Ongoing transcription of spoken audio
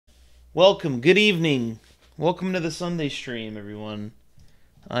Welcome, good evening. Welcome to the Sunday stream, everyone.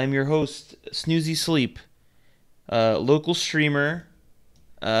 I'm your host, snuzisleep, local streamer,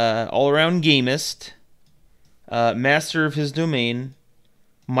 all-around gamist, master of his domain,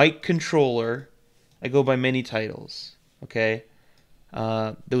 mic controller. I go by many titles. Okay,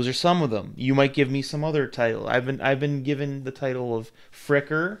 those are some of them. You might give me some other title. I've been given the title of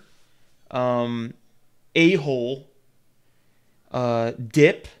Fricker, a-hole,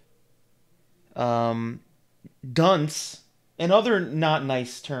 dip, dunce, and other not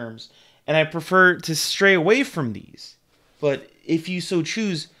nice terms. And I prefer to stray away from these. But if you so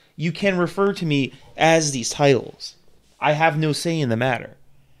choose, you can refer to me as these titles. I have no say in the matter.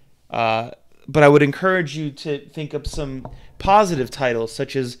 But I would encourage you to think of some positive titles,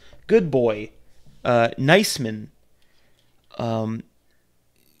 such as Good Boy, Nice Man,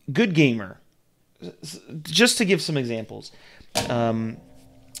 Good Gamer, just to give some examples.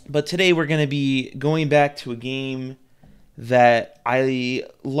 But today we're going to be going back to a game that I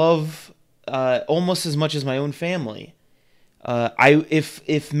love almost as much as my own family.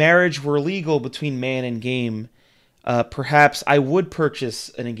 If marriage were legal between man and game, perhaps I would purchase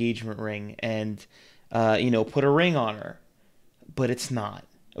an engagement ring and put a ring on her. But it's not,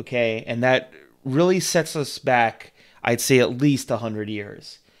 okay? And that really sets us back, I'd say, at least 100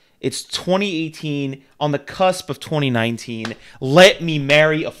 years. It's 2018, on the cusp of 2019. Let me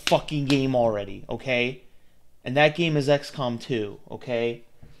marry a fucking game already, okay? And that game is XCOM 2, okay?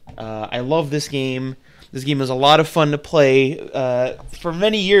 I love this game. This game is a lot of fun to play. For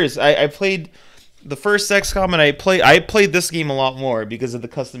many years, I played the first XCOM, and I played this game a lot more because of the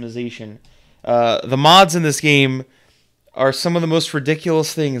customization. The mods in this game are some of the most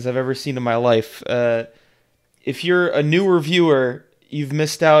ridiculous things I've ever seen in my life. If you're a newer viewer, you've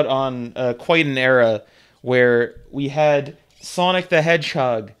missed out on quite an era where we had Sonic the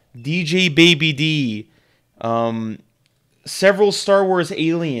Hedgehog, DJ Baby D, several Star Wars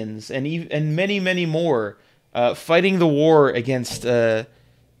aliens, and many, many more fighting the war against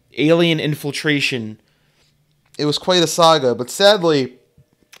alien infiltration. It was quite a saga, but sadly,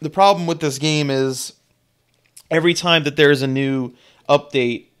 the problem with this game is every time that there's a new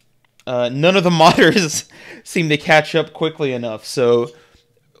update, none of the modders seem to catch up quickly enough. So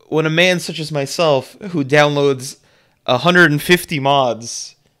when a man such as myself, who downloads 150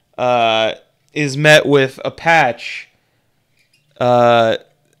 mods, is met with a patch,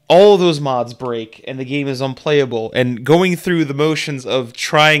 all of those mods break and the game is unplayable. And going through the motions of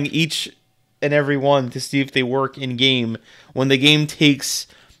trying each and every one to see if they work in game, when the game takes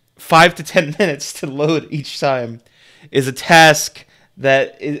 5 to 10 minutes to load each time, is a task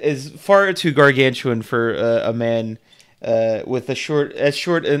that is far too gargantuan for a man with as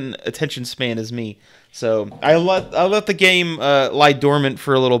short an attention span as me. So I let the game lie dormant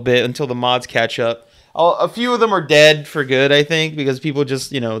for a little bit until the mods catch up. A few of them are dead for good, I think, because people just,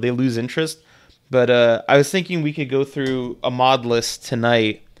 they lose interest. But I was thinking we could go through a mod list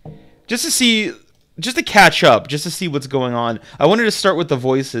tonight just to catch up, just to see what's going on. I wanted to start with the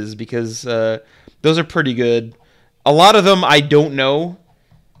voices because those are pretty good. A lot of them I don't know,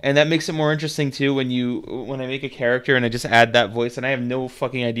 and that makes it more interesting too when I make a character and I just add that voice and I have no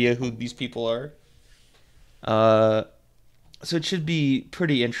fucking idea who these people are. So it should be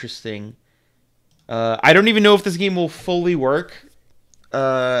pretty interesting. I don't even know if this game will fully work.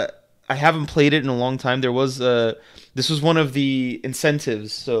 I haven't played it in a long time. This was one of the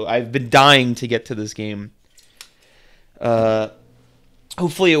incentives, so I've been dying to get to this game.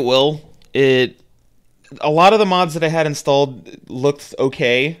 Hopefully it will. A lot of the mods that I had installed looked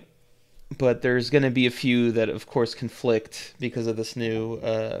okay, but there's going to be a few that, of course, conflict because of this new...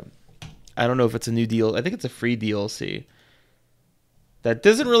 I don't know if it's a new deal. I think it's a free DLC. That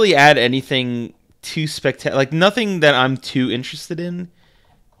doesn't really add anything too spectacular. Like, nothing that I'm too interested in.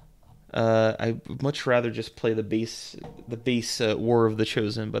 I'd much rather just play the base War of the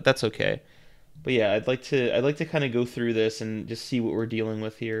Chosen, but that's okay. But yeah, I'd like to kind of go through this and just see what we're dealing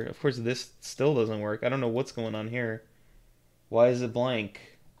with here. Of course, this still doesn't work. I don't know what's going on here. Why is it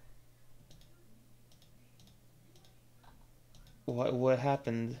blank? What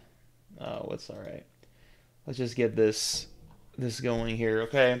happened? Oh, it's all right. Let's just get this going here,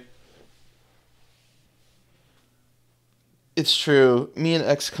 okay? It's true. Me and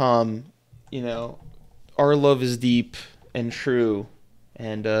XCOM, our love is deep and true.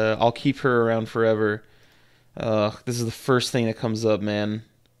 And I'll keep her around forever. This is the first thing that comes up, man.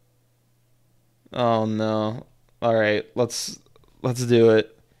 Oh no. Alright, let's do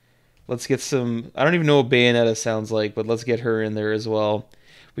it. Let's get some... I don't even know what Bayonetta sounds like, but let's get her in there as well.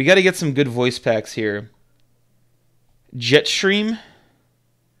 We gotta get some good voice packs here. Jetstream?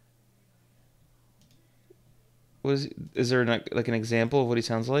 Is there like an example of what he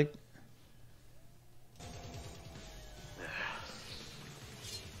sounds like?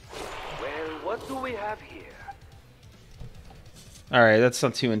 Well, what do we have here? All right, that's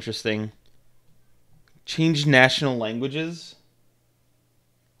not too interesting. Change national languages.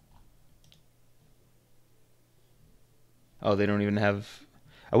 Oh, they don't even have.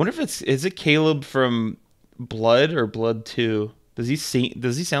 I wonder if is it Caleb from Blood or Blood 2? Does he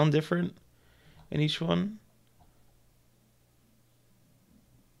sound different in each one?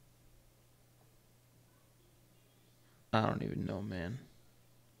 I don't even know, man.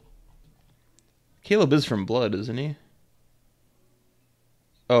 Caleb is from Blood, isn't he?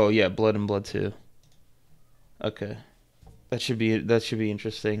 Oh yeah, Blood and Blood 2. Okay. That should be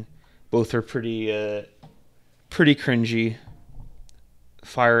interesting. Both are pretty cringy.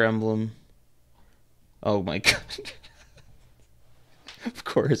 Fire Emblem. Oh my god. Of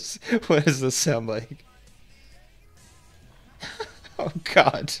course. What does this sound like? Oh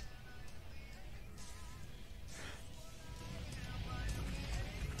god.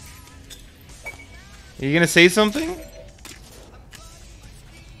 Are you gonna say something?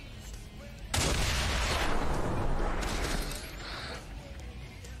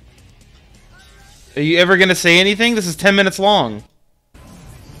 Are you ever gonna say anything? This is 10 minutes long.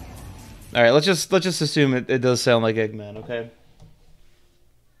 All right, let's just assume it does sound like Eggman, okay?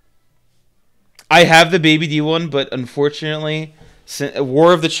 I have the Baby D one, but unfortunately,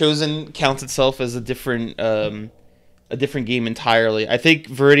 War of the Chosen counts itself as a different game entirely. I think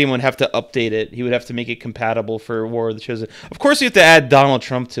Viridian would have to update it. He would have to make it compatible for War of the Chosen. Of course, you have to add Donald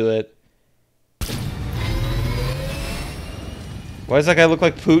Trump to it. Why does that guy look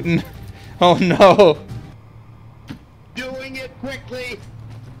like Putin? Oh no! Doing it quickly.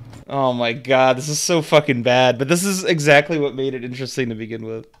 Oh my god, this is so fucking bad. But this is exactly what made it interesting to begin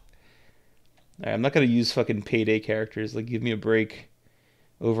with. Alright, I'm not gonna use fucking Payday characters. Like, give me a break.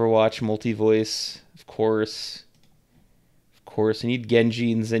 Overwatch, multi-voice, of course. Of course, I need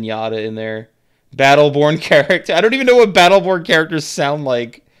Genji and Zenyatta in there. Battleborn character. I don't even know what Battleborn characters sound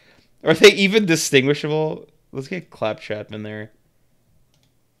like. Are they even distinguishable? Let's get Claptrap in there.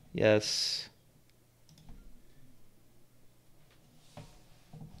 Yes.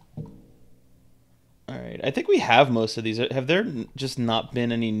 Alright, I think we have most of these. Have there just not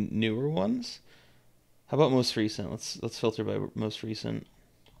been any newer ones? How about most recent? Let's filter by most recent.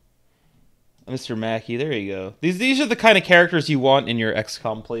 Mr. Mackey, there you go. These are the kind of characters you want in your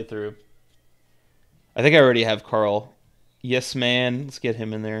XCOM playthrough. I think I already have Carl. Yes, man. Let's get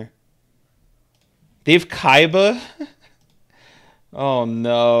him in there. Dave Kaiba? Oh,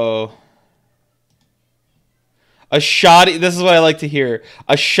 no. A shoddy... This is what I like to hear.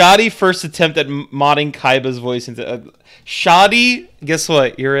 A shoddy first attempt at modding Kaiba's voice into... Shoddy? Guess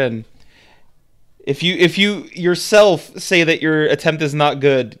what? You're in. If you yourself say that your attempt is not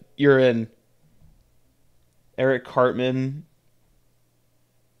good, you're in. Eric Cartman.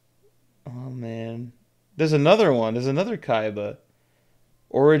 Oh, man. There's another one. There's another Kaiba.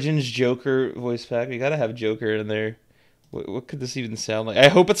 Origins Joker voice pack. We gotta have Joker in there. What could this even sound like? I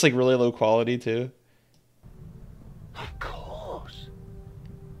hope it's like really low quality too. Of course.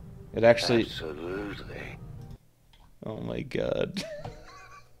 It actually... Absolutely. Oh my god.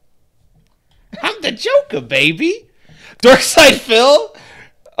 I'm the Joker, baby! Darkside Phil?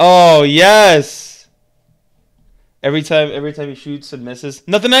 Oh, yes! Every time he shoots and misses,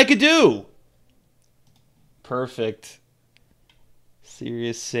 nothing I could do! Perfect.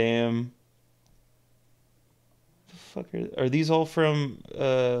 Serious Sam. The fuck are these all from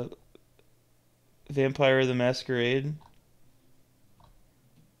Vampire the Masquerade?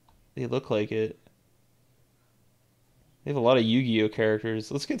 They look like it. They have a lot of Yu-Gi-Oh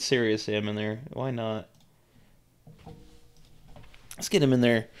characters. Let's get Serious Sam in there. Why not? Let's get him in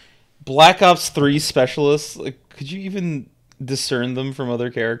there. Black Ops 3 specialists. Like, could you even discern them from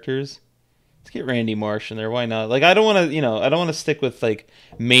other characters? Let's get Randy Marsh in there. Why not? Like, I don't want to, I don't want to stick with like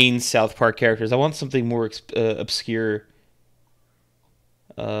main South Park characters. I want something more obscure.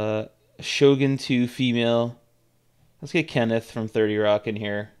 Shogun 2 female. Let's get Kenneth from 30 Rock in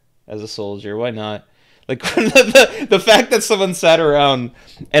here as a soldier. Why not? Like, the fact that someone sat around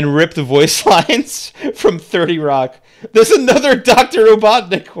and ripped voice lines from 30 Rock. There's another Dr.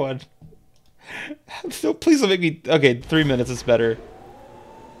 Robotnik one. So please don't make me... Okay, 3 minutes is better.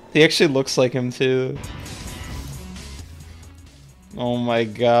 He actually looks like him, too. Oh my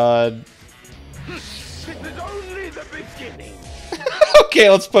god. This is only the beginning. Okay,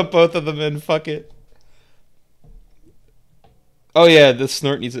 let's put both of them in. Fuck it. Oh yeah, the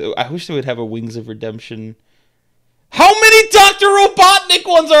snort needs... I wish they would have a Wings of Redemption. How many Dr. Robotnik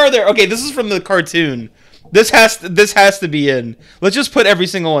ones are there? Okay, this is from the cartoon. This has to be in. Let's just put every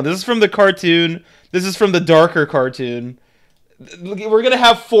single one. This is from the cartoon. This is from the darker cartoon. We're gonna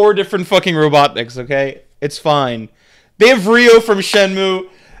have 4 different fucking Robotniks, okay? It's fine. They have Ryo from Shenmue.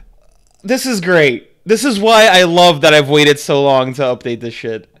 This is great. This is why I love that I've waited so long to update this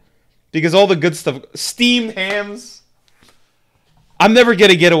shit. Because all the good stuff... Steamed hams. I'm never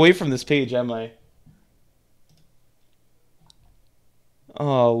gonna get away from this page, am I?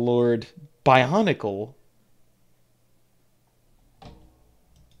 Oh, Lord. Bionicle.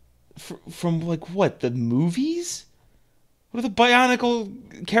 From, like, what? The movies? What do the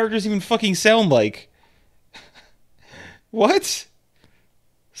Bionicle characters even fucking sound like? What?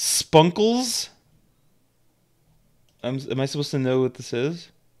 Spunkles? Am I supposed to know what this is?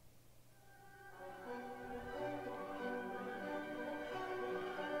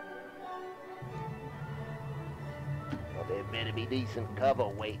 Well, there better be decent cover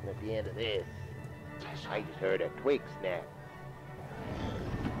waiting at the end of this. I just heard a twig snap.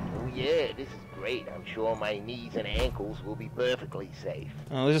 Oh yeah, this is great. I'm sure my knees and ankles will be perfectly safe.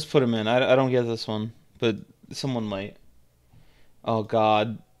 Oh, let's just put him in. I don't get this one, but someone might. Oh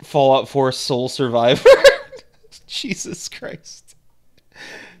god. Fallout 4 Soul Survivor. Jesus Christ.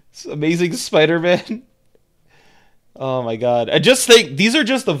 It's Amazing Spider-Man. Oh my god. I just think these are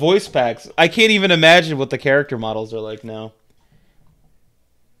just the voice packs. I can't even imagine what the character models are like now.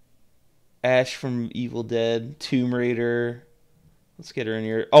 Ash from Evil Dead, Tomb Raider. Let's get her in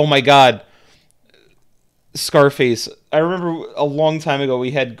here. Oh my god. Scarface. I remember a long time ago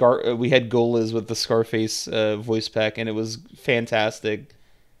we had Golas with the Scarface voice pack, and it was fantastic.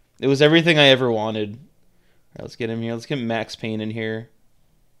 It was everything I ever wanted. Right, let's get him here. Let's get Max Payne in here.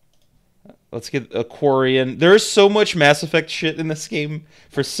 Let's get Aquarian. There's so much Mass Effect shit in this game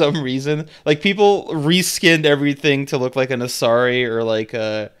for some reason. Like, people reskinned everything to look like an Asari or like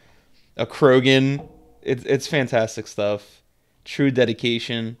a Krogan. It's fantastic stuff. True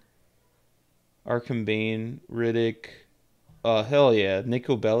Dedication. Arkham Bane. Riddick. Oh, hell yeah.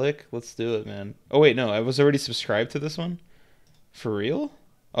 Nico Bellic. Let's do it, man. Oh, wait, no. I was already subscribed to this one? For real?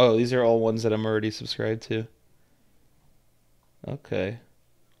 Oh, these are all ones that I'm already subscribed to. Okay.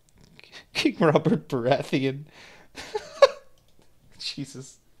 King Robert Baratheon.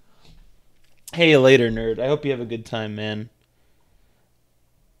 Jesus. Hey, later, nerd. I hope you have a good time, man.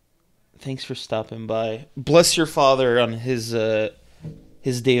 Thanks for stopping by. Bless your father on his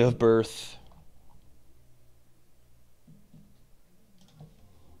day of birth.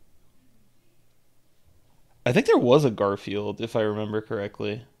 I think there was a Garfield, if I remember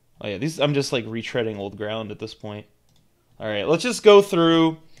correctly. Oh yeah, I'm just like retreading old ground at this point. Alright, let's just go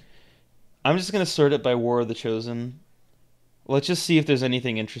through. I'm just going to sort it by War of the Chosen. Let's just see if there's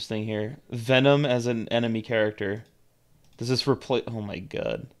anything interesting here. Venom as an enemy character. Does this replace... Oh my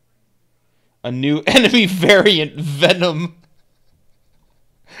god. A new enemy variant, Venom.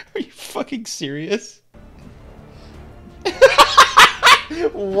 Are you fucking serious?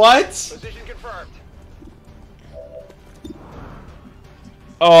 What? Position confirmed.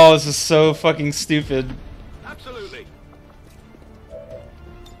 Oh, this is so fucking stupid. Absolutely.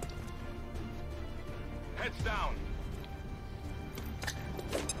 Heads down.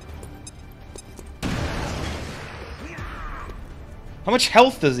 How much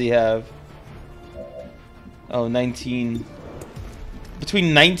health does he have? Oh, 19.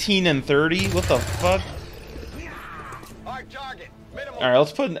 Between 19 and 30? What the fuck? Hard target. Minimal.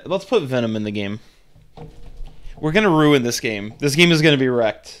 Alright, let's put Venom in the game. We're gonna ruin this game. This game is gonna be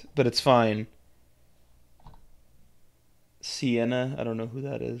wrecked, but it's fine. Sienna, I don't know who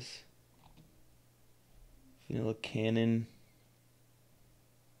that is. Vanilla Cannon.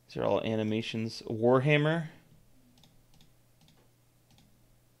 These are all animations. Warhammer.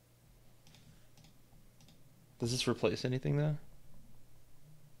 Does this replace anything though?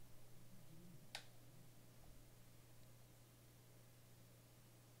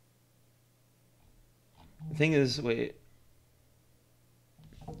 The thing is, wait.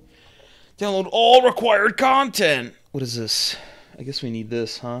 Download all required content. What is this? I guess we need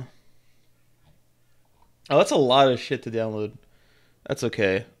this, huh? Oh, that's a lot of shit to download. That's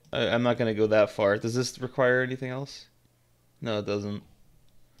okay. I'm not going to go that far. Does this require anything else? No, it doesn't.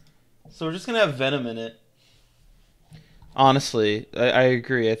 So we're just going to have Venom in it. Honestly, I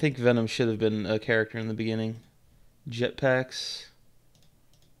agree. I think Venom should have been a character in the beginning. Jetpacks.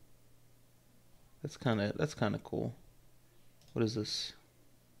 That's kind of cool. What is this?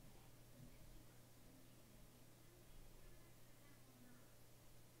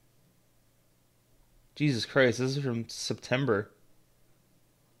 Jesus Christ, this is from September.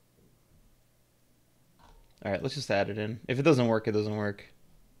 Alright, let's just add it in. If it doesn't work, it doesn't work.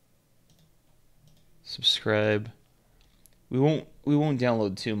 Subscribe. We won't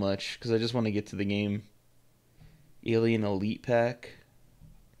download too much because I just want to get to the game. Alien Elite Pack.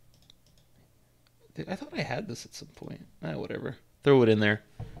 I thought I had this at some point. Whatever. Throw it in there.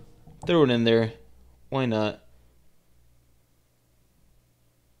 Throw it in there. Why not?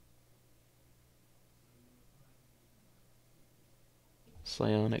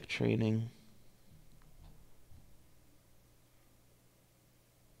 Psionic training.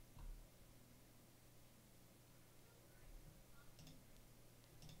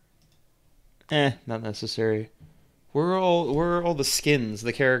 Not necessary. Where are all the skins,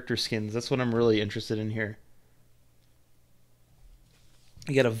 the character skins? That's what I'm really interested in here.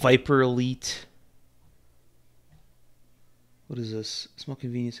 You got a Viper Elite. What is this? Small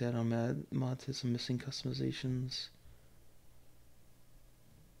convenience add-on mod to some missing customizations.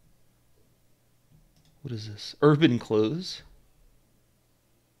 What is this? Urban clothes.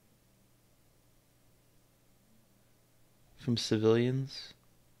 From civilians.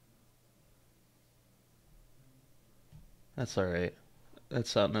 That's alright.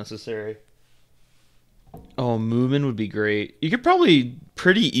 That's not necessary. Oh, Moomin would be great. You could probably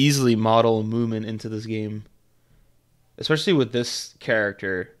pretty easily model a Moomin into this game. Especially with this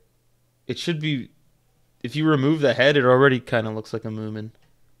character. It should be... If you remove the head, it already kind of looks like a Moomin.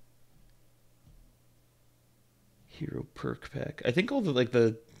 Hero perk pack. I think all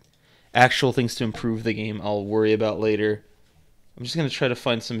the actual things to improve the game I'll worry about later. I'm just going to try to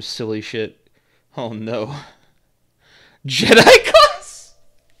find some silly shit. Oh no. Jedi class?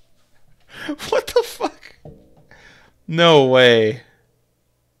 What the fuck? No way.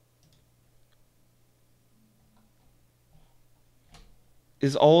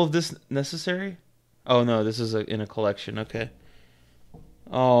 Is all of this necessary? Oh no, this is in a collection. Okay.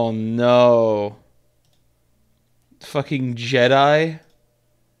 Oh no. Fucking Jedi?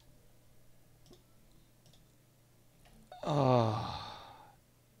 Oh.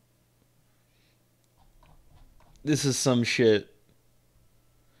 This is some shit.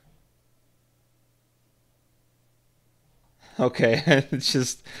 Okay, it's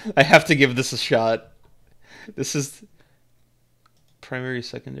just... I have to give this a shot. This is... Primary,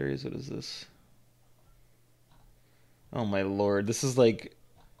 secondaries, what is this? Oh my lord, this is like...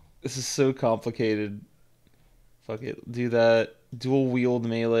 This is so complicated. Fuck it, do that. Dual wield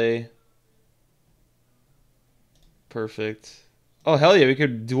melee. Perfect. Oh hell yeah, we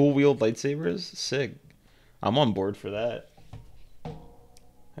could dual wield lightsabers? Sick. I'm on board for that.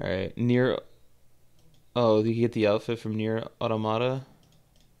 Alright, Nier... Oh, you get the outfit from Nier Automata?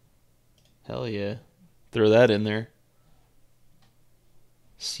 Hell yeah. Throw that in there.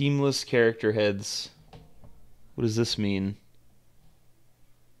 Seamless character heads. What does this mean?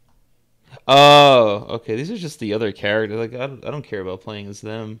 Oh, okay. These are just the other characters. Like I don't care about playing as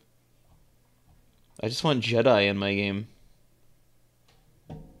them. I just want Jedi in my game.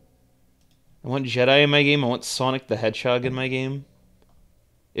 I want Jedi in my game. I want Sonic the Hedgehog in my game,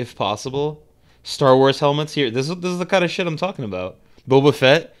 if possible. Star Wars helmets here. This is the kind of shit I'm talking about. Boba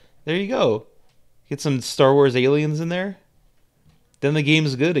Fett. There you go. Get some Star Wars aliens in there. Then the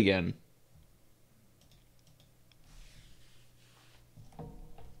game's good again.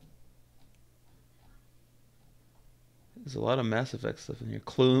 There's a lot of Mass Effect stuff in here.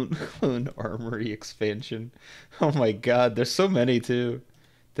 Clone Armory expansion. Oh my god, there's so many too.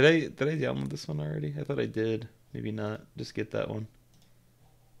 Did I download this one already? I thought I did. Maybe not. Just get that one.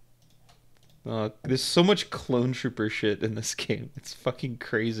 There's so much Clone Trooper shit in this game. It's fucking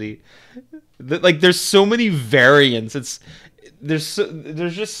crazy. Like, there's so many variants. There's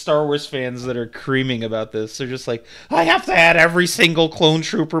just Star Wars fans that are creaming about this. They're just like, I have to add every single Clone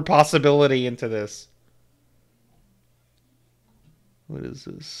Trooper possibility into this. What is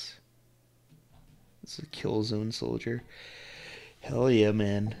this? This is a Killzone soldier. Hell yeah,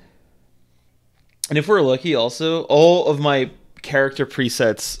 man. And if we're lucky, also, all of my character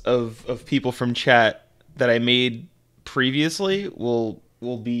presets of people from chat that I made previously will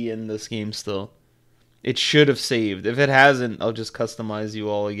be in this game still. It should have saved. If it hasn't, I'll just customize you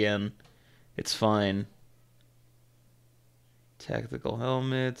all again. It's fine. Tactical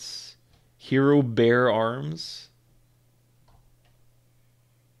helmets. Hero bear arms.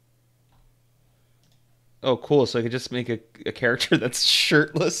 Oh, cool. So I could just make a character that's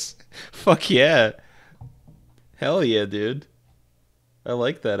shirtless. Fuck yeah. Hell yeah, dude. I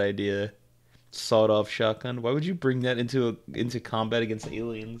like that idea. Sawed-off shotgun. Why would you bring that into combat against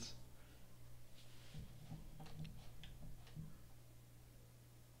aliens?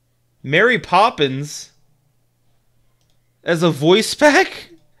 Mary Poppins as a voice pack?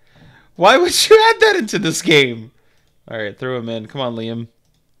 Why would you add that into this game? Alright, throw him in. Come on, Liam.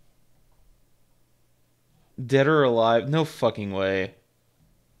 Dead or alive? No fucking way.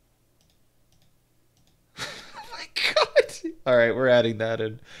 Oh my god. Alright, we're adding that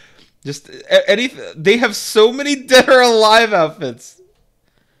in. Just anything. They have so many dead or alive outfits.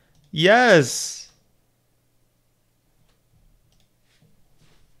 Yes.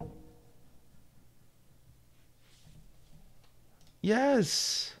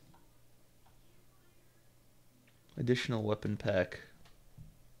 Yes. Additional weapon pack.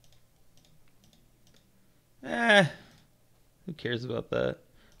 Who cares about that?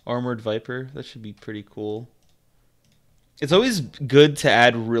 Armored Viper. That should be pretty cool. It's always good to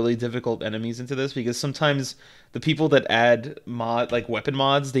add really difficult enemies into this because sometimes the people that add weapon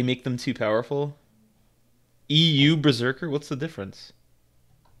mods, they make them too powerful. EU Berserker? What's the difference?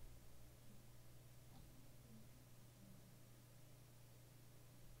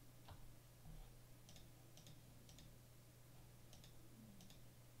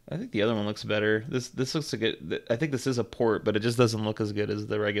 I think the other one looks better. This looks like it. I think this is a port, but it just doesn't look as good as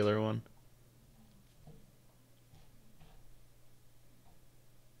the regular one.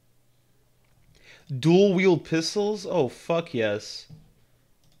 Dual wield pistols? Oh fuck yes.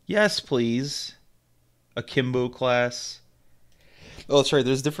 Yes, please. Akimbo class. Oh, that's right.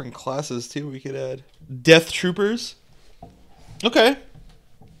 There's different classes too we could add. Death Troopers. Okay.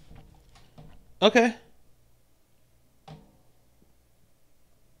 Okay.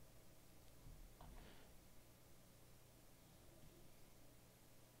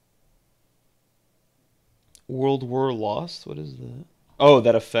 World War Lost? What is that? Oh,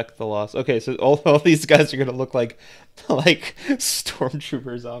 that affect the lost. Okay, so all these guys are gonna look like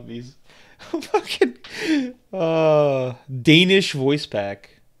stormtrooper zombies. Fucking Danish voice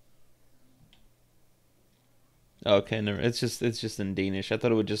pack. Okay, never. It's just in Danish. I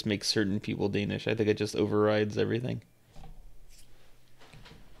thought it would just make certain people Danish. I think it just overrides everything.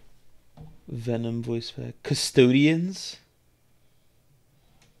 Venom voice pack. Custodians.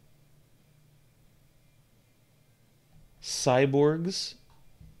 Cyborgs.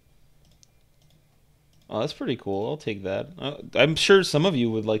 Oh, that's pretty cool. I'll take that. I'm sure some of you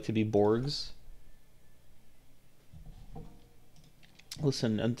would like to be Borgs.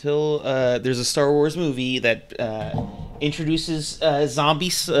 Listen, until there's a Star Wars movie that introduces zombie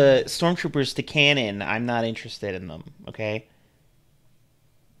stormtroopers to canon, I'm not interested in them, okay?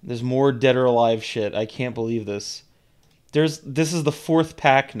 There's more Dead or Alive shit. I can't believe this. This is the 4th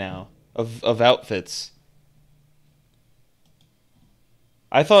pack now of outfits.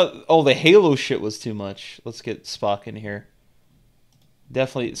 I thought, the Halo shit was too much. Let's get Spock in here.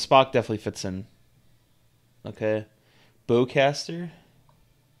 Spock definitely fits in. Okay. Bowcaster.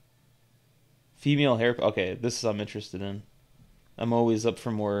 Female hair. Okay, this I'm interested in. I'm always up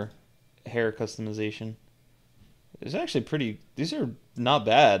for more hair customization. It's actually pretty... These are not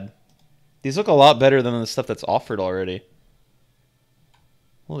bad. These look a lot better than the stuff that's offered already.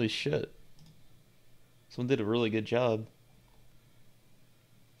 Holy shit. Someone did a really good job.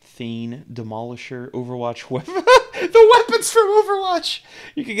 Thane, Demolisher, Overwatch weapon. The weapons from Overwatch!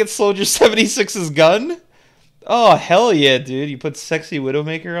 You can get Soldier 76's gun? Oh, hell yeah, dude. You put Sexy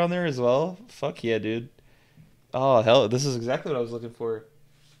Widowmaker on there as well? Fuck yeah, dude. Oh, hell. This is exactly what I was looking for.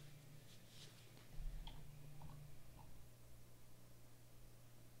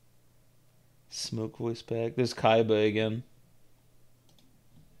 Smoke voice pack. There's Kaiba again.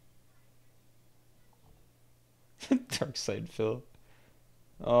 Dark Side Phil.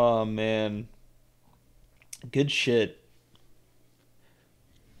 Oh, man. Good shit.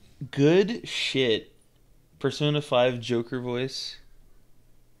 Good shit. Persona 5 Joker voice.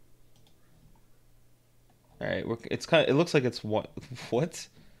 Alright, it looks like it's what? What?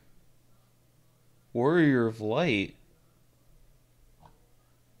 Warrior of Light? What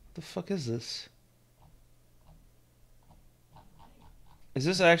the fuck is this? Is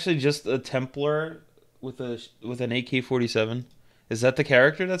this actually just a Templar with an AK-47? Is that the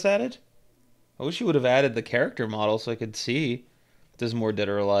character that's added? I wish you would have added the character model so I could see if there's more Dead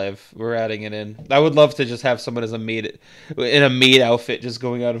or Alive. We're adding it in. I would love to just have someone in a maid outfit just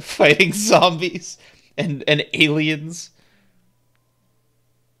going out and fighting zombies and aliens.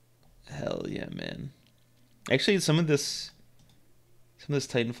 Hell yeah, man. Actually, some of this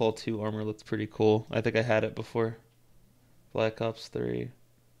Titanfall 2 armor looks pretty cool. I think I had it before. Black Ops 3.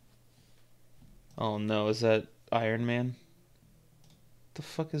 Oh no, is that Iron Man? What the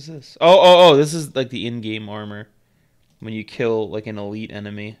fuck is this? Oh, this is like the in-game armor. When you kill like an elite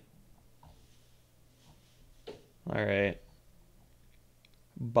enemy. Alright.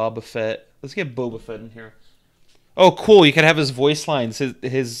 Boba Fett. Let's get Boba Fett in here. Oh, cool. You can have his voice lines.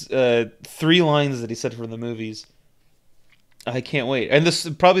 His 3 lines that he said from the movies. I can't wait. And this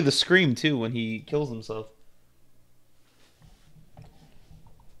probably the scream too when he kills himself.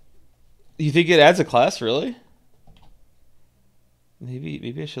 You think it adds a class, really?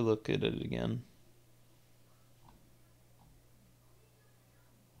 Maybe I should look at it again.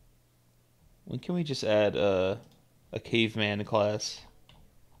 When can we just add a caveman class?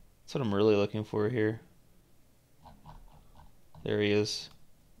 That's what I'm really looking for here. There he is.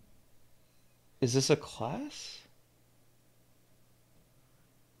 Is this a class?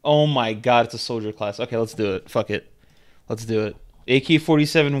 Oh my god, it's a soldier class. Okay, let's do it. Fuck it. Let's do it.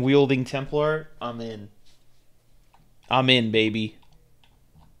 AK-47 wielding Templar. I'm in. I'm in, baby.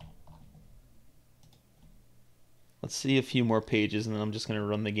 Let's see a few more pages and then I'm just going to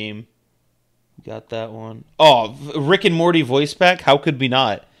run the game. Got that one. Oh, Rick and Morty voice pack? How could we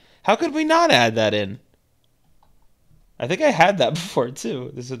not? How could we not add that in? I think I had that before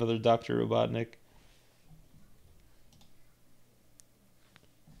too. This is another Dr. Robotnik.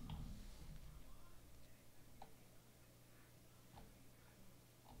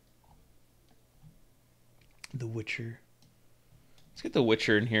 The Witcher. Let's get the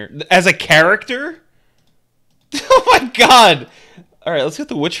Witcher in here. As a character? Oh my god! Alright, let's get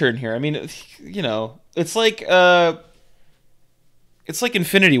the Witcher in here. I mean, you know, it's like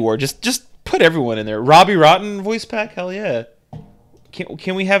Infinity War. Just put everyone in there. Robbie Rotten voice pack? Hell yeah.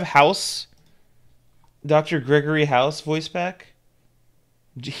 Can we have House? Dr. Gregory House voice pack?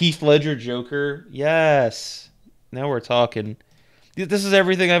 Heath Ledger Joker? Yes. Now we're talking. This is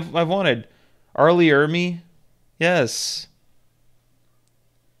everything I've wanted. Arlie Ermy? Yes.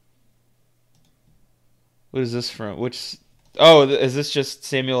 What is this from? Which... Oh, is this just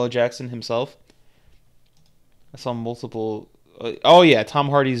Samuel L. Jackson himself? I saw multiple... Oh, yeah, Tom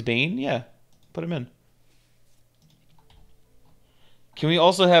Hardy's Bane? Yeah, put him in. Can we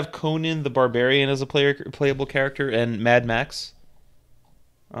also have Conan the Barbarian as a playable character and Mad Max?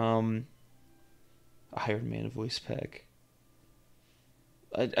 Iron Man voice pack.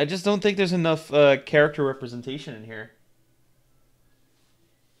 I just don't think there's enough character representation in here.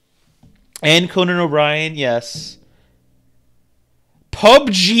 And Conan O'Brien, yes.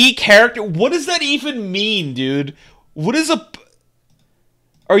 PUBG character? What does that even mean, dude? What is a...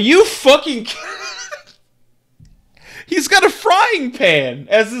 Are you fucking... He's got a frying pan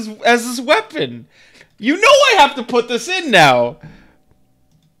as his weapon. You know I have to put this in now.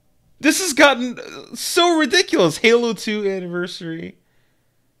 This has gotten so ridiculous. Halo 2 anniversary.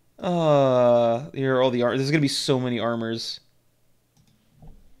 Here are all the armors. There's gonna be so many armors.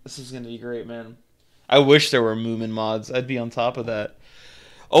 This is gonna be great, man. I wish there were Moomin mods. I'd be on top of that.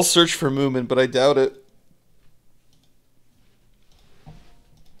 I'll search for Moomin, but I doubt it.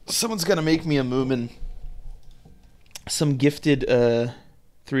 Someone's gonna make me a Moomin. Some gifted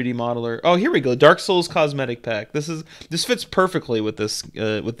 3D modeler. Oh, here we go. Dark Souls cosmetic pack. This fits perfectly with this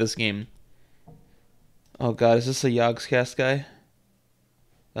game. Oh god, is this a Yogscast guy?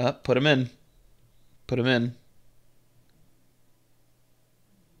 Put him in. Put him in.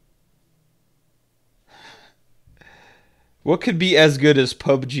 What could be as good as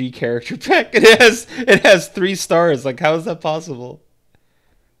PUBG character pack? It has 3 stars. Like, how is that possible?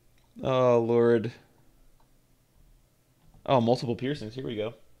 Oh lord. Oh, multiple piercings. Here we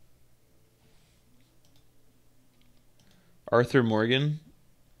go. Arthur Morgan.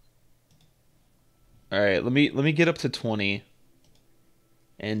 All right, let me get up to 20.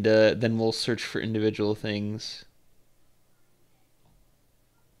 And then we'll search for individual things.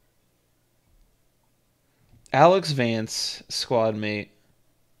 Alex Vance, squad mate.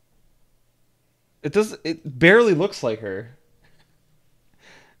 It barely looks like her.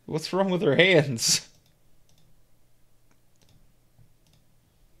 What's wrong with her hands?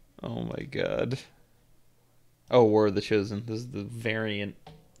 Oh my god. Oh, War of the Chosen. This is the variant.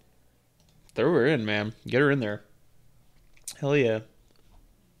 Throw her in, man. Get her in there. Hell yeah.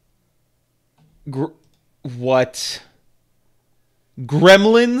 What?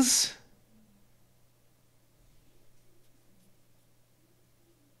 Gremlins?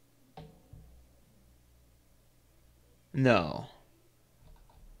 No.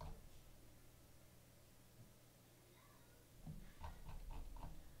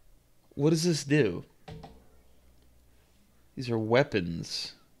 What does this do? These are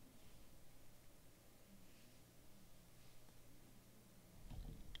weapons.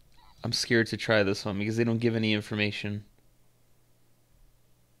 I'm scared to try this one because they don't give any information.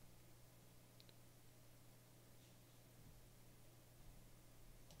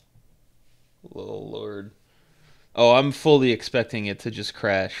 Oh, Lord. Oh, I'm fully expecting it to just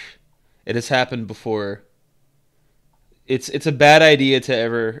crash. It has happened before. It's a bad idea to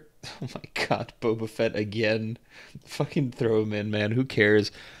ever... Oh my god, Boba Fett again. Fucking throw him in, man. Who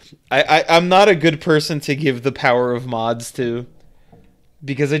cares? I'm not a good person to give the power of mods to.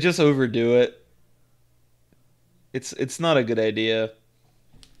 Because I just overdo it. It's not a good idea.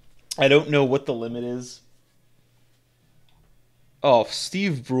 I don't know what the limit is. Oh,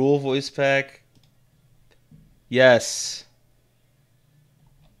 Steve Brule voice pack. Yes.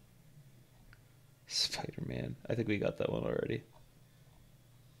 Spider-Man. I think we got that one already.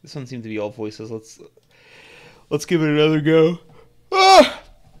 This one seemed to be all voices. Let's give it another go. Ah!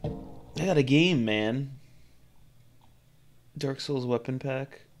 I got a game, man. Dark Souls weapon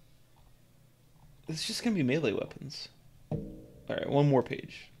pack. It's just gonna be melee weapons. Alright, one more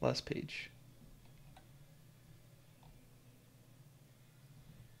page. Last page.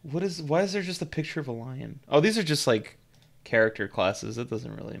 Why is there just a picture of a lion? Oh, these are just like character classes. That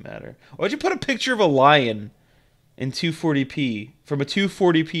doesn't really matter. Why'd you put a picture of a lion in 240p from a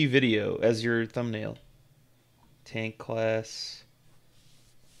 240p video as your thumbnail? Tank class.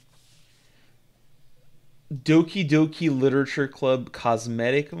 Doki Doki Literature Club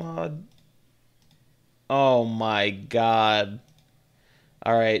cosmetic mod. Oh my god.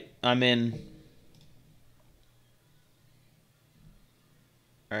 Alright, I'm in.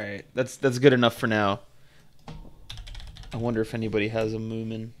 Alright, that's good enough for now. I wonder if anybody has a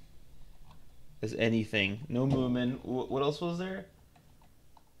Moomin. As anything. No Moomin. What else was there?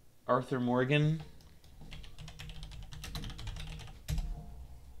 Arthur Morgan.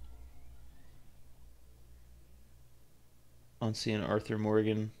 On seeing Arthur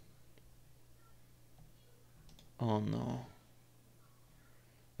Morgan. Oh no.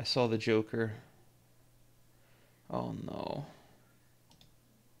 I saw the Joker. Oh no.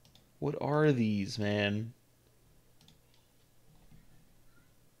 What are these, man?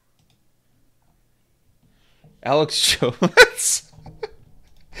 Alex Jones?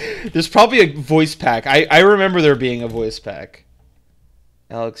 There's probably a voice pack. I remember there being a voice pack.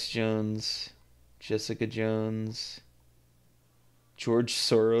 Alex Jones. Jessica Jones. George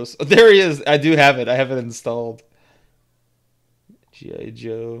Soros. Oh, there he is. I do have it. I have it installed. G.I.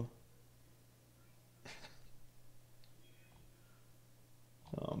 Joe.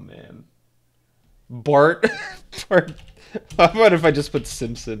 Oh, man. Bart. Bart. How about if I just put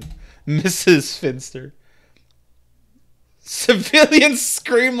Simpson? Mrs. Finster. Civilians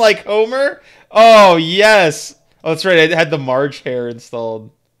scream like Homer? Oh, yes. Oh, that's right. I had the Marge hair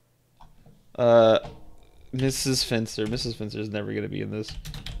installed. Mrs. Finster. Mrs. Finster's never going to be in this.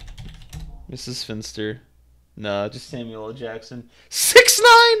 Mrs. Finster. Nah, just Samuel L. Jackson.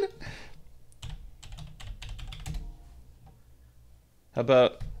 6'9"! How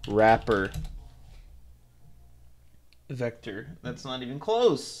about rapper? Vector. That's not even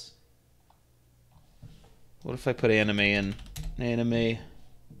close. What if I put anime in? Anime.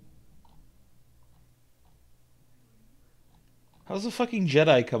 How's the fucking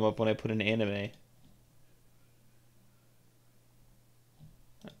Jedi come up when I put an anime?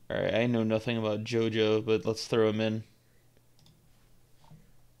 Alright, I know nothing about JoJo, but let's throw him in.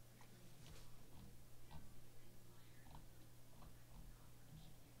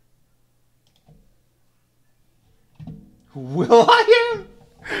 Will I am?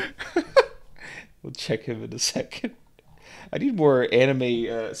 We'll check him in a second. I need more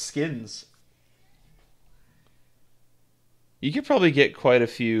anime skins. You could probably get quite a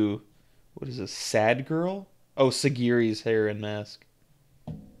few. What is this? Sad Girl? Oh, Sagiri's hair and mask.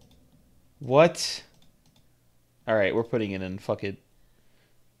 What? Alright, we're putting it in. Fuck it.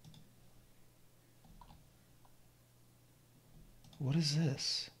 What is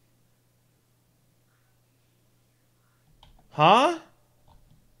this? Huh?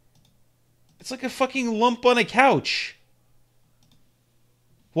 It's like a fucking lump on a couch.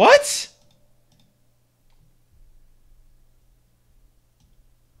 What?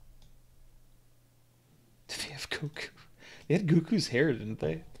 Did they have Goku? They had Goku's hair, didn't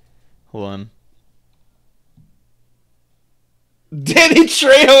they? Hold on. Danny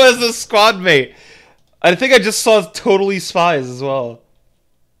Trejo as a squad mate. I think I just saw Totally Spies as well.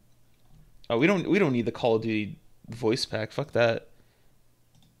 Oh, we don't need the Call of Duty voice pack. Fuck that.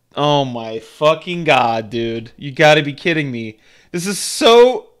 Oh my fucking god, dude. You gotta be kidding me. This is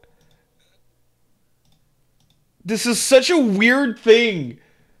such a weird thing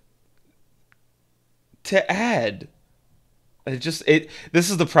to add. This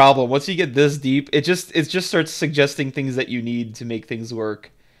is the problem. Once you get this deep, it just starts suggesting things that you need to make things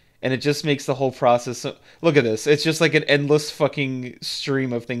work. And it just makes the whole process look at this. It's just like an endless fucking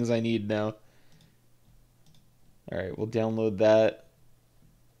stream of things I need now. Alright, we'll download that.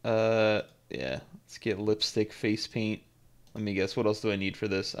 Yeah. Let's get lipstick, face paint. Let me guess, what else do I need for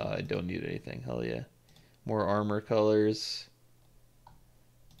this? I don't need anything. Hell yeah. More armor colors.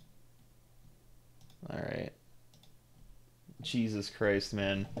 Alright. Jesus Christ,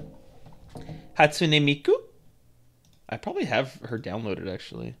 man. Hatsune Miku? I probably have her downloaded,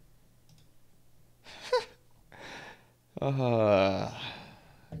 actually.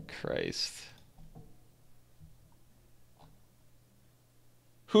 Christ.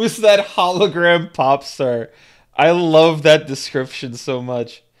 Who's that hologram pop star? I love that description so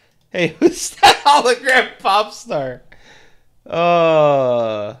much. Hey, who's that hologram pop star?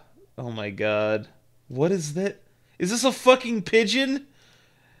 Oh my god. What is that? Is this a fucking pigeon?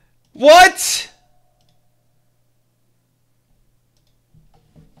 What?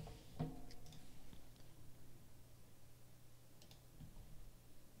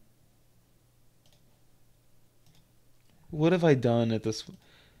 What have I done at this?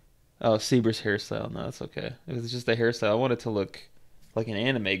 Oh, Saber's hairstyle. No, that's okay. It was just a hairstyle. I want it to look like an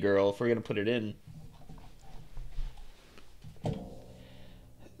anime girl if we're gonna put it in.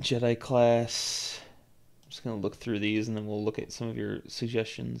 Jedi class. I'm just gonna look through these and then we'll look at some of your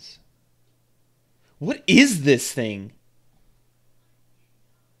suggestions. What is this thing?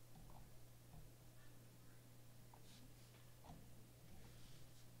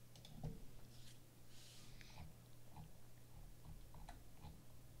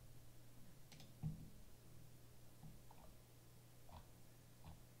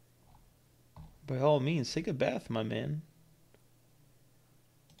 By all means, take a bath, my man.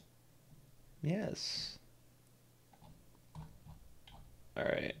 Yes.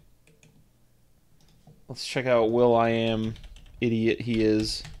 Alright. Let's check out Will I Am Idiot He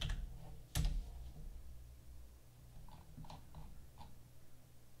Is.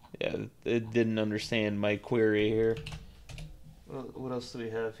 Yeah, it didn't understand my query here. What else do we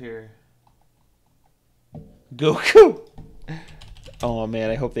have here? Goku! Oh man,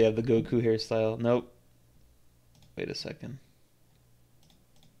 I hope they have the Goku hairstyle. Nope. Wait a second.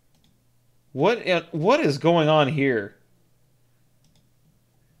 What is going on here?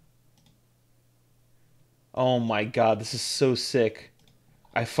 Oh my god, this is so sick.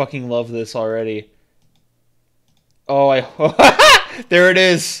 I fucking love this already. Oh, there it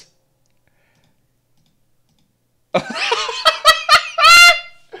is.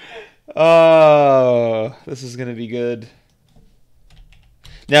 Oh, this is gonna be good.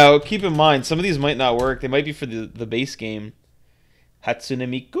 Now, keep in mind, some of these might not work. They might be for the base game. Hatsune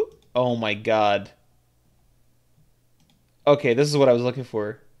Miku? Oh my god. Okay, this is what I was looking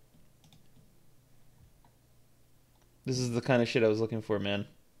for. This is the kind of shit I was looking for, man.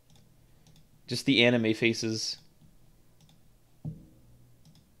 Just the anime faces.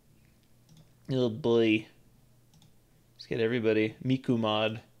 Oh boy. Let's get everybody. Miku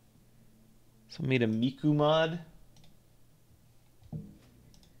mod. Someone made a Miku mod?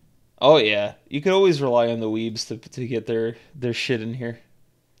 Oh yeah. You could always rely on the weebs to get their shit in here.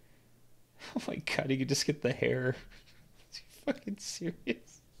 Oh my god, you could just get the hair. Are you fucking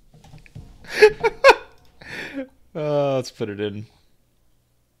serious? Oh, let's put it in.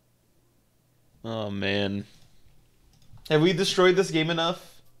 Oh man. Have we destroyed this game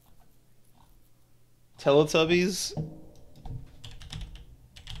enough? Teletubbies?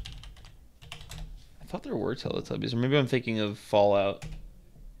 I thought there were Teletubbies, or maybe I'm thinking of Fallout.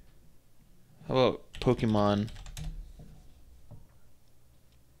 How about Pokemon?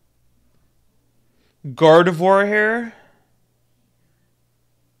 Gardevoir hair?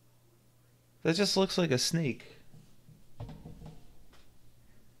 That just looks like a snake.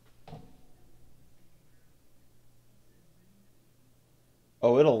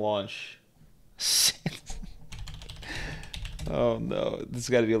 Oh, it'll launch. Oh no, there's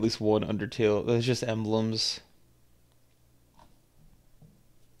got to be at least one Undertale. There's just emblems.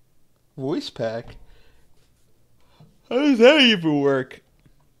 Voice pack? How does that even work?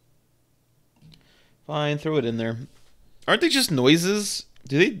 Fine, throw it in there. Aren't they just noises?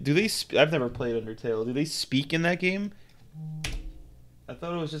 Do they I've never played Undertale. Do they speak in that game? I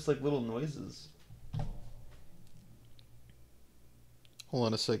thought it was just like little noises. Hold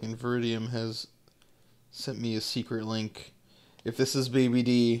on a second. Viridium has sent me a secret link. If this is Baby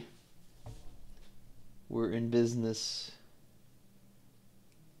D, we're in business.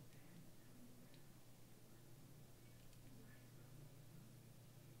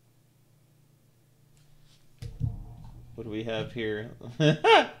 What do we have here?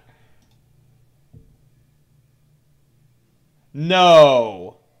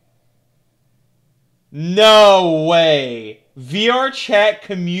 No. No way. VR chat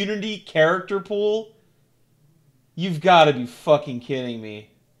community character pool? You've got to be fucking kidding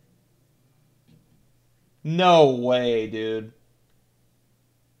me. No way, dude.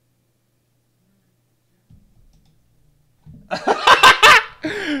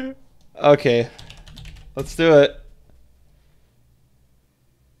 Okay. Let's do it.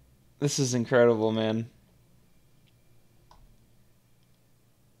 This is incredible, man.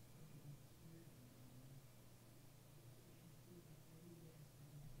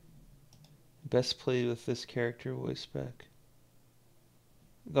 Best played with this character voice pack.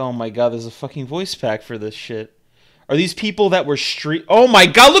 Oh my god, there's a fucking voice pack for this shit. Are these people that were Oh my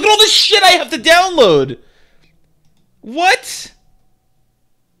god, look at all this shit I have to download! What?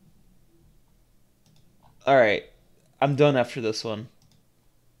 Alright. I'm done after this one.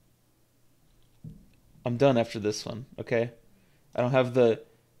 I'm done after this one, okay? I don't have the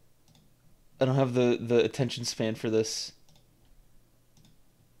attention span for this.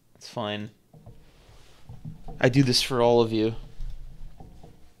 It's fine. I do this for all of you.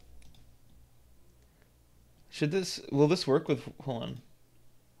 Will this work with, hold on.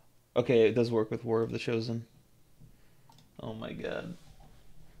 Okay, it does work with War of the Chosen. Oh my god.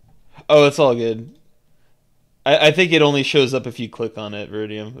 Oh, it's all good. I think it only shows up if you click on it,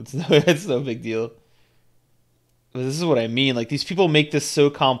 Veridium. It's no big deal. But this is what I mean. Like, these people make this so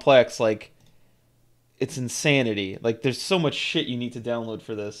complex, like, it's insanity. Like, there's so much shit you need to download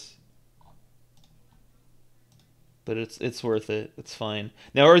for this. But it's worth it. It's fine.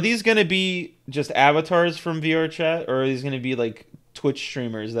 Now, are these going to be just avatars from VR chat, or are these going to be, like, Twitch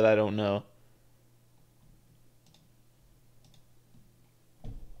streamers that I don't know?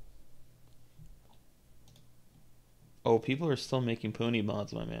 Oh, people are still making pony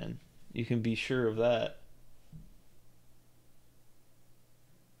mods, my man. You can be sure of that.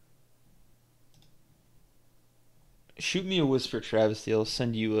 Shoot me a whisper, Travesty. I'll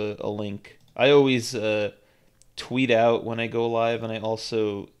send you a link. I always tweet out when I go live, and I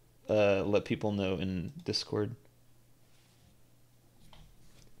also let people know in Discord.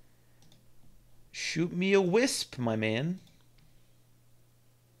 Shoot me a wisp, my man.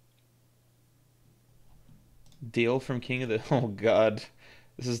 Dale from King of the... Oh, God.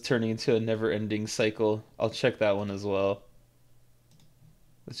 This is turning into a never-ending cycle. I'll check that one as well.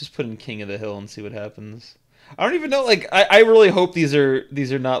 Let's just put in King of the Hill and see what happens. I don't even know, like, I really hope these are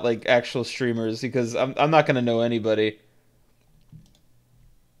not, like, actual streamers, because I'm not gonna know anybody.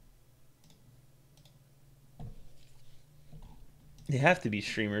 They have to be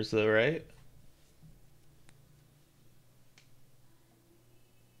streamers, though, right?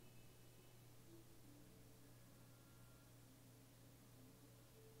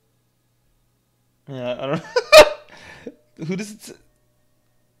 Yeah, I don't know. Who does it...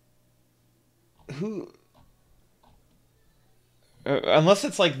 Who... unless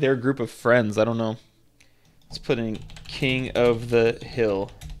it's like their group of friends, I don't know. Let's put in King of the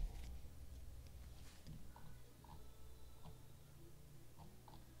Hill.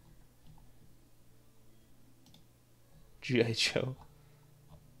 G.I. Joe.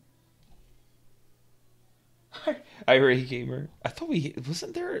 Irate Gamer. I thought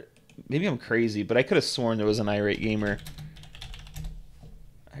wasn't there... Maybe I'm crazy, but I could have sworn there was an Irate Gamer.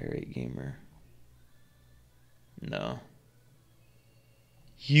 Irate Gamer. No.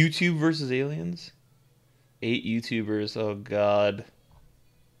 YouTube versus aliens? 8 YouTubers. Oh, God.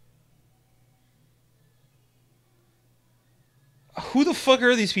 Who the fuck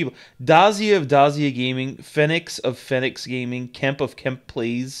are these people? Dazia of Dazia Gaming. Phoenix of Phoenix Gaming. Kemp of Kemp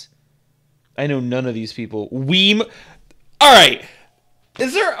Plays. I know none of these people. Weem. Alright.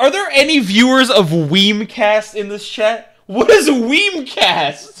 Are there any viewers of Weemcast in this chat? What is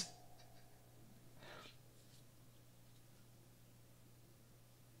Weemcast?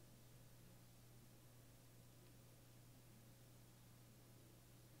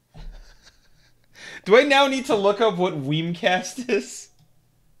 Do I now need to look up what Weemcast is?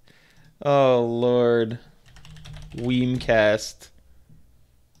 Oh, Lord. Weemcast.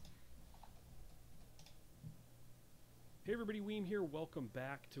 Hey everybody, Weem here. Welcome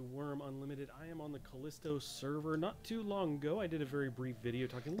back to Worm Unlimited. I am on the Callisto server. Not too long ago, I did a very brief video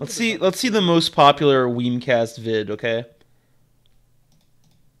talking. Let's see the most popular Weemcast vid, okay?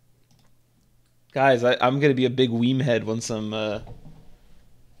 Guys, I'm gonna be a big Weem head once I'm.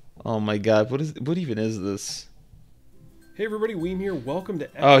 Oh my God, what even is this? Hey everybody, Weem here. Welcome to.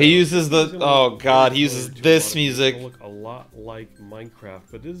 Oh, he uses the. Oh God, he uses this music. Look a lot like Minecraft,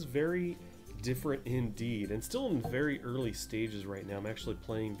 but it is very different indeed, and still in very early stages right now. I'm actually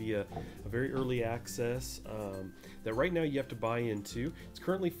playing via a very early access that right now you have to buy into. It's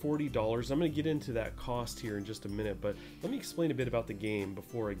currently $40. I'm going to get into that cost here in just a minute, but let me explain a bit about the game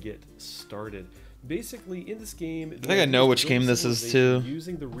before I get started. Basically, in this game, I think I know which game this is too.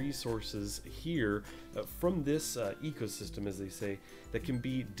 Using the resources here from this ecosystem, as they say, that can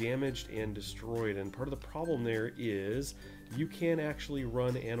be damaged and destroyed. And part of the problem there is you can actually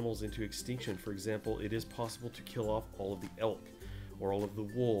run animals into extinction. For example, it is possible to kill off all of the elk. or all of the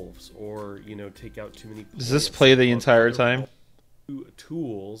wolves, or take out too many. Does this play the entire time?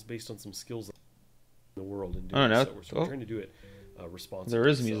 Tools based on some skills in the world and I don't know. So we're trying to do it responsibly. There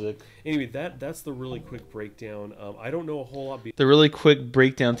is music. So, anyway, that's the really quick breakdown. I don't know a whole lot. The really quick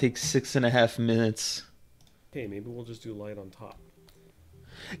breakdown takes 6.5 minutes. Okay, maybe we'll just do light on top.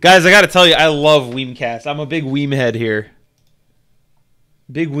 Guys, I gotta tell you, I love Weemcast. I'm a big Weem head here.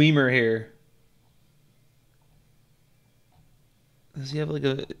 Big Weemer here. Does he have like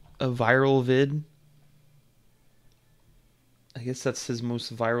a viral vid? I guess that's his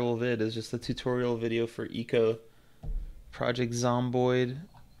most viral vid, is just a tutorial video for Eco Project Zomboid.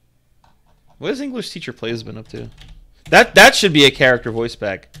 What has English Teacher Plays been up to? That should be a character voice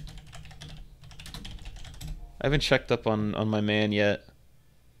back. I haven't checked up on my man yet.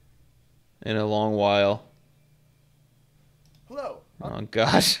 In a long while. Hello. Oh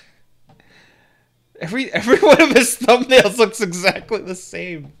gosh. Every one of his thumbnails looks exactly the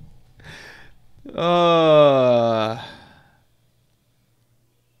same.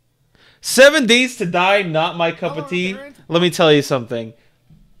 7 Days to Die, not my cup of tea. Let me tell you something.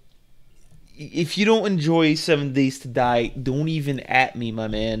 If you don't enjoy 7 Days to Die, don't even at me, my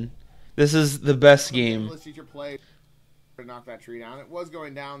man. This is the best game. English Teacher Play to knock that tree down. It was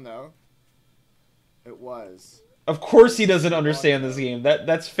going down though. It was. Of course he doesn't understand this game.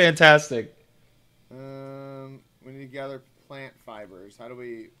 That's fantastic. We need to gather plant fibers. What are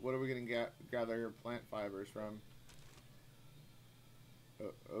we going to gather plant fibers from?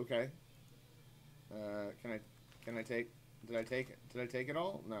 Okay. Can I take? Did I take it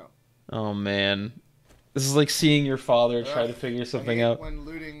all? No. Oh man, this is like seeing your father try to figure something out. When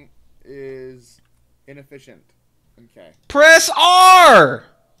looting is inefficient. Okay. Press R.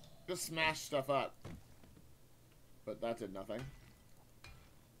 Just smash stuff up. But that did nothing.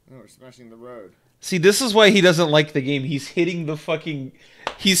 Oh, we're smashing the road. See, this is why he doesn't like the game. He's hitting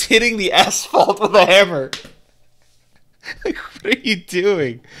the asphalt with a hammer. Like, what are you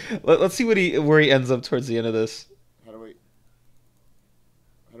doing? Let's see where he ends up towards the end of this. How do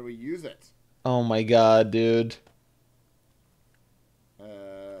we use it? Oh my god, dude.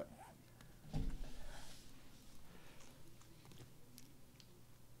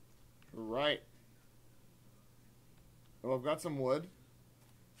 Right. Well, I've got some wood.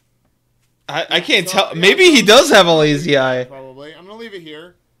 I can't tell. Maybe he does have a lazy eye. Probably. I'm gonna leave it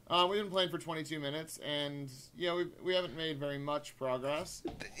here. We've been playing for 22 minutes, and yeah, we haven't made very much progress.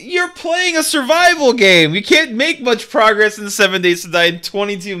 You're playing a survival game. You can't make much progress in 7 Days to Die in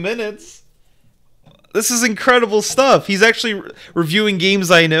 22 minutes. This is incredible stuff. He's actually reviewing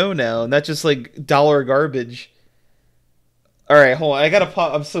games I know now, and not just like dollar garbage. All right, hold on. I gotta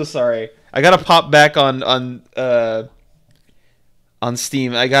pop. I'm so sorry. I gotta pop back on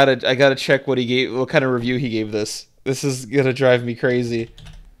Steam. I gotta check what kind of review he gave this. This is gonna drive me crazy.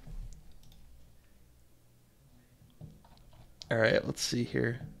 All right, let's see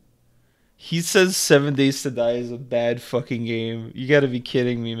here. He says 7 Days to Die is a bad fucking game. You gotta be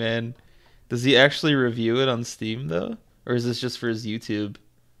kidding me, man. Does he actually review it on Steam though, or is this just for his YouTube?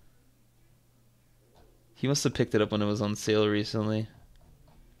 He must have picked it up when it was on sale recently.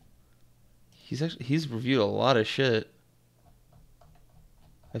 He's reviewed a lot of shit.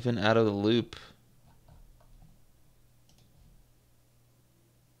 I've been out of the loop.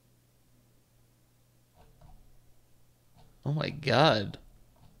 Oh my god.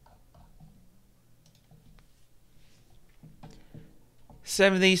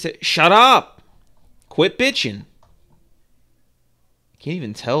 Shut up! Quit bitching. I can't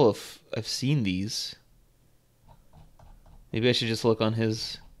even tell if I've seen these. Maybe I should just look on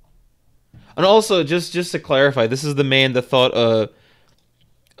his. And also, just to clarify, this is the man that thought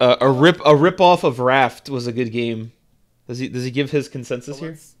a rip off of Raft was a good game. Does he give his consensus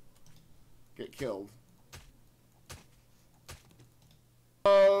here? Get killed.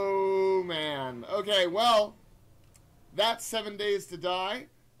 Oh man. Okay, well, that's 7 Days to Die.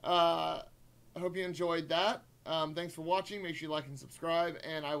 I hope you enjoyed that. Thanks for watching. Make sure you like and subscribe,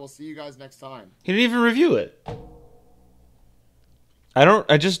 and I will see you guys next time. He didn't even review it.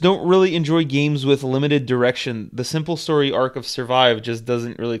 I just don't really enjoy games with limited direction. The simple story arc of Survive just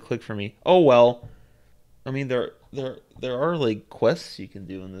doesn't really click for me. Oh well. I mean, there are like quests you can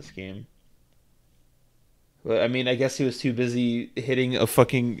do in this game. But I mean, I guess he was too busy hitting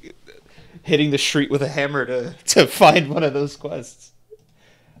the street with a hammer to find one of those quests.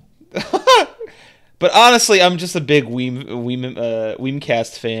 But honestly, I'm just a big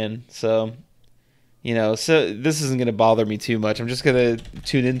Weemcast fan, so so this isn't gonna bother me too much. I'm just gonna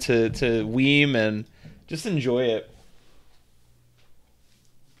tune into Weem and just enjoy it.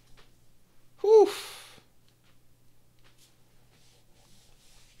 Whew.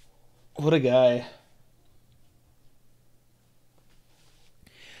 What a guy.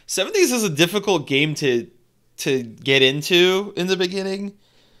 7 Days is a difficult game to get into in the beginning.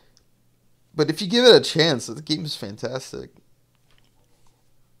 But if you give it a chance, the game is fantastic.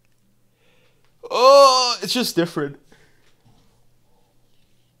 Oh, it's just different.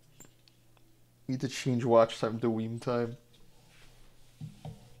 Need to change watch time to Weem time.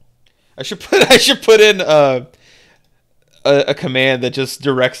 I should put in a command that just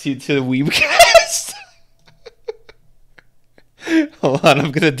directs you to the Weemcast. Hold on,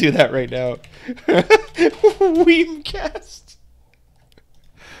 I'm gonna do that right now. Weemcast.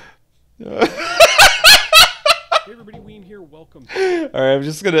 Hey everybody, Weem here. Welcome. All right,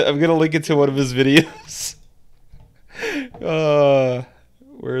 I'm gonna link it to one of his videos. Where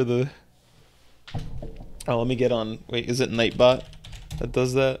are the? Oh, let me get on. Wait, is it Nightbot that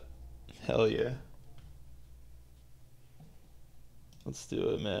does that? Hell yeah. Let's do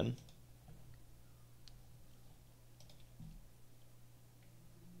it, man.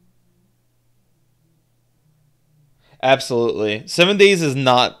 Absolutely. 7 Days is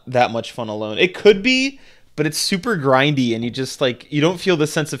not that much fun alone. It could be, but it's super grindy, and you just like you don't feel the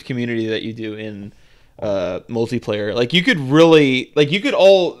sense of community that you do in multiplayer. Like you could really you could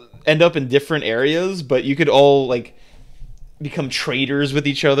all end up in different areas, but you could all like become traders with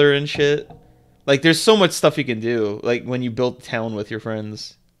each other and shit. Like there's so much stuff you can do. Like when you build town with your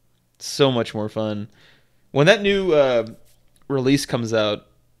friends, it's so much more fun. When that new release comes out,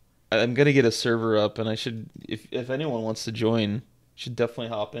 I'm gonna get a server up, and I should, if anyone wants to join, should definitely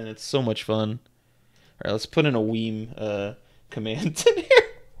hop in. It's so much fun. All right, let's put in a Weem command in here.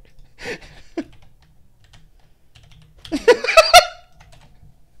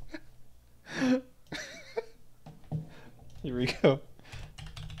 Here we go.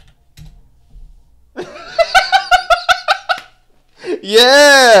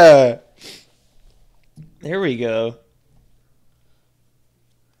 Yeah! There we go.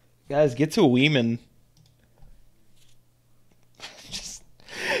 Guys, get to Weeman.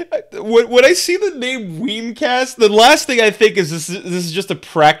 When I see the name Weemcast, the last thing I think is this is just a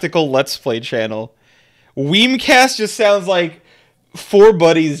practical Let's Play channel. Weemcast just sounds like four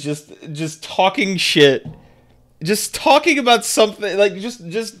buddies just talking shit. Just talking about something, like, just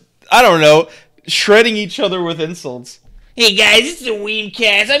I don't know, shredding each other with insults. Hey guys, this is a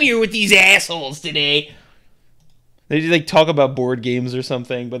Weemcast. I'm here with these assholes today. They like talk about board games or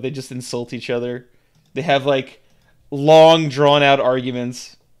something, but they just insult each other. They have like long, drawn-out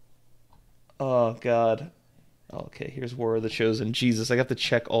arguments. Oh god. Okay, here's War of the Chosen. Jesus, I got to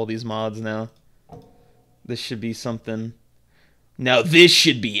check all these mods now. This should be something. Now this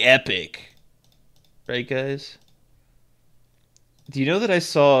should be epic, right, guys? Do you know that I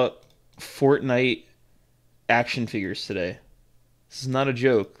saw Fortnite action figures today? This is not a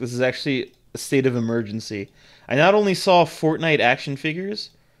joke. This is actually a state of emergency. I not only saw Fortnite action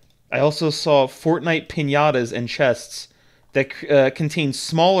figures, I also saw Fortnite piñatas and chests that contain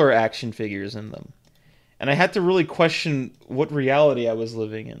smaller action figures in them. And I had to really question what reality I was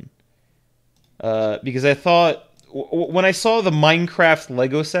living in. Because I thought, when I saw the Minecraft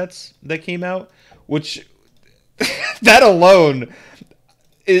Lego sets that came out, which, that alone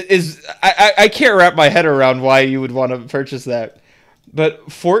is I can't wrap my head around why you would want to purchase that. But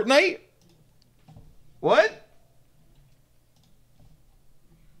Fortnite? What?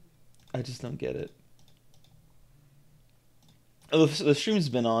 I just don't get it. The stream's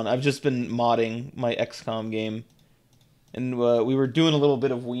been on. I've just been modding my XCOM game. And we were doing a little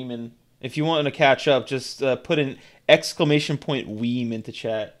bit of Weeman. If you want to catch up, just put an exclamation point Weem into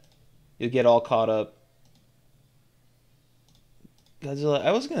chat. You'll get all caught up. Godzilla,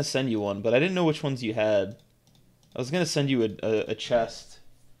 I was going to send you one, but I didn't know which ones you had. I was going to send you a chest.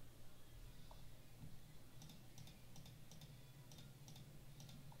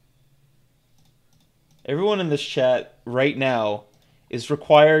 Everyone in this chat right now is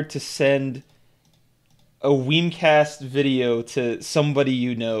required to send a Weemcast video to somebody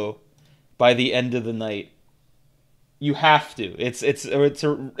you know by the end of the night. You have to.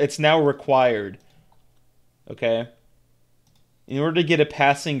 It's now required. Okay? In order to get a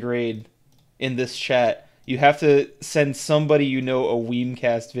passing grade in this chat, you have to send somebody you know a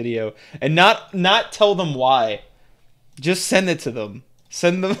Weemcast video, and not tell them why. Just send it to them.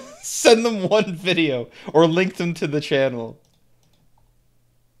 Send them one video or link them to the channel.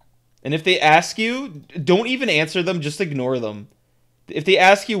 And if they ask you, don't even answer them, just ignore them. If they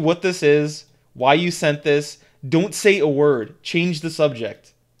ask you what this is, why you sent this, don't say a word. Change the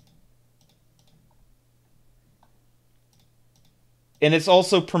subject. And it's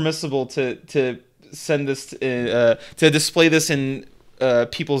also permissible to send this to display this in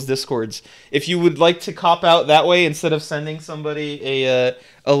people's discords. If you would like to cop out that way instead of sending somebody a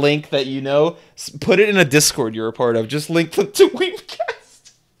link that you know, put it in a Discord you're a part of. Just link them to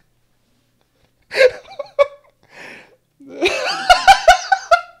Weemcast.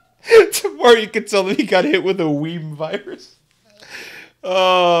 Tomorrow you can tell them he got hit with a Weem virus.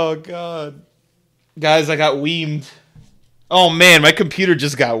 Oh god, guys, I got Weemed. Oh man, my computer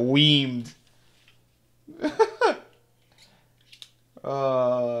just got Weemed.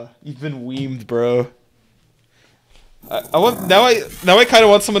 You've been Weemed, bro. I want now. I kind of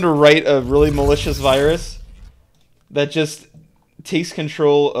want someone to write a really malicious virus that just takes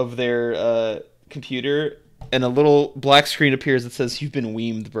control of their computer, and a little black screen appears that says, "You've been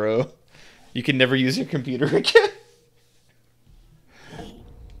Weemed, bro. You can never use your computer again."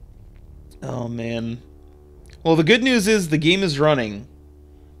 Oh man. Well, the good news is the game is running,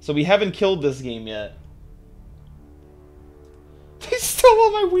 so we haven't killed this game yet. They stole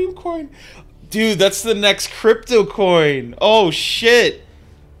all my Weem coin. Dude, that's the next crypto coin. Oh, shit.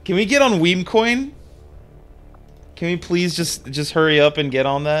 Can we get on Weem coin? Can we please just hurry up and get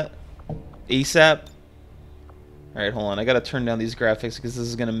on that? ASAP? Alright, hold on. I gotta turn down these graphics because this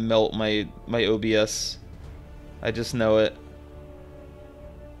is gonna melt my OBS. I just know it.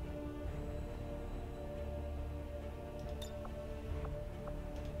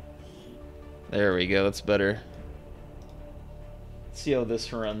 There we go. That's better. Let's see how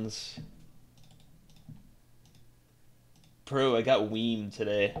this runs. Bro, I got Weemed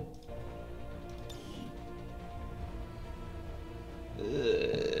today.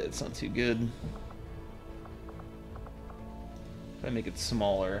 It's not too good. If I make it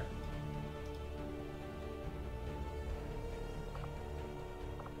smaller.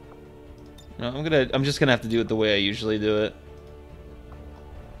 No, I'm just gonna have to do it the way I usually do it.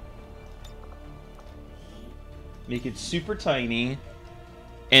 Make it super tiny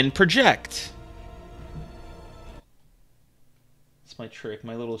and project. That's my trick,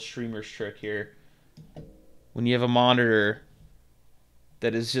 my little streamer's trick here. When you have a monitor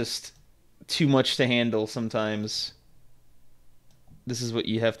that is just too much to handle sometimes, this is what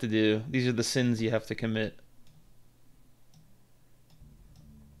you have to do. These are the sins you have to commit.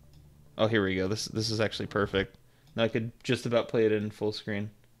 Oh, here we go. This is actually perfect. Now I could just about play it in full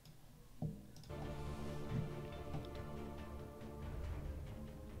screen.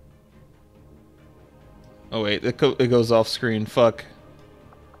 Oh wait, it goes off screen. Fuck.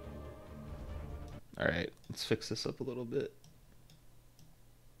 Alright, let's fix this up a little bit.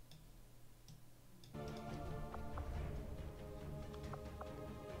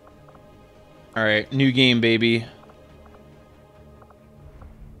 Alright, new game, baby.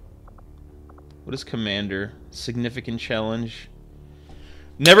 What is Commander? Significant challenge.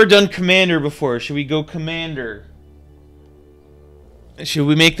 Never done Commander before. Should we go Commander? Should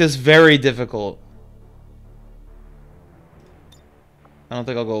we make this very difficult? I don't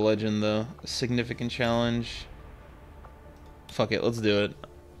think I'll go Legend, though. A significant challenge. Fuck it, let's do it.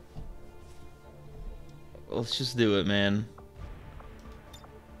 Let's just do it, man.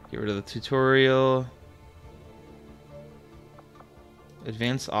 Get rid of the tutorial.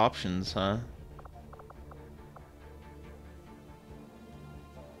 Advanced options, huh?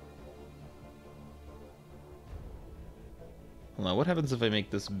 Hold on, what happens if I make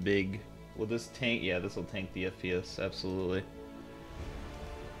this big? Will this tank? Yeah, this will tank the FPS, absolutely.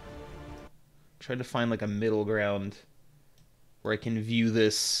 Try to find like a middle ground where I can view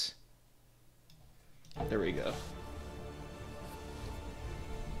this. There we go.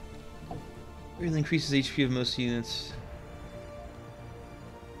 Really increases HP of most units.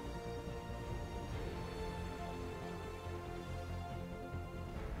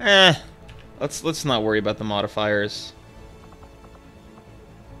 Let's not worry about the modifiers.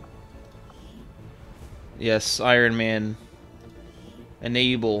 Yes, Iron Man.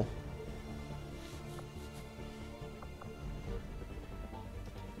 Enable.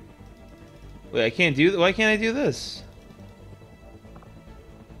 Wait, I can't do. Why can't I do this?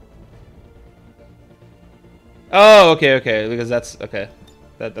 Oh, okay, okay. Because that's okay.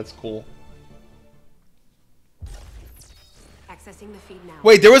 That's cool. Accessing the feed now.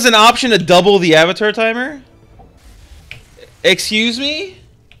 Wait, there was an option to double the avatar timer? Excuse me?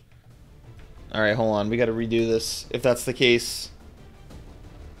 All right, hold on. We got to redo this if that's the case.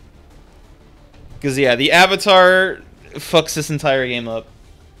 Because yeah, the avatar fucks this entire game up.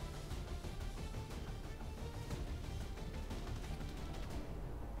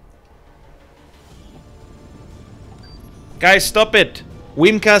 Guys, stop it!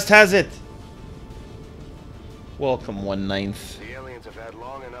 Weemcast has it! Welcome, 1/9. The aliens have had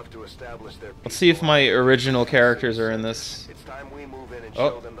long enough to establish their. Let's see if my original characters are in this. It's time we move in and Oh.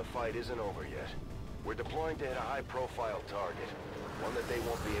 show them the fight isn't over yet. We're deploying to hit a high-profile target, one that they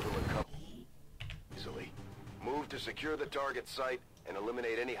won't be able to cover easily. Move to secure the target site and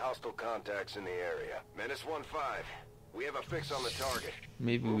eliminate any hostile contacts in the area. Menace 1-5. We have a fix on the target.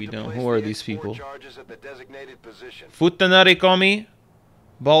 Maybe Move we to don't. place Who are the these X4 people? charges at the designated position. Futanari Komi,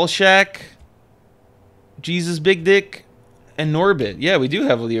 Ballshack, Jesus Big Dick, and Norbit. Yeah, we do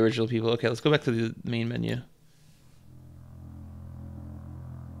have all the original people. Okay, let's go back to the main menu.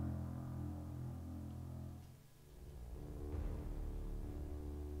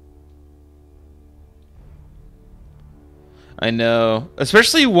 I know.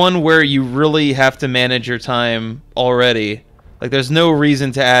 Especially one where you really have to manage your time already. Like, there's no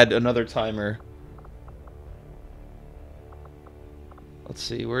reason to add another timer. Let's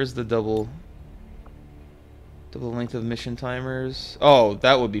see, where's the double length of mission timers? Oh,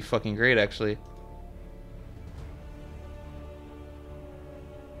 that would be fucking great, actually.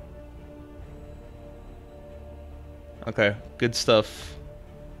 Okay, good stuff.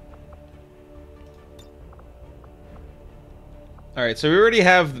 Alright, so we already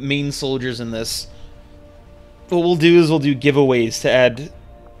have main soldiers in this. What we'll do is we'll do giveaways to add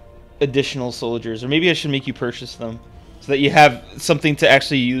additional soldiers. Or maybe I should make you purchase them, so that you have something to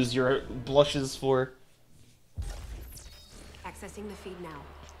actually use your blushes for. Accessing the feed now.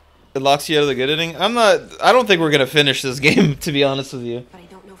 It locks you out of the good ending? I don't think we're gonna finish this game, to be honest with you. But I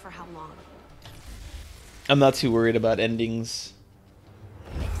don't know for how long. I'm not too worried about endings.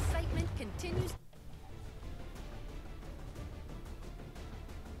 Excitement continues.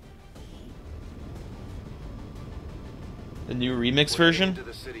 The new remix We're version? heading to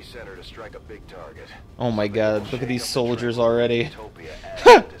the city center to strike a big target. Oh my god, look at these soldiers already. Utopia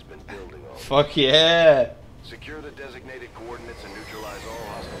Asset has been building on. Fuck yeah! Secure the designated coordinates and neutralize all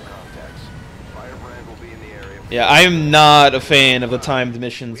hostile contacts. Firebrand will be in the area. Yeah, I am not a fan of the timed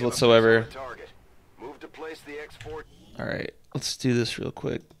missions whatsoever. Target. Move to place the X4. Alright, let's do this real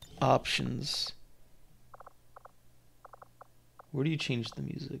quick. Options. Where do you change the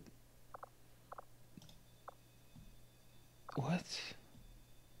music? What?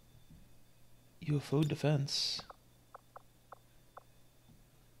 UFO defense.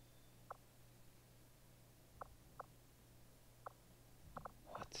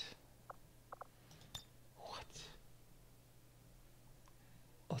 What? What?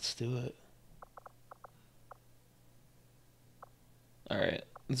 Let's do it. Alright,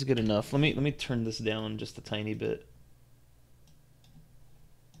 that's good enough. Let me turn this down just a tiny bit.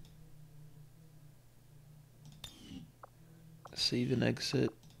 Save and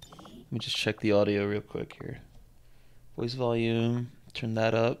exit. Let me just check the audio real quick here. Voice volume, turn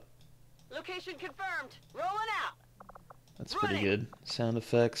that up. Location confirmed. Rolling out. That's pretty good. Sound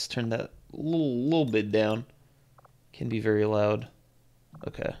effects, turn that a little bit down. Can be very loud.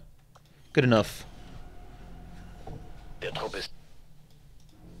 Okay. Good enough.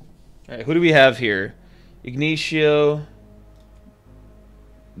 Alright, who do we have here? Ignacio,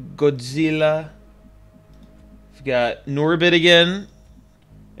 Godzilla. We got Norbit again.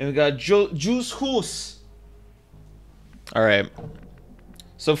 And we got Juice Hoos. Alright.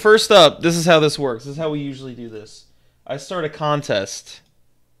 So first up, this is how this works. This is how we usually do this. I start a contest.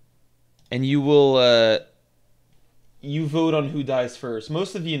 And you will, you vote on who dies first.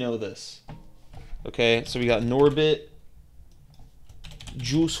 Most of you know this. Okay, so we got Norbit,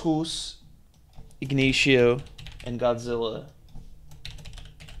 Juice Hoos, Ignacio, and Godzilla.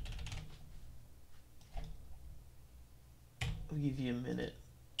 I'll give you a minute.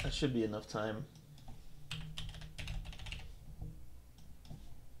 That should be enough time.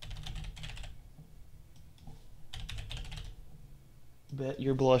 Bet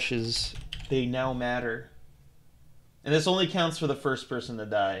your blushes, they now matter. And this only counts for the first person to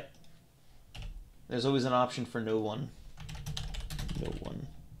die. There's always an option for no one. No one.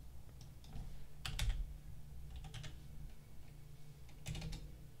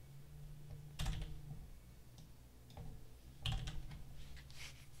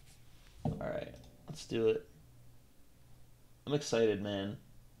 Alright, let's do it. I'm excited, man.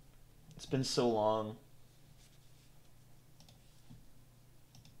 It's been so long.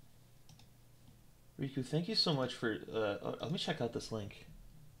 Riku, thank you so much for... let me check out this link.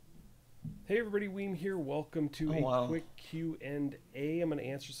 Hey everybody, Weem here. Welcome to quick Q&A. I'm going to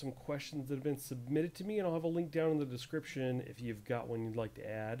answer some questions that have been submitted to me, and I'll have a link down in the description if you've got one you'd like to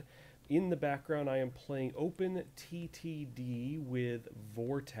add. In the background, I am playing Open TTD with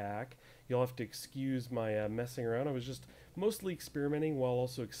Vortak. You'll have to excuse my messing around. I was just mostly experimenting while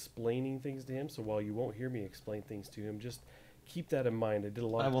also explaining things to him, so while you won't hear me explain things to him, just keep that in mind. I did a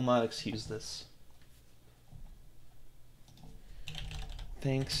lot. I will not excuse this.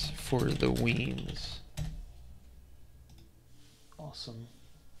 Thanks for the weems. Awesome.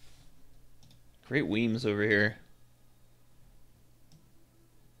 Great weems over here.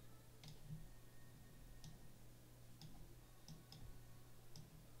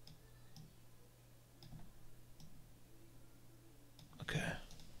 Okay.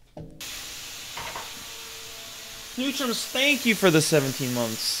 Neutrums, thank you for the 17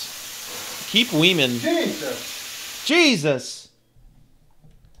 months. Keep weeming. Jesus. Jesus!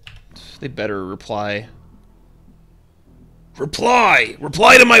 They better reply. Reply!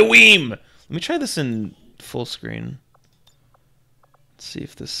 Reply to my weem! Let me try this in full screen. Let's see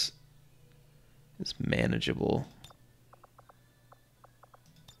if this is manageable.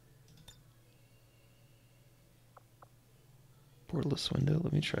 Borderless window,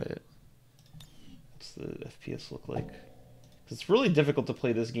 let me try it. What's the FPS look like? 'Cause it's really difficult to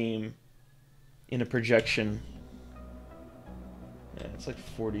play this game in a projection. Yeah, it's like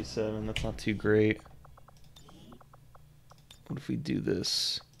 47, that's not too great. What if we do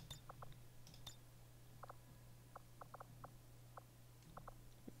this?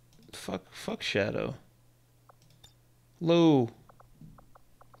 Fuck shadow. Low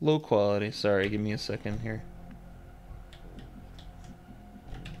quality. Sorry, give me a second here.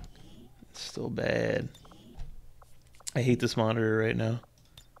 It's still bad. I hate this monitor right now.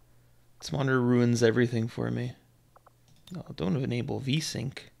 This monitor ruins everything for me. No, don't enable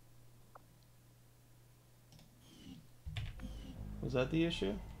VSync. Was that the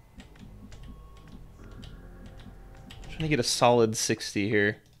issue? I'm trying to get a solid 60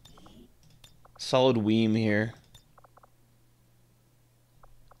 here. Solid weem here.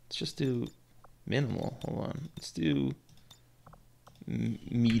 Let's just do minimal. Hold on. Let's do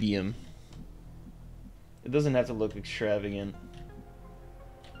medium. It doesn't have to look extravagant.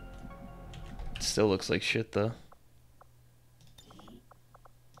 It still looks like shit though.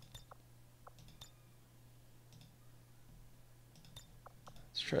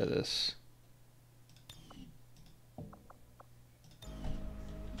 Let's try this.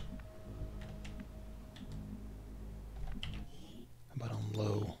 How about on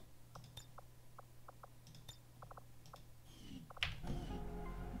low?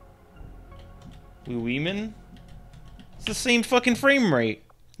 We weemin'? It's the same fucking frame rate,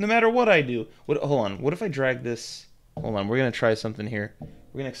 no matter what I do. Hold on, what if I drag this? Hold on, we're gonna try something here.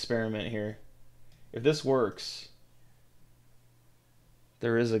 We're gonna experiment here. If this works,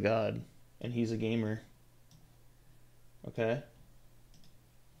 there is a God, and he's a gamer. Okay?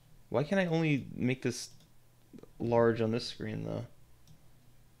 Why can't I only make this large on this screen, though?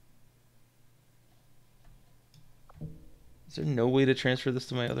 Is there no way to transfer this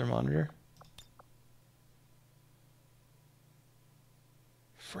to my other monitor?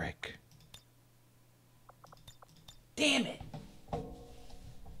 Frick. Damn it! How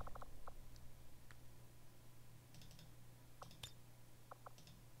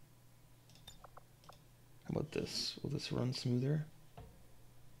about this? Will this run smoother?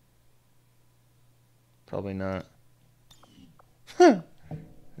 Probably not. No,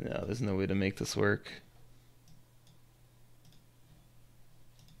 there's no way to make this work.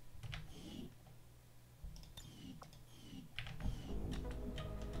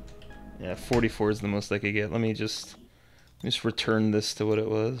 Yeah, 44 is the most I could get. Let me just return this to what it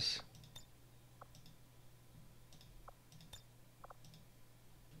was.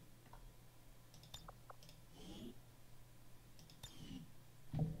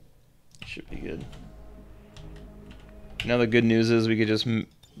 Should be good. Now the good news is we could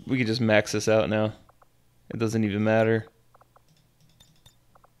just max this out now. It doesn't even matter.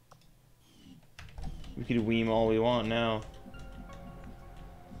 We could weem all we want now.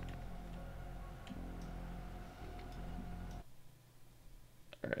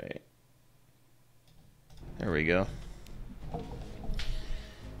 Alright. There we go.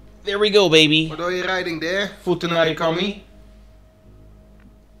 There we go, baby. What are you riding there? Futanari Kami.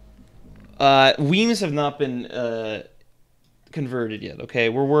 Weems have not been converted yet, okay?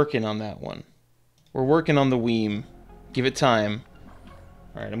 We're working on that one. We're working on the Weem. Give it time.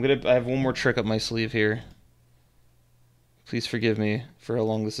 Alright, I have one more trick up my sleeve here. Please forgive me for how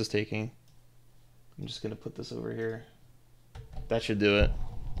long this is taking. I'm just gonna put this over here. That should do it.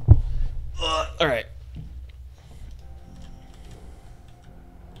 Alright.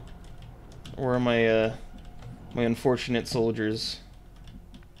 Where are my my unfortunate soldiers?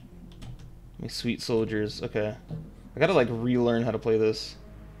 My sweet soldiers. Okay. I gotta like relearn how to play this.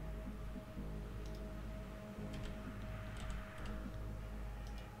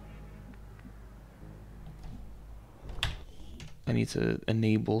 I need to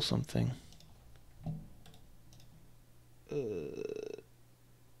enable something.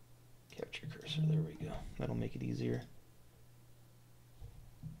 Capture cursor, there we go. That'll make it easier.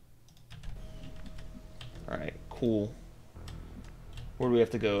 Alright, cool. Where do we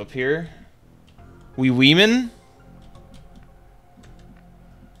have to go? Up here? We Weeman?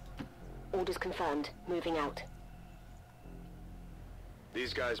 Orders confirmed. Moving out.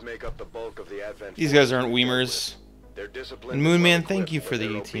 These guys make up the bulk of the Advent. These guys aren't Weemers. They're disciplined. And Moonman, thank you for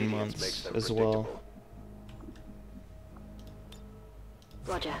the 18 months as well.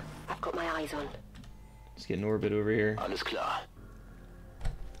 Roger. I've got my eyes on. Let's get in orbit over here. Alles klar.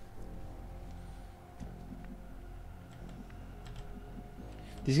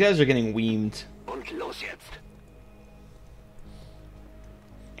 These guys are getting weemed. Und los jetzt.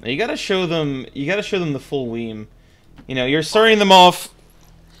 Now you gotta show them. You gotta show them the full weem. You know, you're starting them off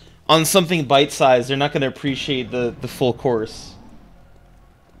on something bite-sized. They're not gonna appreciate the full course.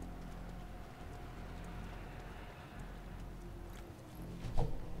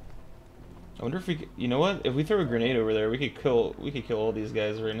 I wonder if we could, you know what? If we throw a grenade over there, we could kill all these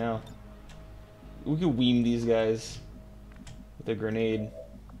guys right now. We could weem these guys with a grenade.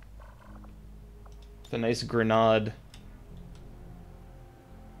 With a nice grenade.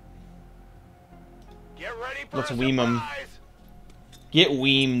 Get ready for Let's a weem them. surprise. Get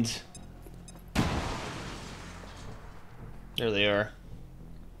weemed. There they are.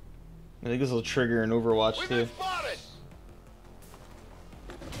 I think this will trigger an Overwatch We've too. been spotted.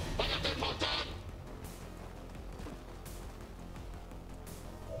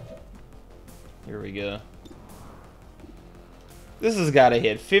 Here we go. This has got to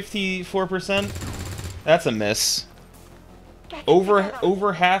hit 54%. That's a miss.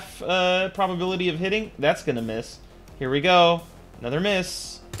 Over half probability of hitting. That's gonna miss. Here we go. Another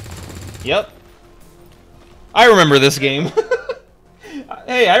miss. Yep. I remember this game.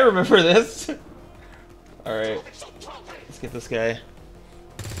 Hey, I remember this. All right. Let's get this guy.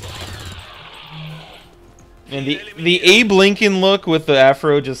 And the Abe Lincoln look with the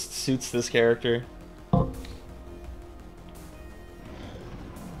afro just suits this character.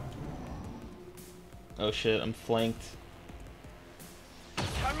 Oh shit, I'm flanked.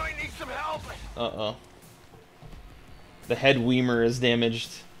 I might need some help. Uh-oh. The head Weemer is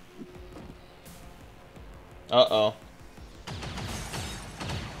damaged. Uh-oh.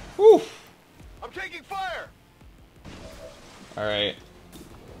 Whew. I'm taking fire. Alright.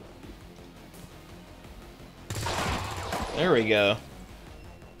 There we go.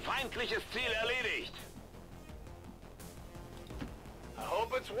 Feindliches Ziel erledigt. I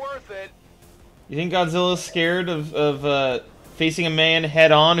hope it's worth it. You think Godzilla's scared of facing a man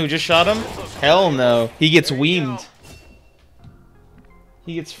head on who just shot him? Hell no. He gets weemed.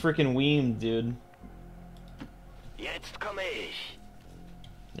 He gets freaking weemed, dude. Jetzt komme ich.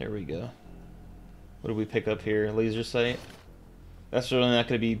 There we go. What do we pick up here? Laser sight? That's really not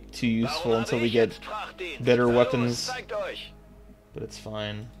going to be too useful until we get better weapons. But it's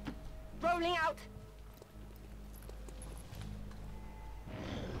fine. Rolling out.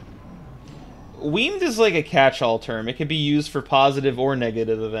 Weemed is like a catch-all term. It can be used for positive or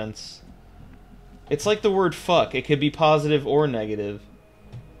negative events. It's like the word fuck. It could be positive or negative.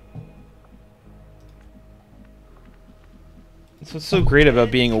 That's what's so great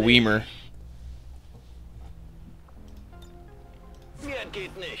about being a Weemer. Mir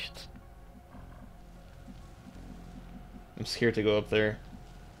geht nichts. I'm scared to go up there.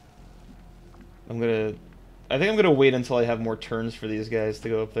 I think I'm gonna wait until I have more turns for these guys to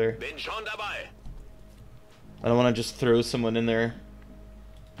go up there. Bin schon dabei. I don't want to just throw someone in there.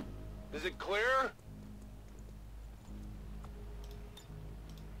 Is it clear?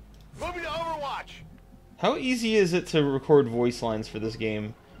 Moving to Overwatch. How easy is it to record voice lines for this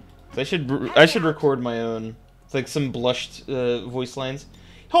game? 'Cause I should record my own. It's like some blushed voice lines.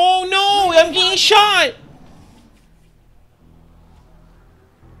 Oh no! I'm getting shot!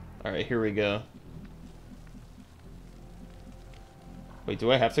 Alright, here we go. Wait,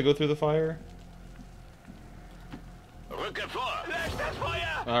 do I have to go through the fire? Rücke vor. Lösch das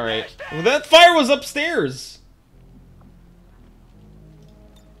Feuer. Alright. Well, that fire was upstairs!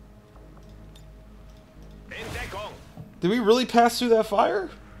 In Deckung. Did we really pass through that fire?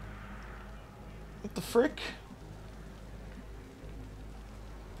 What the frick?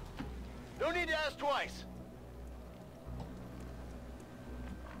 No need to ask twice.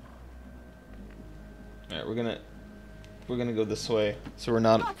 Alright, we're gonna go this way, so we're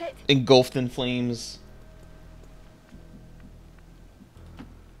not engulfed in flames.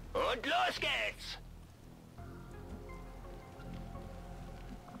 Und los geht's.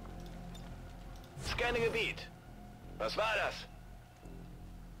 Scanne Gebiet. Was war das?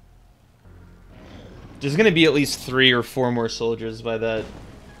 There's gonna be at least 3 or 4 more soldiers by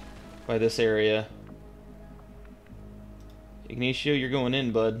this area. Ignacio, you're going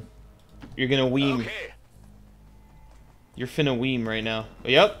in, bud. You're gonna weem. Okay. You're finna weem right now.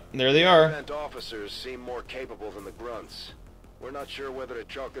 Yep, there they are. Event officers seem more capable than the grunts. We're not sure whether to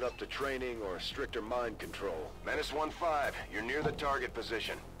chalk it up to training or stricter mind control. Menace 1-5, you're near the target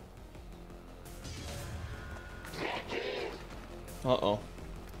position. Uh-oh.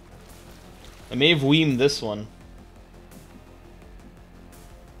 I may have weemed this one.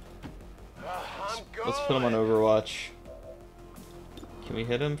 Let's put him on Overwatch. Can we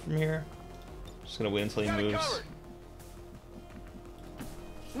hit him from here? Just gonna wait until he moves.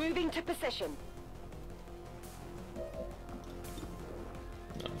 Moving to position.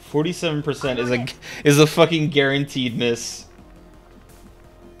 47% is a fucking guaranteed miss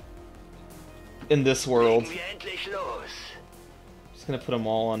in this world. Just gonna put them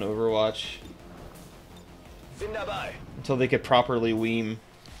all on Overwatch until they could properly weem.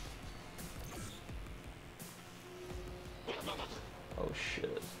 Oh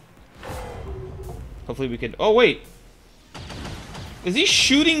shit. Hopefully we could. Oh wait, is he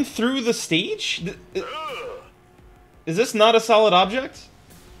shooting through the stage? Is this not a solid object?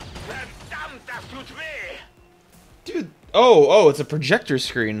 Dude, oh, it's a projector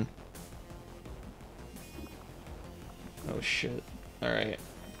screen. Oh shit. Alright.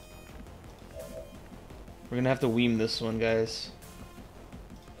 We're gonna have to weem this one, guys.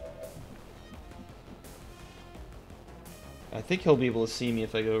 I think he'll be able to see me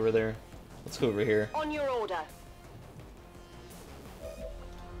if I go over there. Let's go over here. On your order.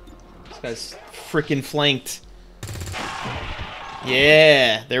 This guy's freaking flanked.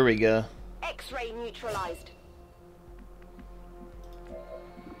 Yeah, there we go. X-ray neutralized.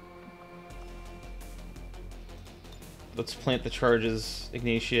 Let's plant the charges,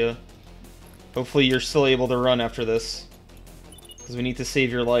 Ignacio. Hopefully you're still able to run after this, because we need to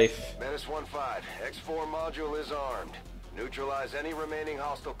save your life. Menace 1-5, X4 module is armed. Neutralize any remaining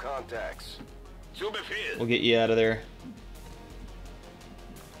hostile contacts. We'll get you out of there.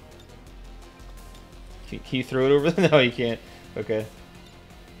 Can you throw it over there? No, you can't. Okay.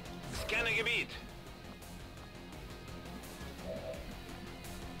 Scanning Gebiet.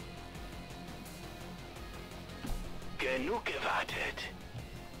 Genug gewartet.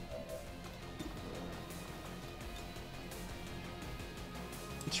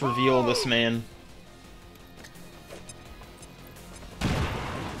 Let's reveal this man.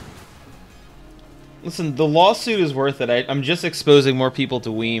 Listen, the lawsuit is worth it. I'm just exposing more people to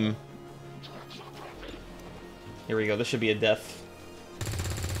Weem. Here we go. This should be a death.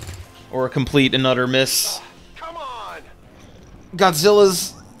 Or a complete and utter miss. Come on!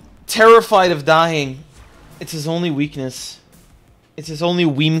 Godzilla's terrified of dying. It's his only weakness. It's his only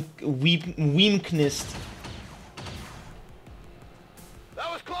weakness. That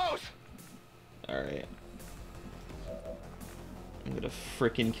was close! Alright. I'm gonna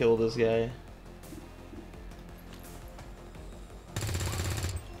frickin' kill this guy.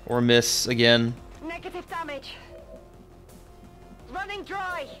 Or miss again. Negative damage. Running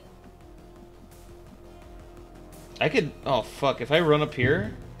dry. I could. Oh fuck! If I run up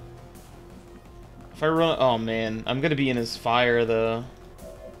here, if I run, oh man, I'm gonna be in his fire though.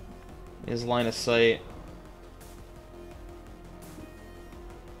 His line of sight.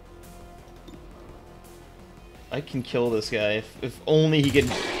 I can kill this guy if only he could.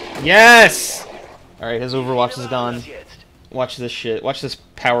 Yes. All right, his Overwatch is gone. Watch this shit. Watch this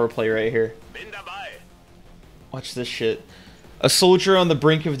power play right here. Watch this shit. A soldier on the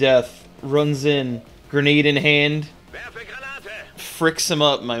brink of death runs in, grenade in hand, fricks him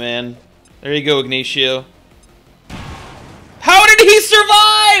up, my man. There you go, Ignacio. How did he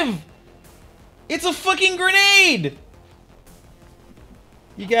survive? It's a fucking grenade!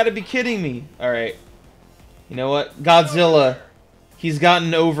 You gotta be kidding me. Alright. You know what? Godzilla. He's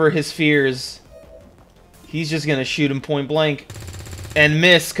gotten over his fears. He's just gonna shoot him point blank. And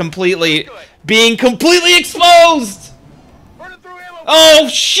miss completely. Being completely exposed! Oh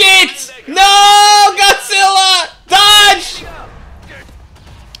shit! No! Godzilla! Dodge!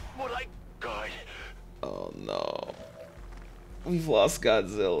 Oh no. We've lost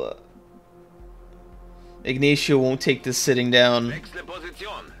Godzilla. Ignacio won't take this sitting down.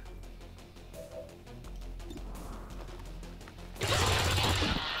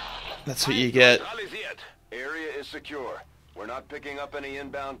 That's what you get. Area is secure. We're not picking up any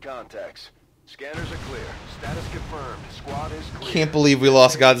inbound contacts. Scanners are clear. Status confirmed. Squad is clear. Can't believe we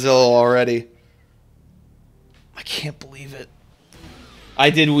lost Godzilla already. I can't believe it.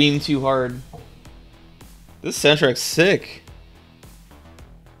 I did weem too hard. This soundtrack's sick.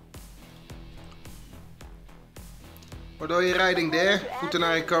 What are you riding there,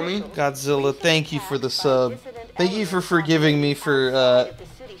 Futanari Kami? Godzilla, thank you for the sub. Thank you for forgiving me for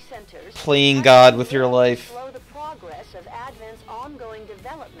playing God with your life. Slow the progress of Advent's ongoing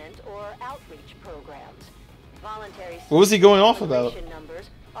development or outreach programs. Voluntary What was he going off about? numbers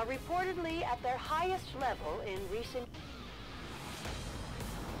are reportedly at their highest level in recent.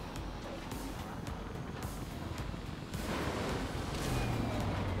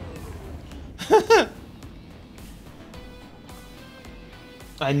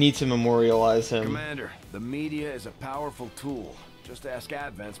 I need to memorialize him. Commander, the media is a powerful tool. Just ask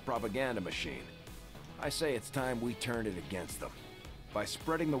Advent's propaganda machine. I say it's time we turn it against them. By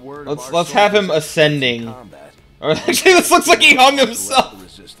spreading the word of our Let's have him soldiers ascending. in combat, Or actually, this looks like he hung the himself.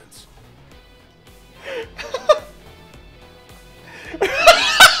 resistance.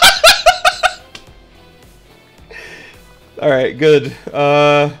 All right, good.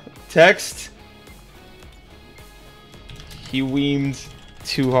 Text. He weemed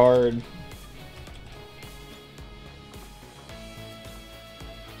too hard.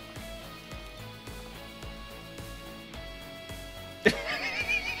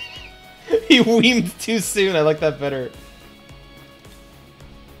 He weemed too soon. I like that better.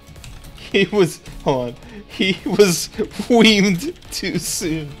 He was, hold on. He was weemed too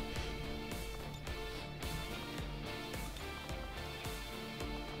soon.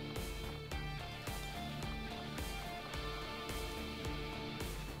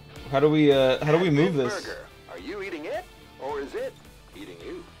 How do we move this? Burger. Are you eating it, or is it eating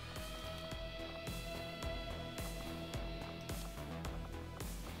you?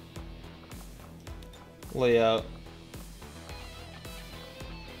 Layout.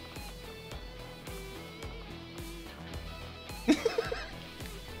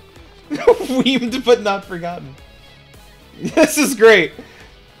 Weemed but not forgotten. This is great.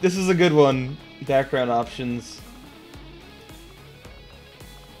 This is a good one. Background options.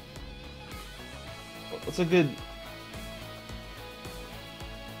 What's a good...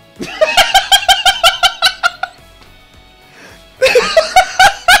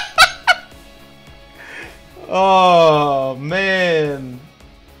 Oh, man.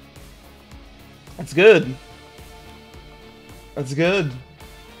 That's good. That's good.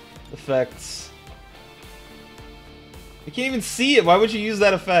 Effects. You can't even see it. Why would you use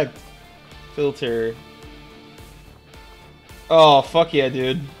that effect? Filter. Oh, fuck yeah,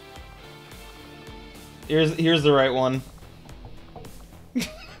 dude. Here's the right one.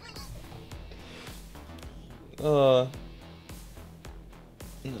 No,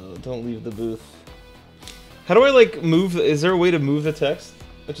 don't leave the booth. How do I, like, move? Is there a way to move the text?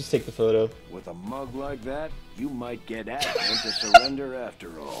 Let's just take the photo. With a mug like that, you might get Advent to surrender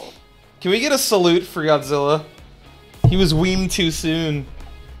after all. Can we get a salute for Godzilla? He was weemed too soon.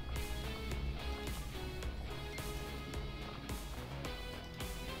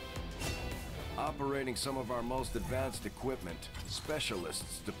 Operating some of our most advanced equipment,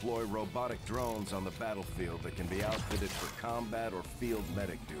 specialists deploy robotic drones on the battlefield that can be outfitted for combat or field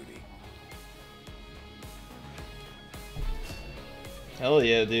medic duty. Hell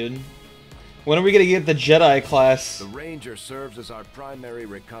yeah, dude. When are we gonna get the Jedi class? The Ranger serves as our primary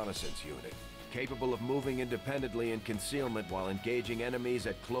reconnaissance unit, capable of moving independently in concealment while engaging enemies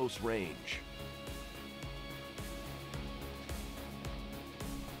at close range.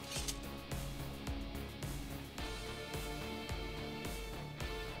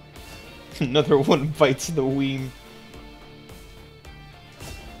 Another one bites the weem.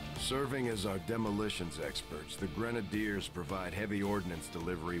 Serving as our demolitions experts, the Grenadiers provide heavy ordnance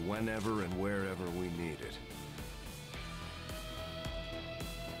delivery whenever and wherever we need it.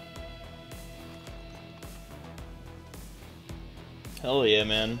 Hell yeah,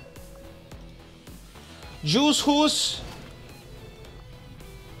 man. Juice Hoos.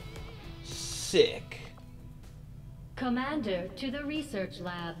 Sick. Commander to the research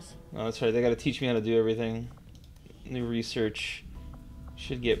labs. Oh, that's right. They gotta teach me how to do everything. New research.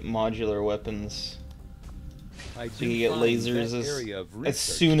 Should get modular weapons. I So you can get lasers as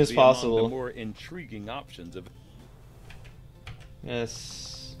soon as The possible. more intriguing options of.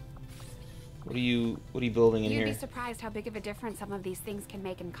 Yes. What are you building in You'd here? be surprised how big of a difference some of these things can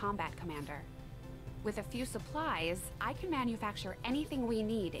make in combat, Commander. With a few supplies, I can manufacture anything we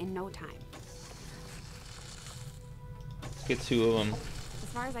need in no time. Let's get 2 of them. As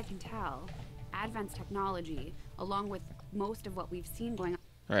far as I can tell, Advent's technology, along with most of what we've seen going on.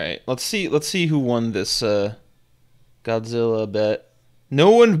 All right. Let's see who won this Godzilla bet. No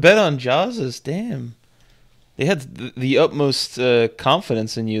one bet on Jaws. Damn. They had the utmost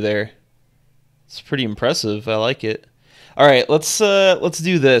confidence in you there. It's pretty impressive. I like it. All right, let's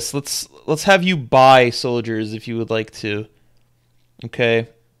do this. Let's have you buy soldiers if you would like to. Okay.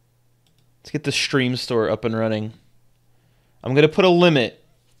 Let's get the stream store up and running. I'm going to put a limit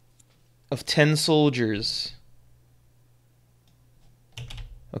of 10 soldiers.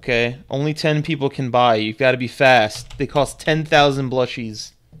 Okay, only 10 people can buy. You've got to be fast. They cost 10,000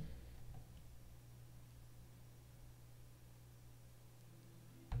 blushies.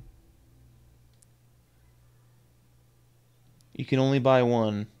 You can only buy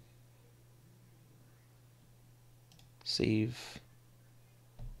one. Save.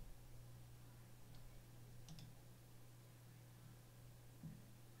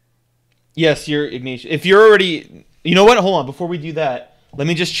 Yes, you're Ignatius. If you're already... You know what? Hold on. Before we do that, let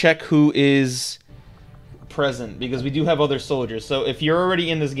me just check who is present, because we do have other soldiers. So if you're already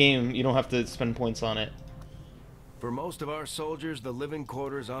in this game, you don't have to spend points on it. For most of our soldiers, the living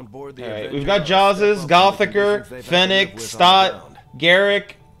quarters on board the Alright, we've got Jawses, Gothiker, Fennec, Stott,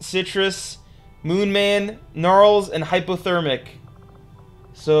 Garrick, Citrus, Moonman, Gnarls, and Hypothermic.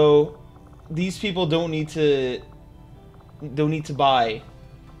 So these people don't need to buy.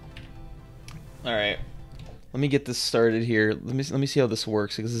 Alright. Let me get this started here. Let me see how this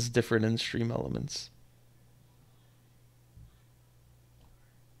works, because this is different in Stream Elements.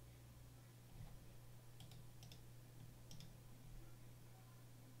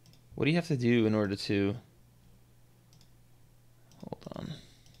 What do you have to do in order to... Hold on.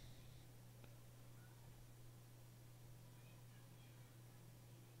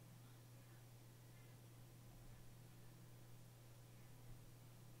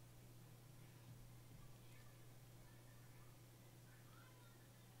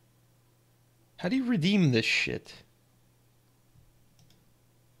 How do you redeem this shit?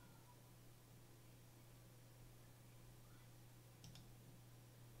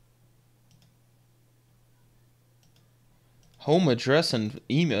 Home address and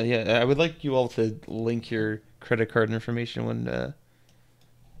email. Yeah, I would like you all to link your credit card information when...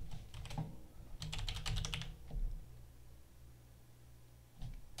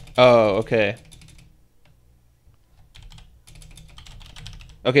 Oh, okay.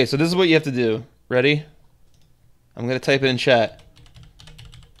 Okay, so this is what you have to do. Ready? I'm going to type it in chat.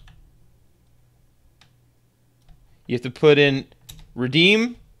 You have to put in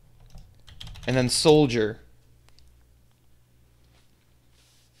redeem and then soldier.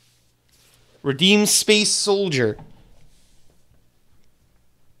 Redeem space soldier.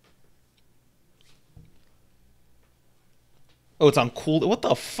 Oh, it's on cool. What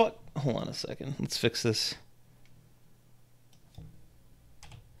the fuck? Hold on a second. Let's fix this.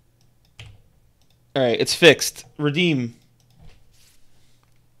 Alright, it's fixed. Redeem.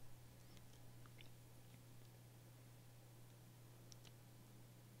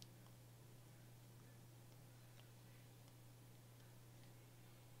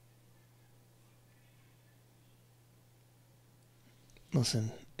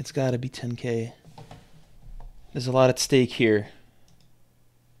 Listen, it's gotta be 10K. There's a lot at stake here.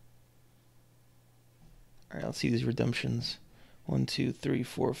 Alright, let's see these redemptions. 1, 2, 3,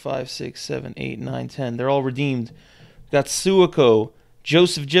 4, 5, 6, 7, 8, 9, 10. They're all redeemed. We've got Suiko,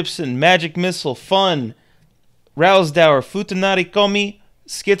 Joseph Gibson, Magic Missile, Fun, Rousdower, Futanari Komi,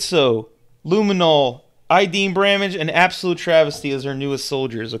 Schizo, Luminol, Ideem Bramage, and Absolute Travesty as our newest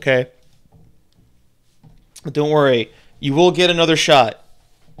soldiers, okay? But don't worry. You will get another shot.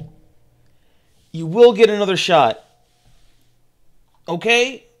 You will get another shot.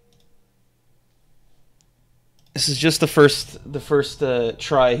 Okay? This is just the first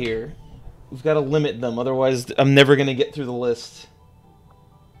try here. We've got to limit them, otherwise I'm never going to get through the list.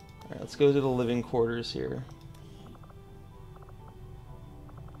 Alright, let's go to the living quarters here.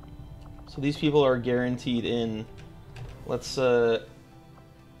 So these people are guaranteed in. Let's, what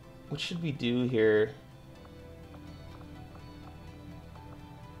should we do here?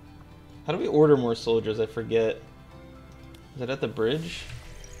 How do we order more soldiers? I forget. Is it at the bridge?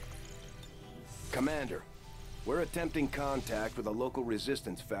 Commander, we're attempting contact with a local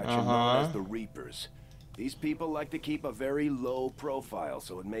resistance faction known as the Reapers. These people like to keep a very low profile,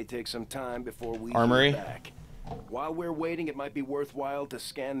 so it may take some time before we Armory get back. While we're waiting, it might be worthwhile to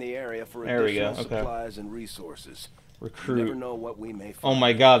scan the area for there additional supplies and resources. Recruit. You never know what we may find. Oh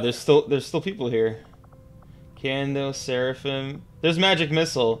my god, there's still people here. Kando, Seraphim. There's Magic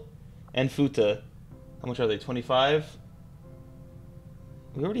Missile. And Futa. How much are they? 25?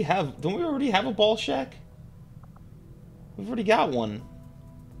 We already have... Don't we already have a ball shack? We've already got one.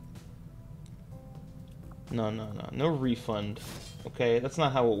 No. No refund. Okay, that's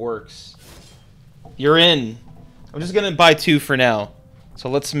not how it works. You're in. I'm just gonna buy 2 for now. So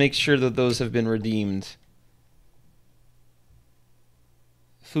let's make sure that those have been redeemed.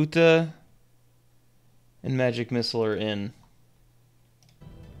 Futa and Magic Missile are in.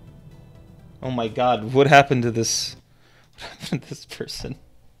 Oh my god, what happened to this? What happened to this person?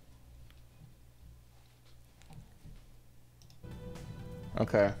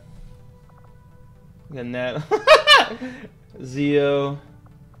 Okay. And that Zio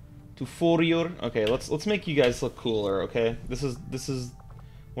to Furior. Okay, let's make you guys look cooler, okay? This is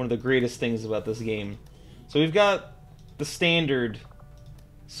one of the greatest things about this game. So we've got the standard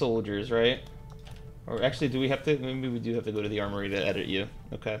soldiers, right? Or actually, do we have to? Maybe we do have to go to the armory to edit you.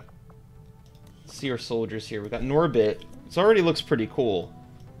 Okay. Let's see our soldiers here. We got Norbit. It already looks pretty cool.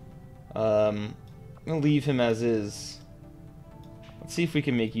 I'm gonna leave him as is. Let's see if we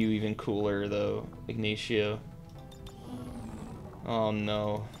can make you even cooler, though, Ignacio. Oh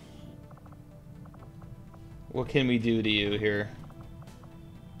no. What can we do to you here?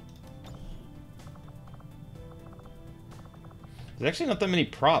 There's actually not that many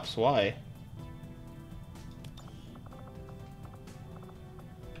props. Why?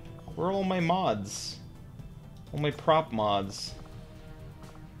 Where are all my mods? All my prop mods.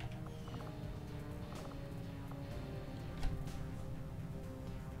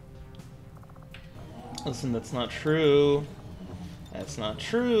 Listen, that's not true. That's not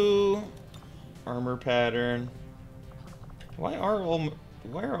true. Armor pattern. Why are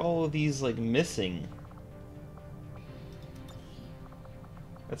all of these like missing?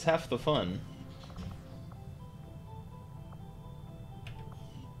 That's half the fun.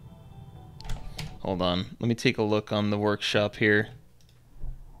 Hold on. Let me take a look on the workshop here.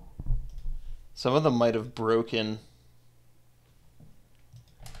 Some of them might have broken.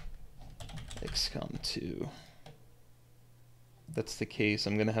 XCOM 2. If that's the case,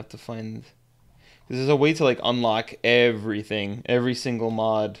 I'm gonna have to find... There's a way to like unlock everything, every single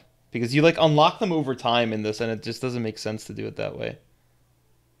mod. Because you like unlock them over time in this and it just doesn't make sense to do it that way.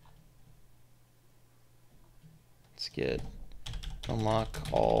 Let's get unlock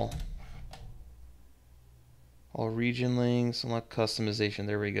all region links, unlock customization.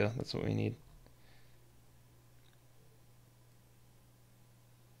 There we go. That's what we need.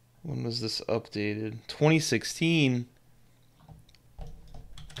 When was this updated? 2016.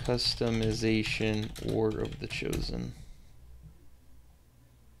 Customization Order of the Chosen.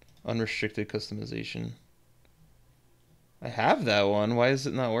 Unrestricted customization. I have that one. Why is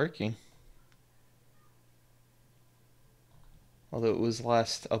it not working? Although it was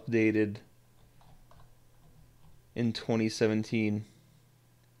last updated in 2017.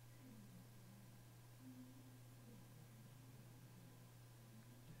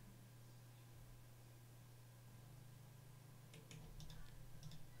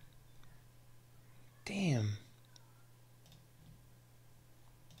 Damn.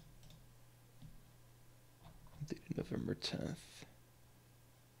 Updated November 10th.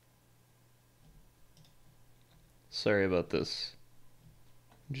 Sorry about this.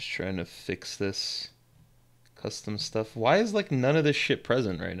 I'm just trying to fix this custom stuff. Why is like none of this shit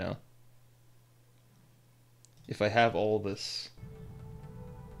present right now? If I have all this.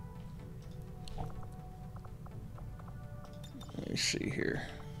 Let me see here.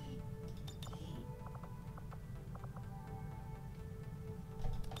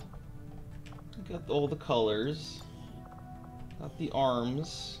 Got all the colors. Got the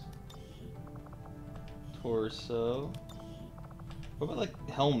arms. Torso. What about like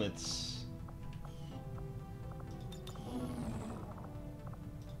helmets?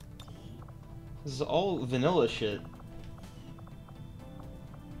 This is all vanilla shit.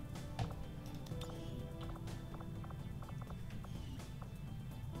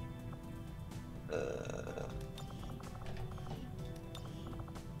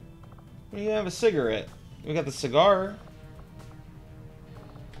 We have a cigarette. We got the cigar.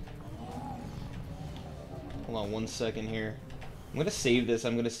 Hold on 1 second here. I'm gonna save this.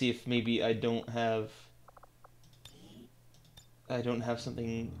 I'm gonna see if maybe I don't have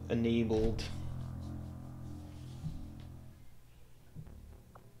something enabled.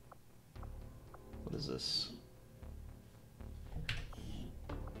 What is this?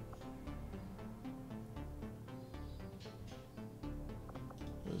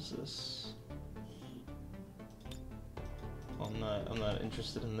 What is this? Oh, I'm not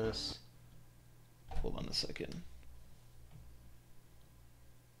interested in this. Hold on a second.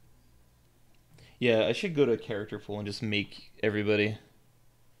 Yeah, I should go to a character pool and just make everybody.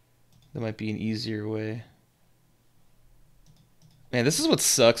 That might be an easier way. Man, this is what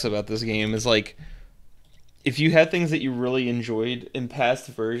sucks about this game, is like, if you had things that you really enjoyed in past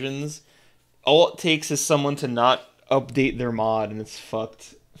versions, all it takes is someone to not update their mod and it's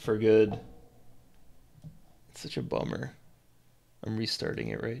fucked for good. It's such a bummer. I'm restarting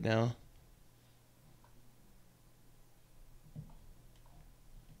it right now.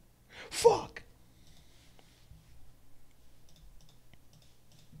 Fuck!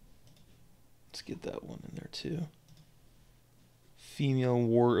 Let's get that one in there too. Female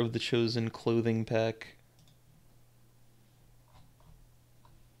War of the Chosen clothing pack.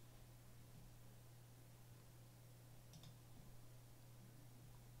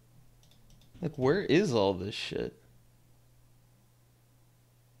 Like, where is all this shit?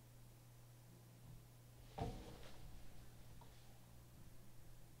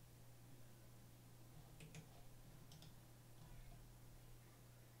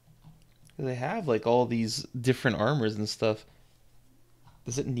 They have like all these different armors and stuff.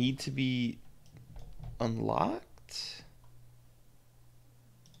 Does it need to be unlocked?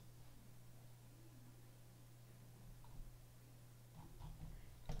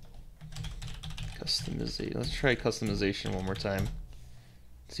 Customization. Let's try customization one more time.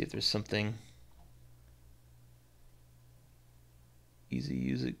 See if there's something. Easy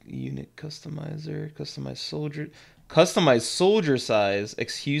use unit customizer. Customize soldier size.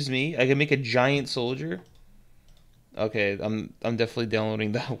 Excuse me. I can make a giant soldier. Okay, I'm definitely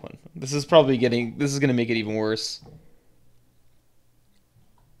downloading that one. This is gonna make it even worse.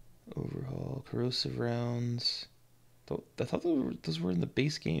 Overhaul, corrosive rounds. I thought those were in the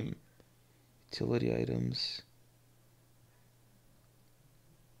base game. Utility items.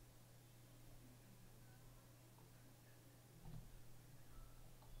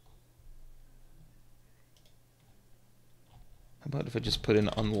 How about if I just put in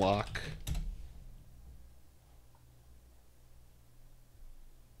unlock?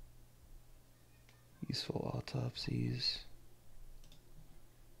 Useful autopsies.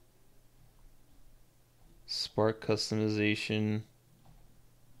 Spark customization.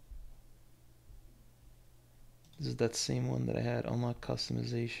 This is that same one that I had. Unlock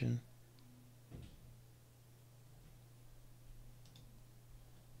customization.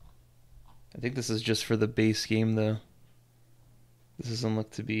 I think this is just for the base game though. This doesn't look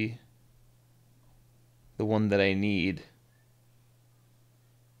to be the one that I need.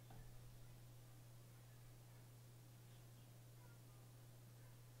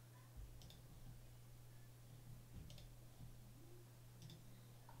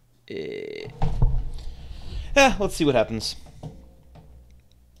 Yeah, let's see what happens.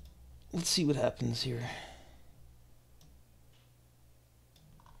 Let's see what happens here.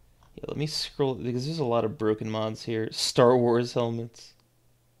 Yeah, let me scroll because there's a lot of broken mods here. Star Wars helmets.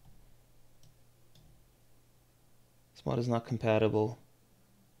 This mod is not compatible,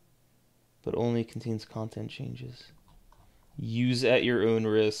 but only contains content changes. Use at your own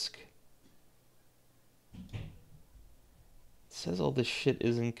risk. It says all this shit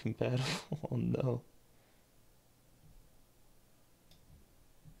isn't compatible. Oh no.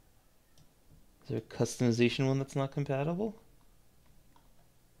 Is there a customization one that's not compatible?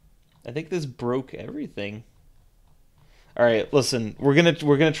 I think this broke everything. All right, listen. We're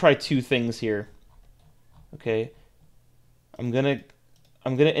gonna try two things here. Okay. I'm gonna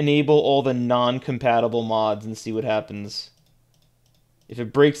enable all the non-compatible mods and see what happens. If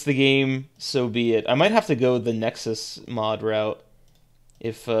it breaks the game, so be it. I might have to go the Nexus mod route,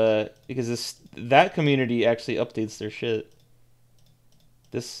 because that community actually updates their shit.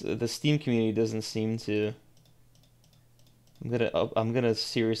 The Steam community doesn't seem to. I'm gonna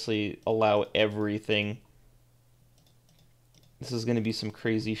seriously allow everything. This is gonna be some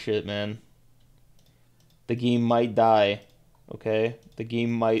crazy shit, man. The game might die, okay? The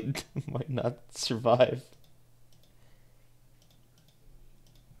game might not survive.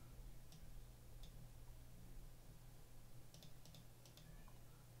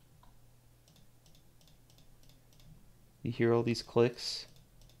 You hear all these clicks?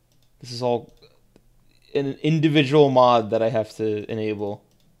 This is all an individual mod that I have to enable.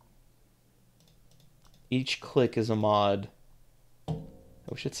 Each click is a mod. I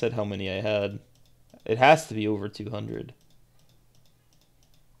wish it said how many I had. It has to be over 200.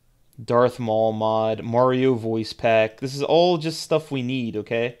 Darth Maul mod, Mario voice pack. This is all just stuff we need,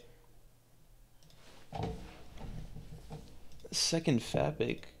 okay? Second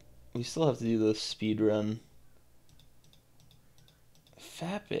Fapic. We still have to do the speed run.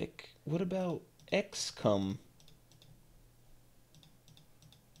 Fapic. What about XCOM?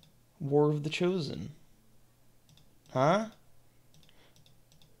 War of the Chosen. Huh?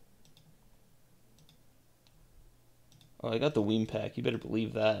 Oh, I got the Weem pack. You better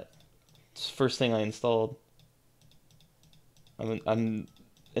believe that. It's the first thing I installed. I'm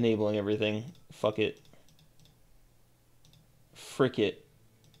enabling everything. Fuck it. Frick it.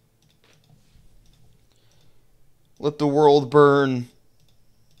 Let the world burn.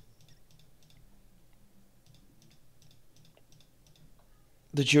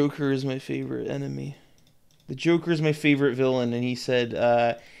 The Joker is my favorite enemy. The Joker is my favorite villain, and he said,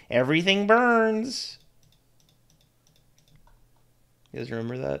 everything burns. You guys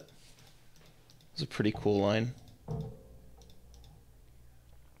remember that? It was a pretty cool line.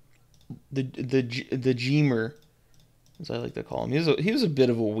 The Jeemer, as I like to call him. He was a bit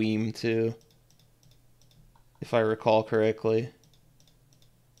of a weem too, if I recall correctly.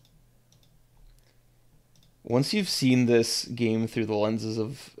 Once you've seen this game through the lenses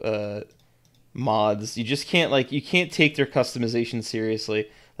of mods, you just can't you can't take their customization seriously.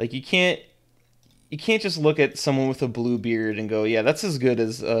 Like you can't just look at someone with a blue beard and go, yeah, that's as good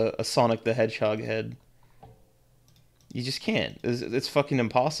as a Sonic the Hedgehog head. You just can't. It's fucking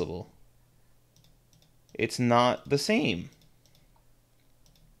impossible. It's not the same.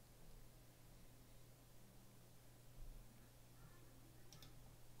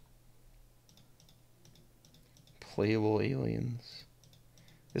 Playable aliens.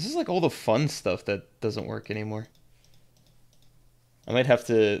 This is like all the fun stuff that doesn't work anymore. I might have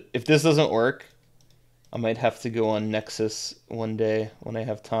to, if this doesn't work, I might have to go on Nexus one day when I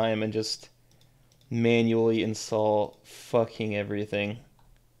have time and just manually install fucking everything.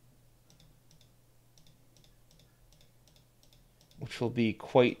 Which will be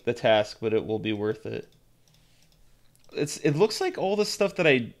quite the task, but it will be worth it. It looks like all the stuff that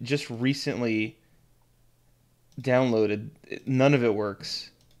I just recently downloaded, none of it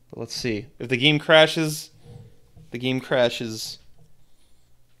works. But let's see. If the game crashes, the game crashes.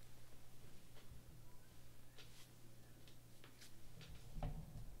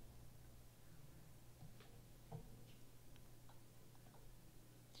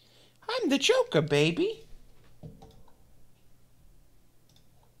 I'm the Joker, baby.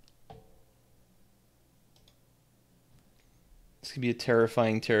 This could be a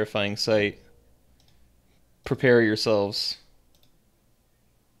terrifying, terrifying sight. Prepare yourselves.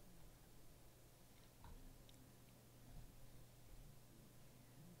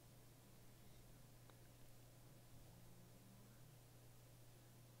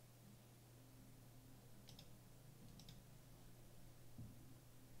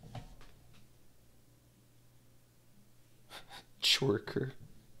 Chorker.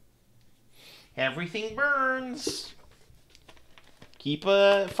 Everything burns. Keep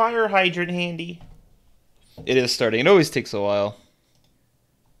a fire hydrant handy. It is starting. It always takes a while.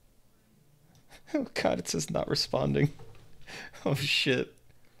 Oh god, it says not responding. Oh shit.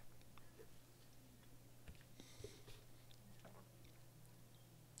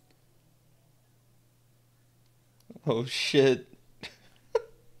 Oh shit.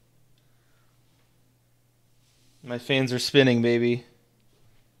 My fans are spinning, baby.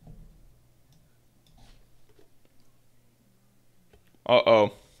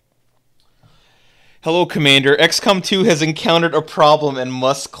 Uh-oh. Hello, Commander. XCOM 2 has encountered a problem and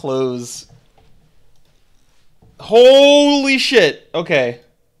must close. Holy shit. Okay.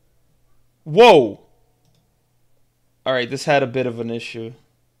 Whoa. Alright, this had a bit of an issue.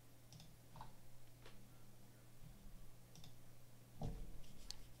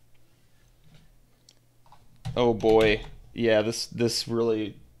 Oh boy. Yeah, this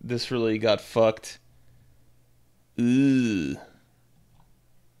really got fucked. Ugh.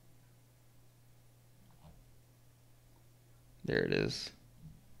 There it is.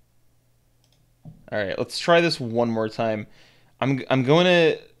 All right, let's try this one more time. I'm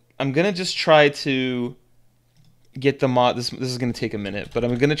gonna just try to get the mod. This is gonna take a minute, but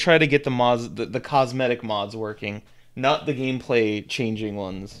I'm gonna try to get the mods, the cosmetic mods working, not the gameplay changing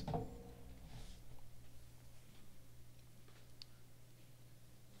ones.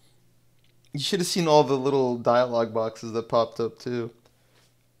 You should have seen all the little dialogue boxes that popped up too.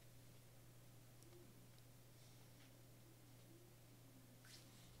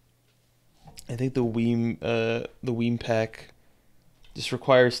 I think the Weem pack just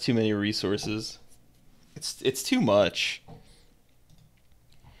requires too many resources. It's too much.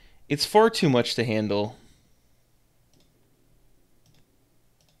 It's far too much to handle.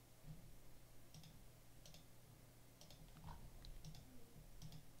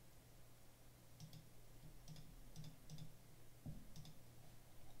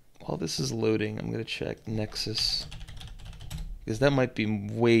 While this is loading, I'm gonna check Nexus, because that might be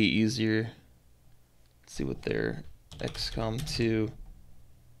way easier. Let's see what their XCOM 2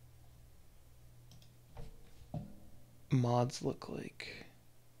 mods look like.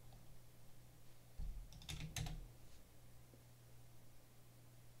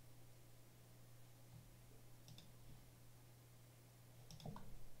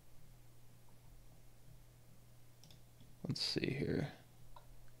 Let's see here.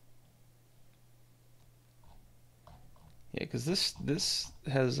 Yeah, because this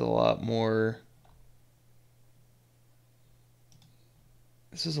has a lot more.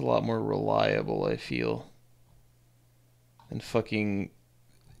 This is a lot more reliable, I feel, than fucking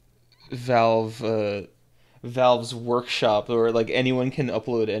Valve's workshop, where like anyone can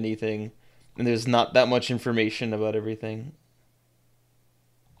upload anything, and there's not that much information about everything.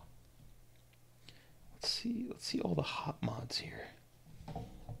 Let's see all the hot mods here.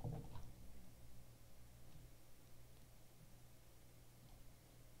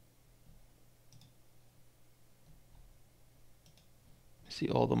 See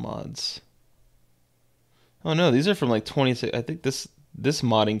all the mods. Oh no, these are from like 26. I think this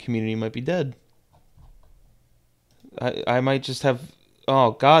modding community might be dead. I might just have.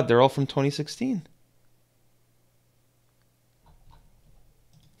 Oh god, they're all from 2016.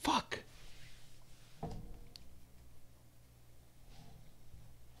 Fuck.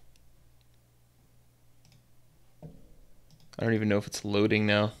 I don't even know if it's loading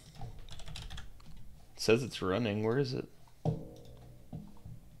now. It says it's running. Where is it?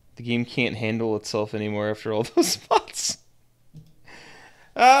 The game can't handle itself anymore after all those mods.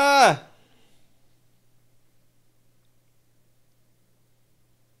 Ah!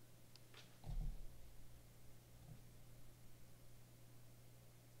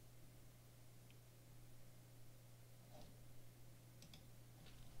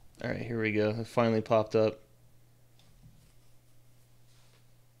 Alright, here we go. It finally popped up.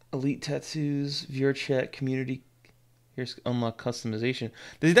 Elite tattoos, viewer chat, community. Here's unlock customization.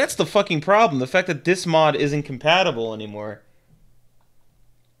 That's the fucking problem. The fact that this mod isn't compatible anymore.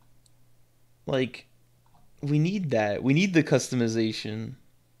 Like, we need that. We need the customization.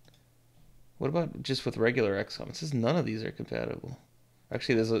 What about just with regular XCOM? It says none of these are compatible.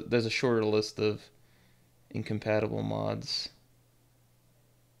 Actually, there's a shorter list of incompatible mods.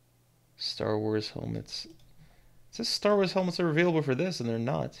 Star Wars helmets. It says Star Wars helmets are available for this, and they're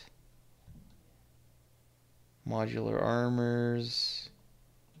not. Modular armors.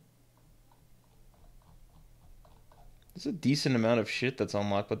 There's a decent amount of shit that's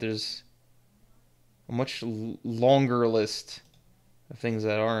unlocked, but there's a much longer list of things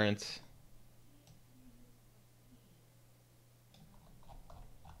that aren't.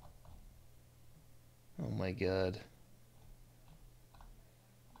 Oh my god.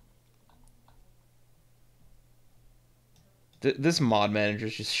 This mod manager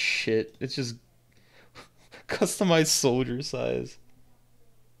is just shit. It's just customized soldier size.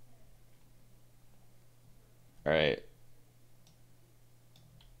 Alright.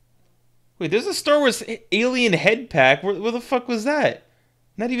 Wait, there's a Star Wars alien head pack. Where the fuck was that?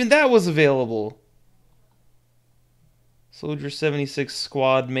 Not even that was available. Soldier 76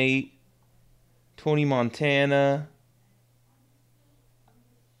 squad mate. Tony Montana.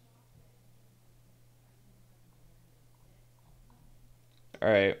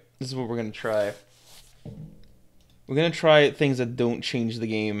 Alright, this is what we're going to try. We're going to try things that don't change the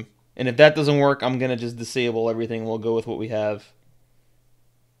game. And if that doesn't work, I'm going to just disable everything and we'll go with what we have.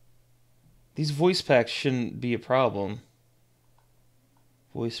 These voice packs shouldn't be a problem.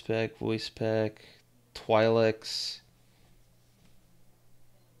 Voice pack, Twi'leks.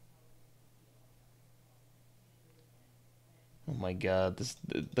 Oh my god, this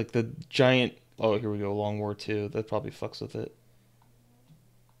like the giant. Oh, here we go, Long War 2. That probably fucks with it.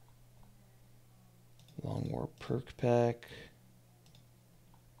 Long War perk pack.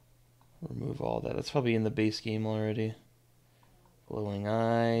 Remove all that. That's probably in the base game already. Glowing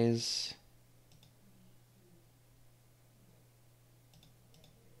eyes.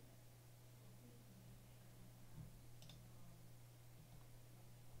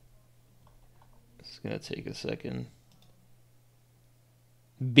 It's gonna take a second.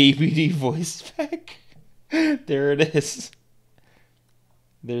 Baby D voice pack. There it is.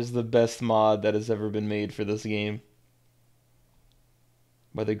 There's the best mod that has ever been made for this game.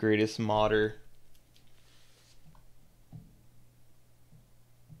 By the greatest modder.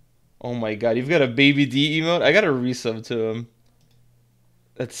 Oh my god, you've got a Baby D emote? I gotta resub to him.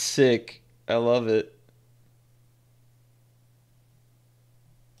 That's sick. I love it.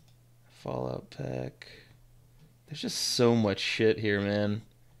 Fallout pack. There's just so much shit here, man.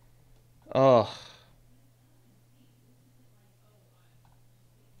 Oh.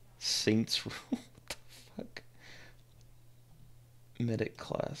 Saints Row. What the fuck? Medic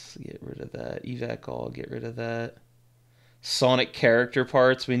class. Get rid of that. Evac all. Get rid of that. Sonic character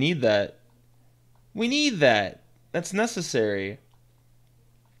parts. We need that. We need that. That's necessary.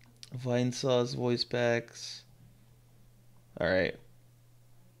 Vinesaw's voice packs. Alright.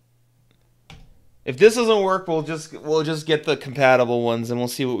 If this doesn't work, we'll just get the compatible ones and we'll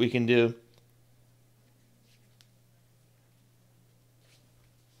see what we can do.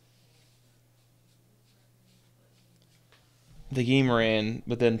 The game ran,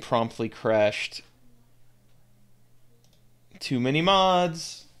 but then promptly crashed. Too many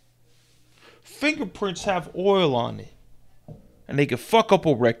mods. Fingerprints have oil on it. And they could fuck up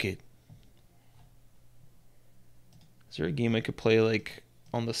a record. Is there a game I could play, like,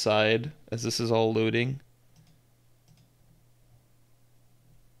 on the side as this is all loading?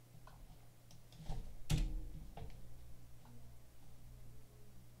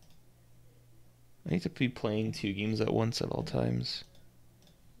 I need to be playing 2 games at once at all times.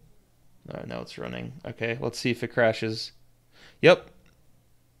 Alright, now it's running. Okay, let's see if it crashes. Yep.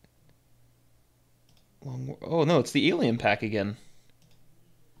 Oh no, it's the alien pack again.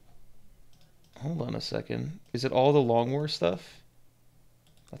 Hold on a second. Is it all the Long War stuff?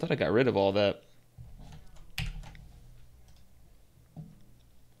 I thought I got rid of all that.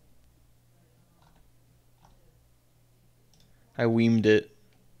 I weemed it.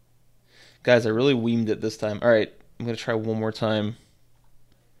 Guys, I really weemed it this time. Alright, I'm gonna try one more time.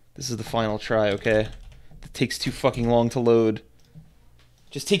 This is the final try, okay? It takes too fucking long to load.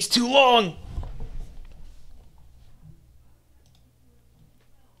 Just takes too long!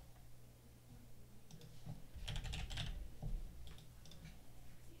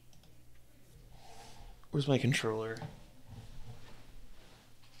 Where's my controller?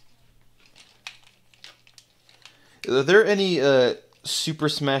 Are there any Super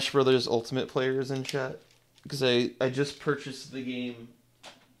Smash Bros. Ultimate players in chat? Because I just purchased the game,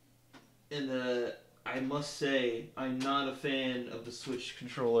 and I must say I'm not a fan of the Switch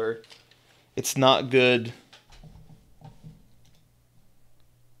controller. It's not good.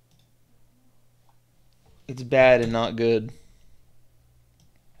 It's bad and not good.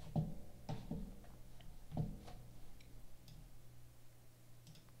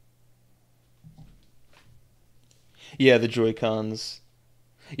 Yeah, the Joy-Cons.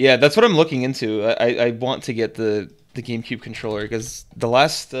 Yeah, that's what I'm looking into. I want to get the GameCube controller because the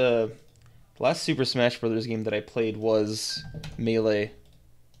last Super Smash Bros. Game that I played was Melee.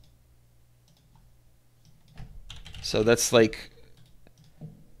 So that's like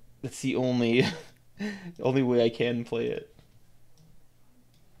the only way I can play it.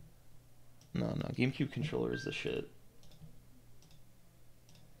 No, GameCube controller is the shit.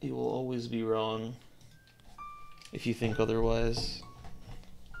 You will always be wrong if you think otherwise.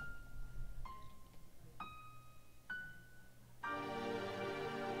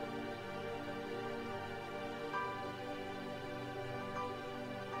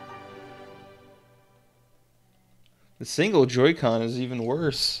 The single Joy-Con is even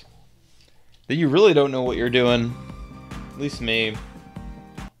worse. Then you really don't know what you're doing. At least me.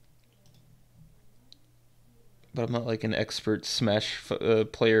 But I'm not like an expert Smash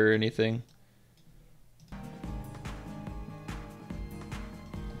player or anything.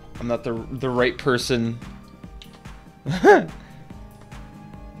 I'm not the right person to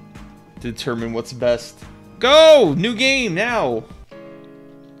determine what's best. Go! New game now!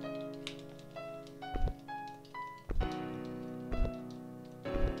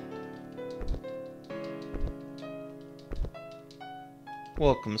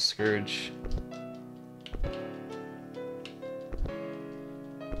 Welcome, Scourge.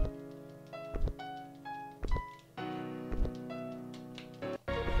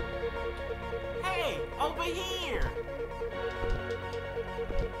 Hey, over here!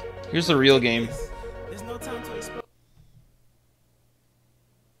 Here's the real game. There's no time to explore.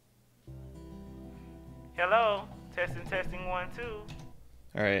 Hello, testing 1 2.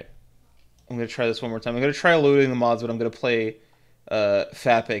 Alright. I'm gonna try this one more time. I'm gonna try loading the mods, but I'm gonna play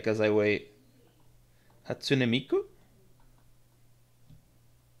Fapic as I wait. Hatsune Miku?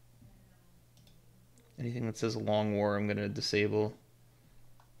 Anything that says Long War I'm gonna disable.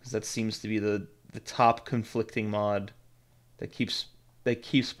 Because that seems to be the top conflicting mod that keeps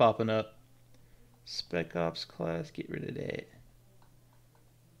popping up. Spec Ops class, get rid of that.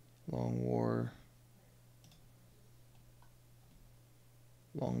 Long War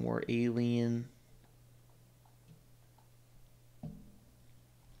Alien.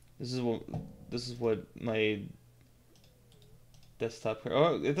 This is what my desktop.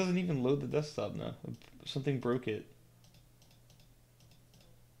 Oh, it doesn't even load the desktop now. Something broke it.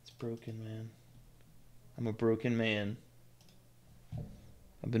 It's broken, man. I'm a broken man.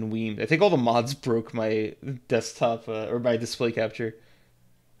 I've been weemed. I think all the mods broke my desktop or my display capture.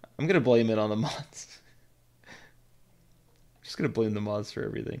 I'm gonna blame it on the mods. I'm just gonna blame the mods for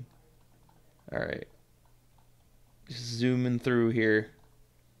everything. All right. Just zooming through here.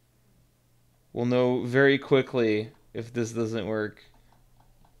 We'll know very quickly if this doesn't work.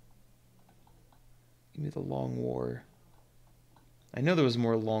 Give me the Long War. I know there was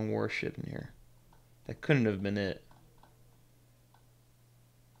more Long War shit in here. That couldn't have been it.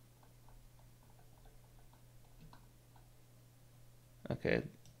 Okay,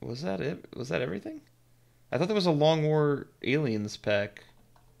 was that it? Was that everything? I thought there was a Long War Aliens pack.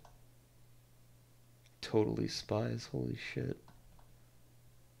 Totally spies, holy shit.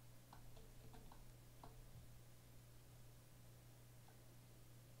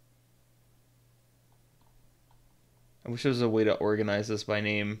 I wish there was a way to organize this by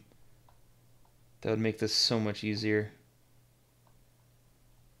name. That would make this so much easier.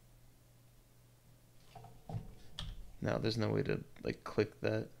 No, there's no way to, like, click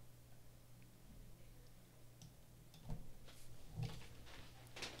that.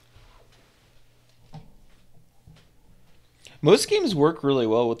 Most games work really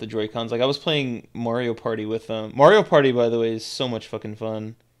well with the Joy-Cons. Like, I was playing Mario Party with them. Mario Party, by the way, is so much fucking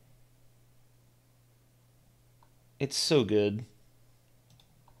fun. It's so good.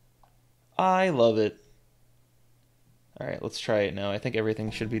 I love it. Alright, let's try it now. I think everything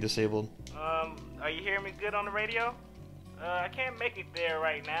should be disabled. Are you hearing me good on the radio? I can't make it there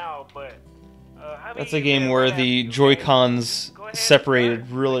right now, but that's a game where the Joy-Cons separated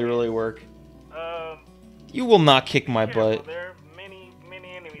really work. You will not kick my butt.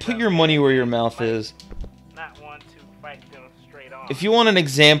 Put your money where your mouth is. If you want an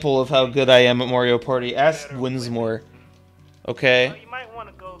example of how good I am at Mario Party, ask Winsmore. Okay? You might want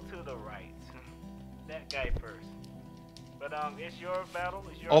to go to the right. That guy first. But it's your battle.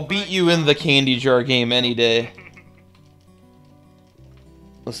 It's your I'll beat you in the candy jar game any day.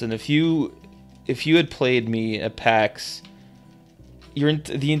 Listen, if you had played me at PAX,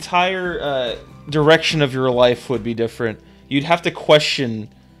 the entire direction of your life would be different. You'd have to question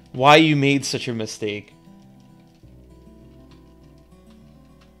why you made such a mistake.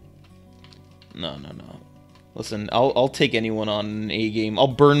 No. Listen, I'll take anyone on an A game. I'll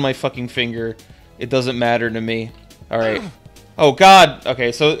burn my fucking finger. It doesn't matter to me. Alright. Oh god!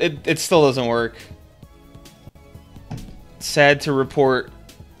 Okay, so it still doesn't work. Sad to report,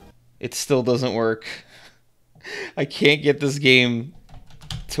 it still doesn't work. I can't get this game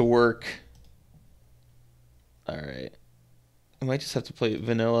to work. Alright. I might just have to play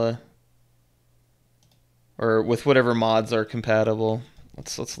vanilla. Or with whatever mods are compatible.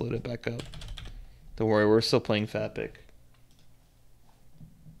 Let's load it back up. Don't worry, we're still playing Fapic.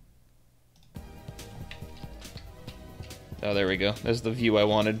 Oh, there we go. There's the view I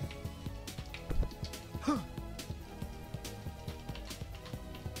wanted.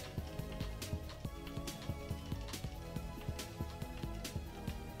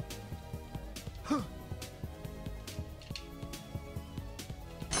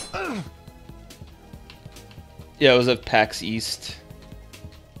 Yeah, it was at PAX East.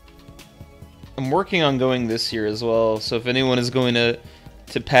 I'm working on going this year as well, so if anyone is going to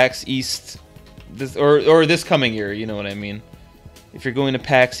PAX East this or this coming year, you know what I mean. If you're going to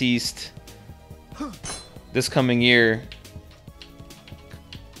PAX East this coming year,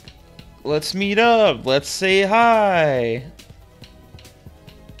 let's meet up. Let's say hi.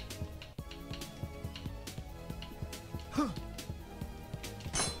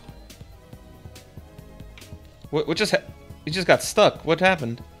 What just it just got stuck. What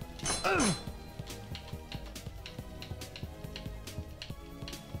happened?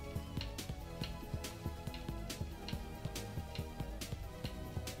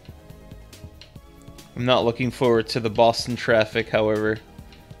 I'm not looking forward to the Boston traffic, however.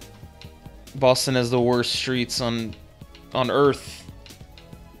 Boston has the worst streets on Earth.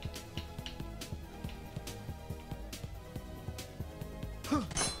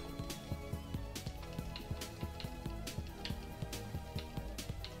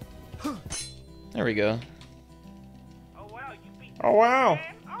 There we go. Oh wow, you beat Oh wow.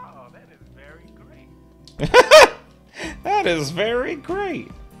 Oh, that is very great. That is very great.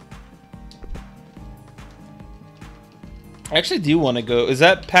 I actually do want to go. Is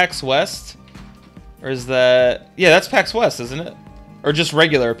that PAX West? Or is that... Yeah, that's PAX West, isn't it? Or just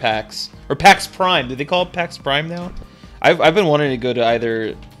regular PAX? Or PAX Prime. Do they call it PAX Prime now? I've been wanting to go to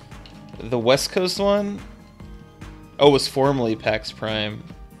either the West Coast one. Oh, it was formerly PAX Prime.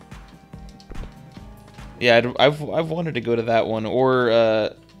 Yeah, I've wanted to go to that one.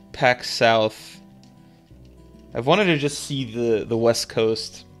 Or PAX South. I've wanted to just see the West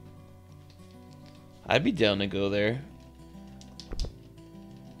Coast. I'd be down to go there.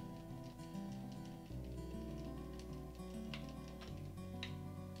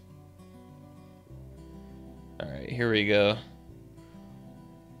 Alright, here we go.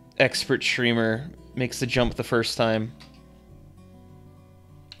 expert streamer makes the jump the first time.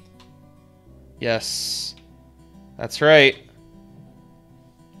 Yes. That's right.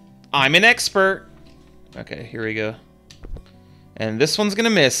 I'm an expert. Okay, here we go. And this one's gonna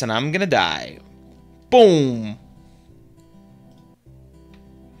miss, and I'm gonna die. Boom!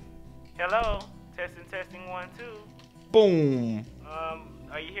 Hello? Testing 1, 2. Boom!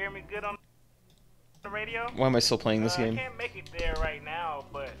 Are you hearing me good on the radio? Why am I still playing this game? I can't make it there right now,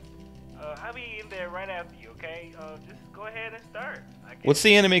 but I'll be in there right after you, okay? Just go ahead and start. What's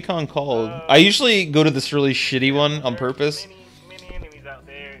the anime con called? I usually go to this really shitty one on purpose. Many enemies out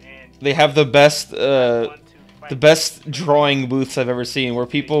there, and they have the best drawing booths I've ever seen, where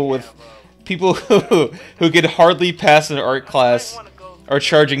people who could hardly pass an art class are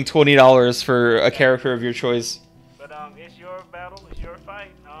charging $20 for a character of your choice. But it's your battle, it's your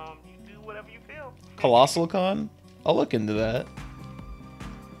fight. You do whatever you feel. Colossal Con? I'll look into that.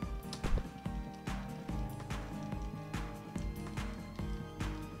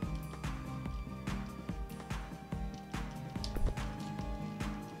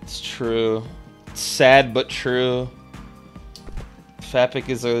 It's true. It's sad but true. Fapic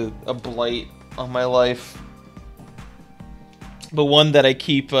is a blight on my life. But one that I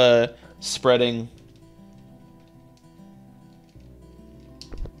keep spreading.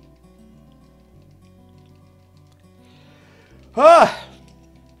 Ah!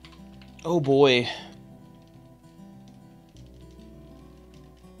 Oh boy.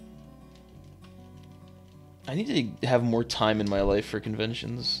 I need to have more time in my life for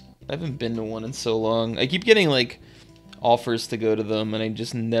conventions. I haven't been to one in so long. I keep getting like offers to go to them and I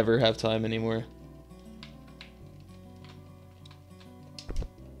just never have time anymore.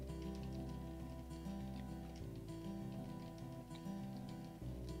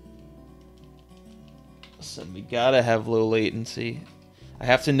 Listen, we gotta have low latency. I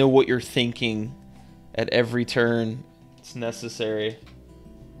have to know what you're thinking at every turn. It's necessary.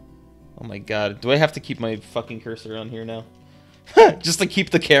 Oh my god. Do I have to keep my fucking cursor on here now? Just to keep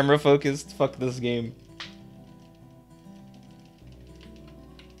the camera focused? Fuck this game.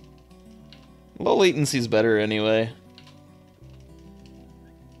 Low latency's better anyway.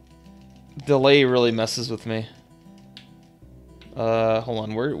 Delay really messes with me. Hold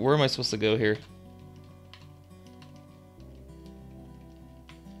on. Where am I supposed to go here?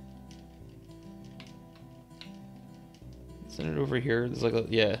 Isn't it over here? There's like a,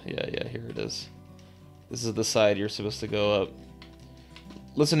 yeah, here it is. This is the side you're supposed to go up.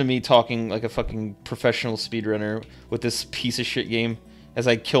 Listen to me talking like a fucking professional speedrunner with this piece of shit game as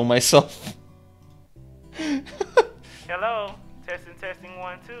I kill myself. Hello? Testing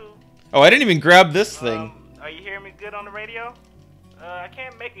 1, 2. Oh, I didn't even grab this thing. Are you hearing me good on the radio? I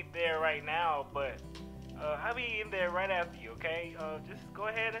can't make it there right now, but I'll be in there right after you, okay? Just go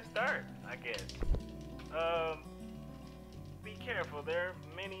ahead and start, I guess. Be careful. There are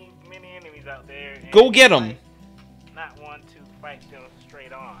many enemies out there. Go get them. Not want to fight them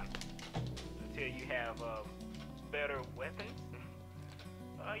straight on until you have better weapons.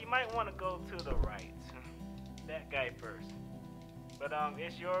 You might want to go to the right. That guy first. But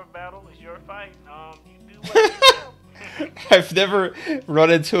it's your battle. It's your fight. You do what you do. I've never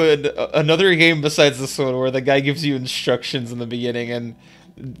run into another game besides this one where the guy gives you instructions in the beginning and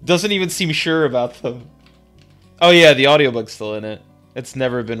doesn't even seem sure about them. Oh yeah, the audiobook's still in it. It's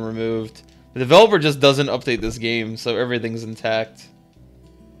never been removed. The developer just doesn't update this game, so everything's intact.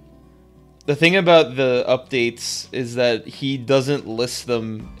 The thing about the updates is that he doesn't list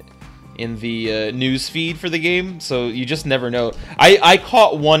them in the news feed for the game, so you just never know. I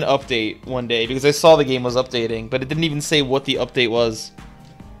caught one update one day because I saw the game was updating, but it didn't even say what the update was.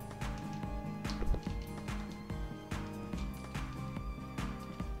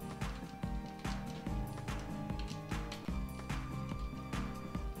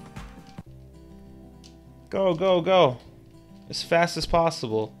 Go, go, go. As fast as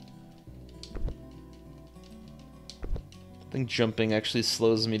possible. I think jumping actually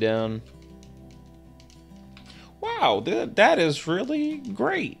slows me down. Wow, that is really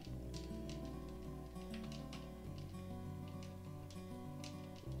great.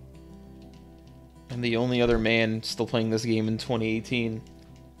 I'm the only other man still playing this game in 2018.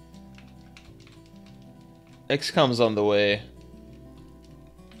 XCOM's on the way.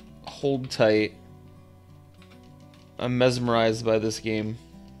 Hold tight. I'm mesmerized by this game.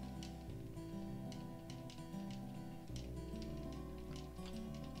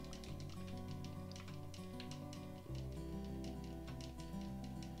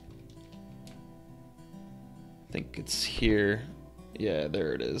 I think it's here. Yeah,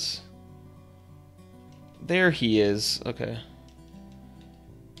 there it is. There he is. Okay.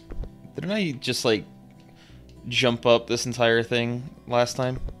 Didn't I just, like, jump up this entire thing last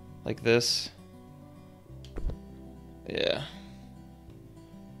time? Like this? Yeah.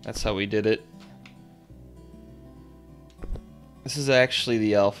 That's how we did it. This is actually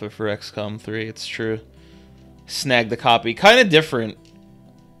the alpha for XCOM 3, it's true. Snag the copy. Kind of different.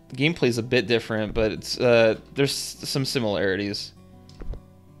 The gameplay's a bit different, but it's there's some similarities.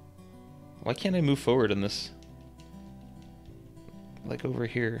 Why can't I move forward in this? Like over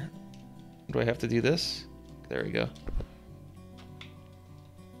here. Do I have to do this? There we go.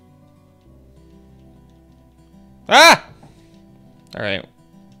 Ah! Alright.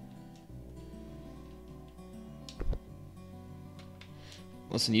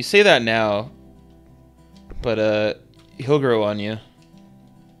 Listen, you say that now, but he'll grow on you.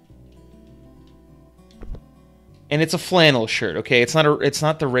 And it's a flannel shirt, okay? It's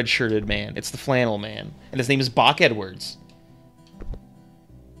not the red-shirted man. It's the flannel man. And his name is Bach Edwards.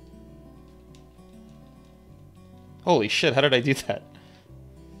 Holy shit, how did I do that?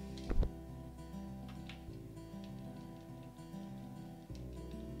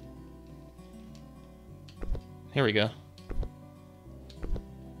 Here we go.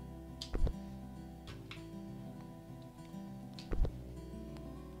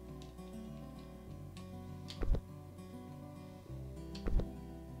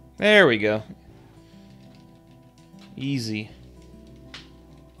 There we go. Easy.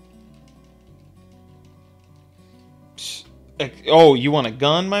 Oh, you want a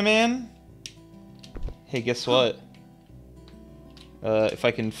gun, my man? Hey, guess what? If I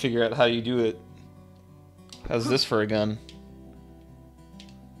can figure out how you do it. How's this for a gun?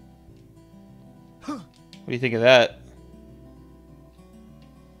 What do you think of that?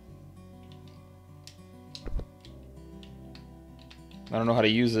 I don't know how to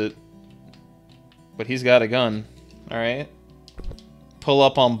use it. But he's got a gun. Alright. Pull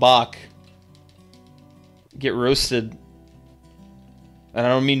up on Bach. Get roasted. And I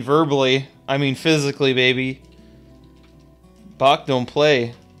don't mean verbally. I mean physically, baby. Bach don't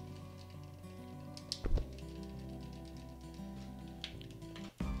play.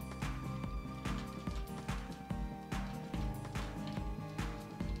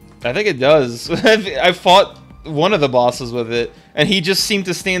 I think it does. I fought one of the bosses with it, and he just seemed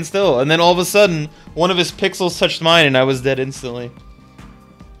to stand still. And then all of a sudden, one of his pixels touched mine, and I was dead instantly.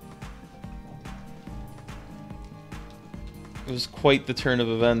 It was quite the turn of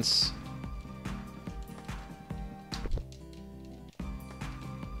events.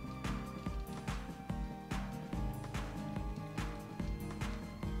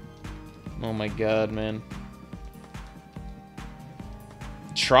 Oh my god, man.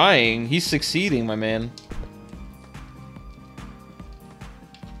 Trying. He's succeeding, my man.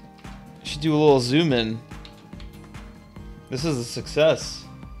 Should do a little zoom in. This is a success.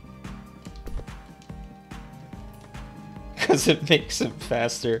 Because it makes him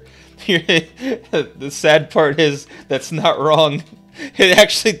faster. The sad part is, that's not wrong. It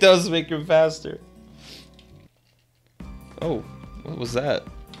actually does make him faster. Oh, what was that?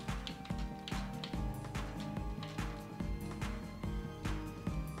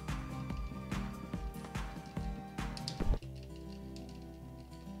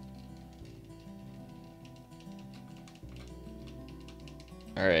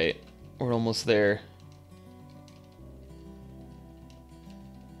 Alright, we're almost there.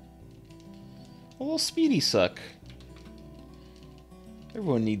 A little speedy suck.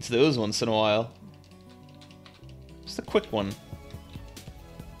 Everyone needs those once in a while. Just a quick one.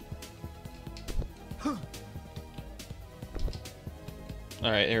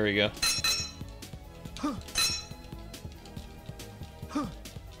 Alright, here we go.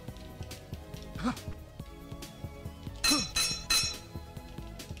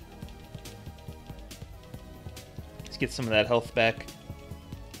 Let's get some of that health back.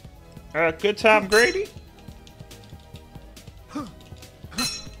 Good time, Grady.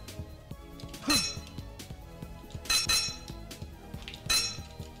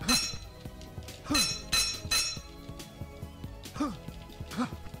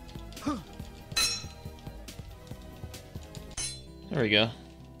 There we go.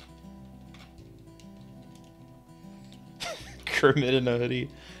 Kermit in a hoodie.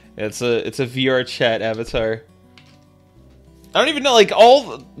 Yeah, it's a VR chat avatar. I don't even know, like,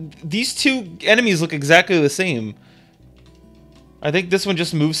 these two enemies look exactly the same. I think this one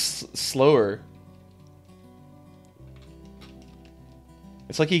just moves slower.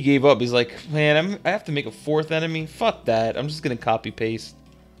 It's like he gave up. He's like, man, I have to make a fourth enemy? Fuck that. I'm just gonna copy paste.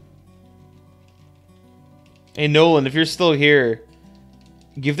 Hey, Nolan, if you're still here,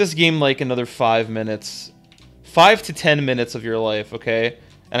 give this game, like, another 5 minutes. 5 to 10 minutes of your life, okay?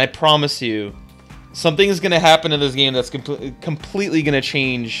 And I promise you, something is going to happen in this game that's completely going to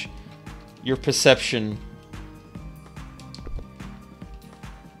change your perception.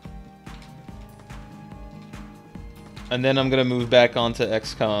 And then I'm going to move back onto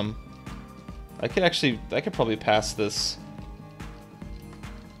XCOM. I could probably pass this.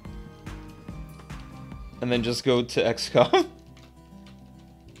 And then just go to XCOM.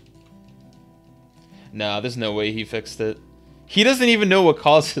 Nah, there's no way he fixed it. He doesn't even know what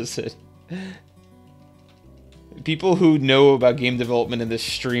causes it. People who know about game development in this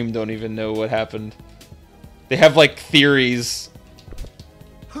stream don't even know what happened. They have, like, theories.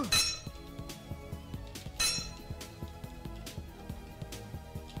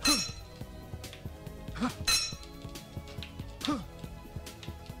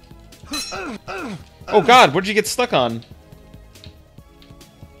 Oh god, what'd you get stuck on?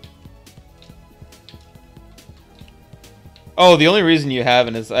 Oh, the only reason you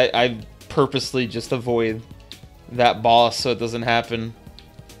haven't is I purposely just avoid that boss so it doesn't happen.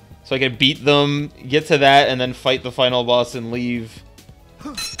 So I can beat them, get to that, and then fight the final boss and leave.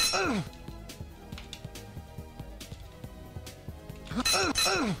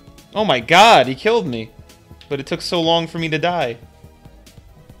 Oh my god, he killed me. But it took so long for me to die.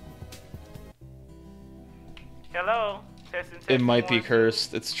 Hello? Testing, It might be 1, 2.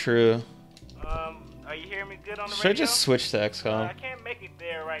 cursed, it's true. Are you hearing me good on the Should I radio? just switch to XCOM? I can't make it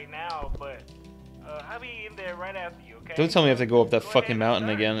there right now, but I'll be in there right after you, okay? Don't tell me I have to go up that fucking mountain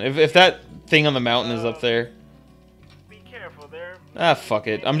again. If that thing on the mountain is up there. Be careful there. Ah, fuck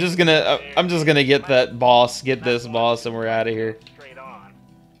it. I'm just gonna get that boss, get this boss, and we're out of here. Straight on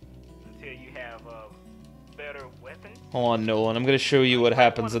until you have better weapons. Hold on, Nolan. I'm gonna show you what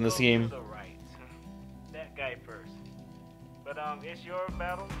happens in this game. That guy first. But it's your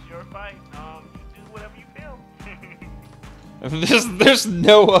battle, it's your fight. You do whatever you feel. There's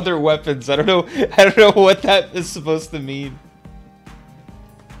no other weapons. I don't know what that is supposed to mean.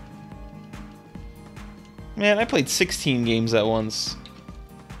 Man, I played 16 games at once.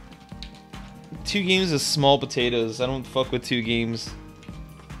 2 games is small potatoes. I don't fuck with 2 games.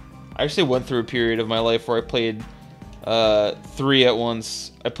 I actually went through a period of my life where I played 3 at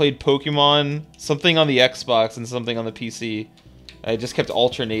once. I played Pokemon, something on the Xbox, and something on the PC. I just kept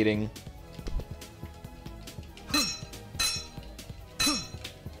alternating.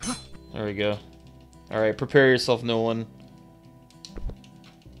 There we go. Alright, prepare yourself, Nolan.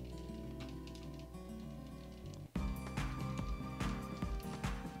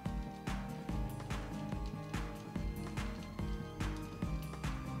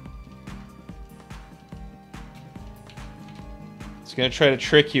 It's gonna try to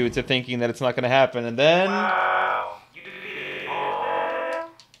trick you into thinking that it's not gonna happen, and then... Wow. You defeated them.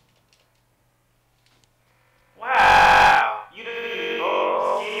 Wow. You defeated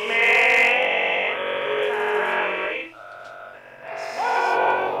Skinny Man.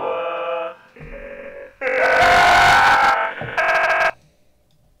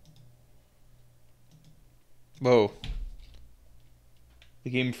 Whoa. The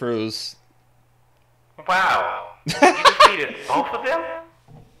game froze. Wow. You defeated both of them?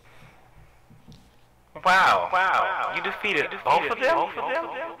 Wow. Wow. You defeated both of them?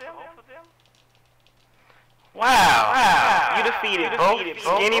 Wow. Wow. You defeated both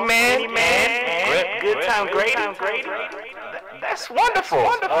Skinny Man and Good Time Grady? That's wonderful.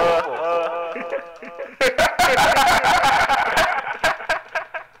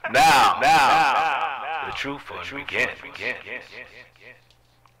 Now, the true fun begins.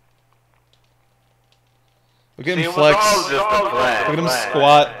 Look at him flex. Look at him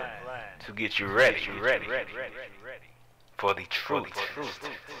squat. To get you ready for the truth.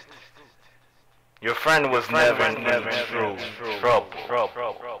 Your friend was never in trouble.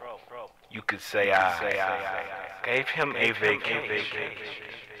 You could say I gave him a vacation.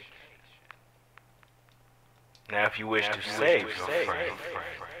 Now if you wish to save your friend,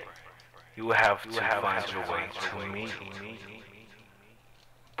 you will have to find your way to me.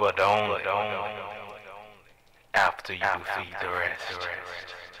 But only after you defeat the rest.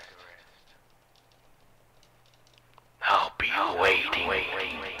 I'll be waiting.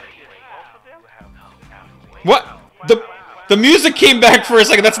 What? The music came back for a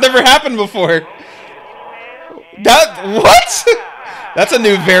second. That's never happened before. What? That's a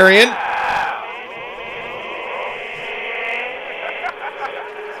new variant.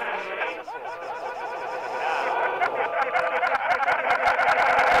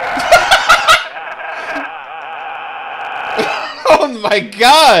 Oh my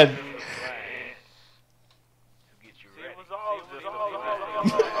god!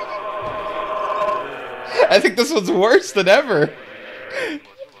 I think this one's worse than ever.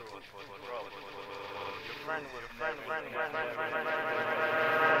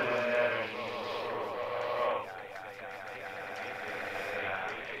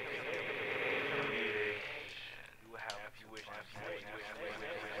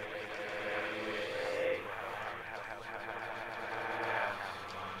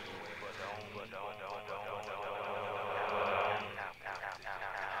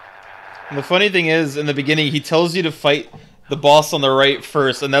 And the funny thing is, in the beginning, he tells you to fight the boss on the right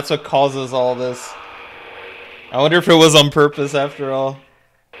first, and that's what causes all this. I wonder if it was on purpose after all.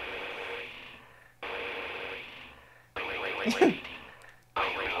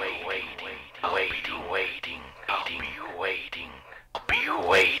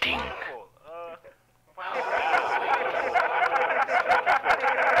 Waiting.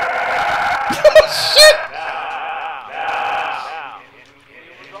 Shit!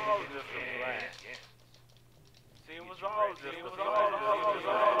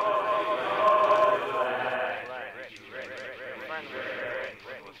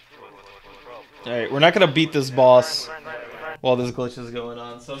 Alright, we're not gonna beat this boss while this glitch is going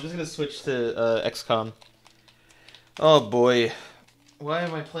on, so I'm just gonna switch to XCOM. Oh boy. Why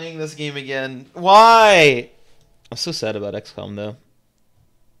am I playing this game again? Why? I'm so sad about XCOM though.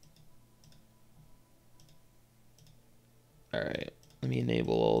 Alright, let me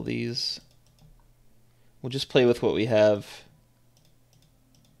enable all these. We'll just play with what we have.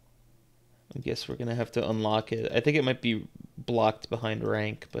 I guess we're gonna have to unlock it. I think it might be blocked behind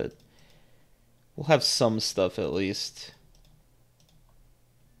rank, but we'll have some stuff at least.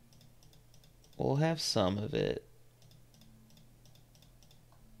 We'll have some of it.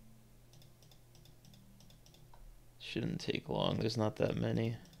 Shouldn't take long. There's not that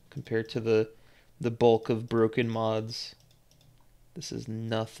many compared to the bulk of broken mods. This is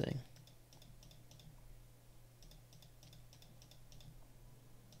nothing.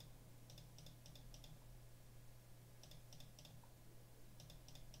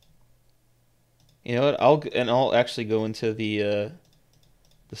 You know what? I'll actually go into the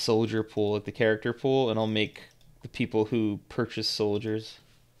soldier pool, like the character pool, and I'll make the people who purchase soldiers.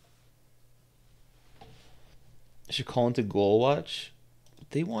 I should call into Goal Watch.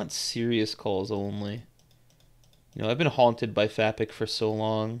 They want serious calls only. You know, I've been haunted by Fapic for so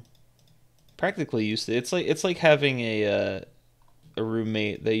long. Practically used to. It's like having a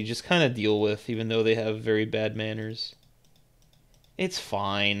roommate that you just kind of deal with, even though they have very bad manners. It's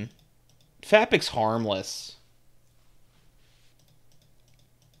fine. Fapic's harmless.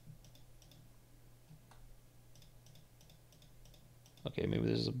 Okay, maybe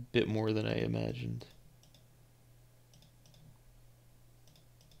there's a bit more than I imagined.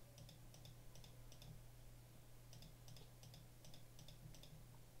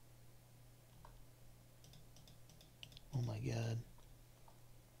 Oh my god.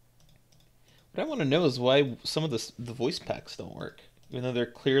 What I want to know is why some of the voice packs don't work. Even though they're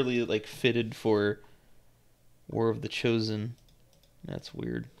clearly like fitted for War of the Chosen. That's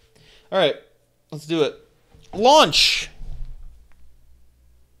weird. Alright, let's do it. Launch!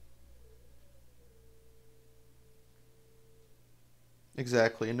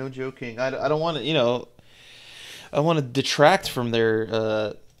 Exactly, no joking. I don't want to, you know, I want to detract from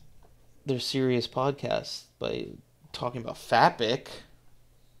their serious podcast by talking about Fapic.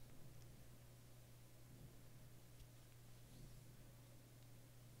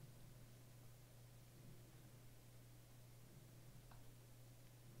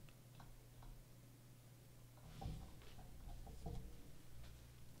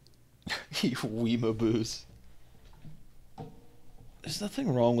 You weemaboos. There's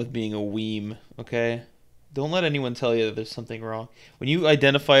nothing wrong with being a weem, okay? Don't let anyone tell you that there's something wrong. When you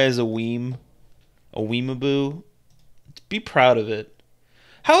identify as a weemaboo, be proud of it.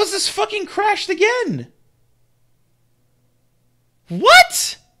 How is this fucking crashed again?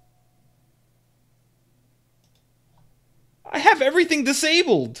 What? I have everything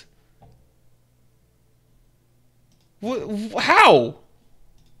disabled. How?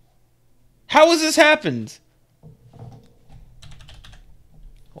 How has this happened?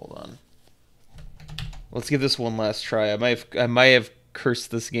 Hold on. Let's give this one last try. I might have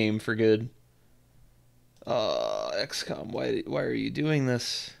cursed this game for good. XCOM, why are you doing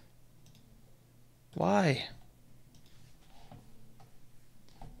this? Why?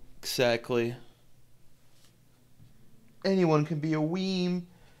 Exactly. Anyone can be a weem.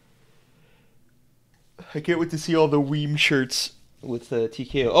 I can't wait to see all the weem shirts with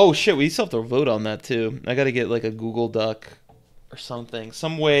TKO. Oh shit, we still have to vote on that too. I gotta get like a Google Doc or something.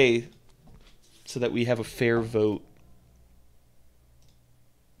 Some way so that we have a fair vote.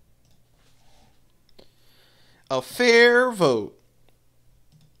 A fair vote.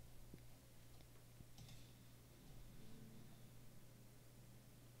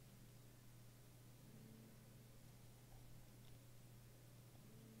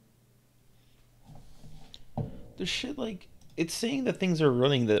 There's shit like it's saying that things are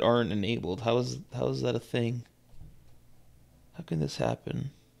running that aren't enabled. How is that a thing? How can this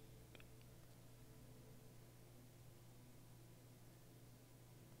happen?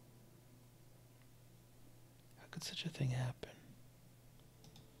 could such a thing happen?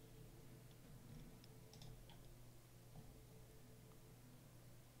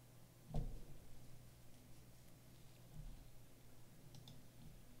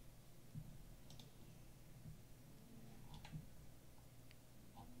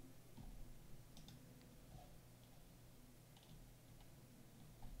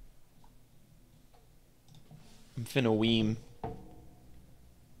 I'm finna weem.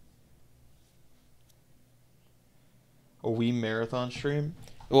 A Wii marathon stream?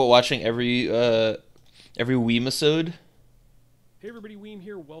 What, watching every Weemisode? Hey everybody, Weem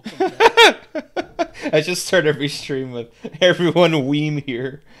here. Welcome back. I just start every stream with everyone Weem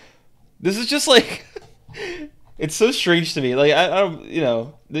here. This is just like it's so strange to me. Like I don't, you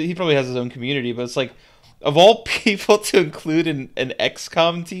know, he probably has his own community, but it's like of all people to include in an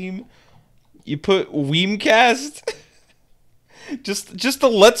XCOM team, you put Weemcast. just a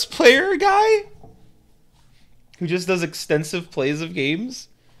Let's Player guy who just does extensive plays of games.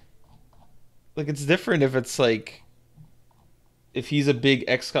 Like, it's different if it's like if he's a big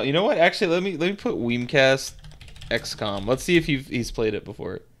XCOM. You know what? Actually, let me put Weemcast XCOM. Let's see if he's played it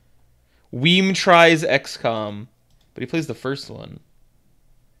before. Weem tries XCOM, but he plays the first one.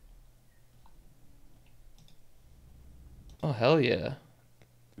 Oh hell yeah!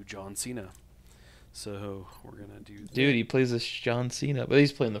 John Cena. So we're gonna do. Dude, he plays as John Cena, but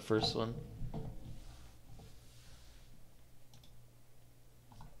he's playing the first one.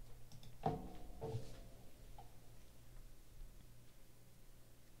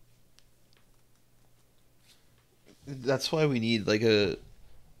 That's why we need like a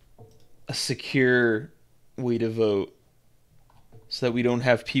secure way to vote, so that we don't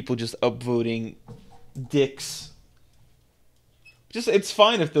have people just upvoting dicks. Just, it's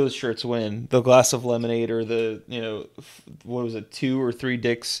fine if those shirts win. The glass of lemonade or the, you know, what was it, 2 or 3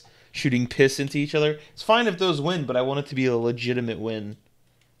 dicks shooting piss into each other. It's fine if those win, but I want it to be a legitimate win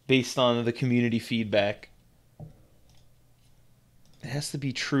based on the community feedback. It has to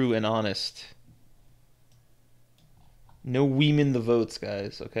be true and honest. No Weemin' the votes,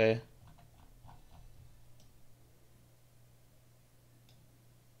 guys, okay?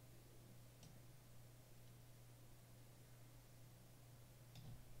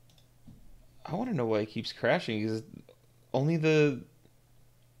 I want to know why it keeps crashing, because only the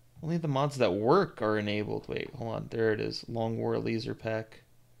mods that work are enabled. Wait, hold on. There it is. Long War Laser Pack.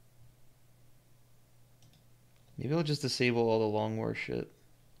 Maybe I'll just disable all the Long War shit.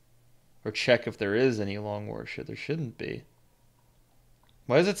 Or check if there is any Long War shit. There shouldn't be.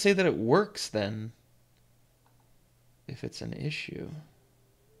 Why does it say that it works then? If it's an issue.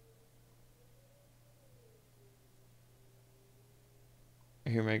 I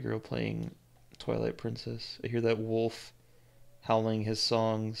hear my girl playing Twilight Princess. I hear that wolf howling his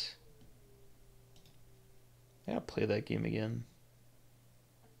songs. I gotta play that game again.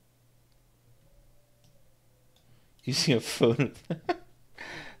 Using a phone.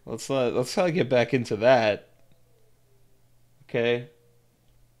 Let's not get back into that. Okay.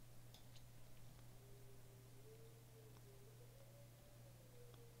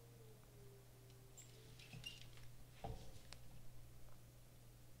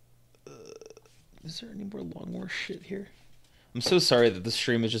 Is there any more Long War shit here? I'm so sorry that the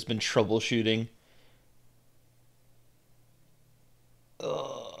stream has just been troubleshooting.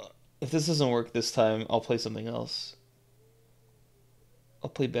 If this doesn't work this time, I'll play something else. I'll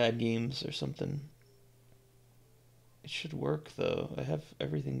play bad games or something. It should work though. I have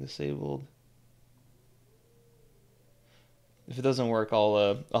everything disabled. If it doesn't work,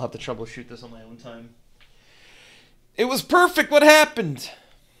 I'll have to troubleshoot this on my own time. It was perfect. What happened?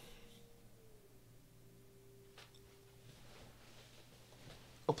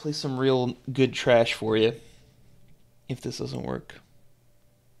 I'll play some real good trash for you if this doesn't work.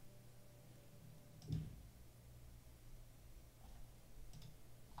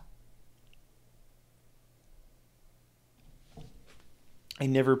 I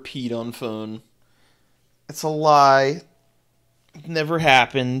never peed on phone. It's a lie. It never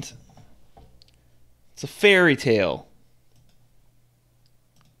happened. It's a fairy tale.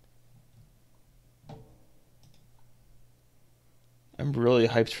 I'm really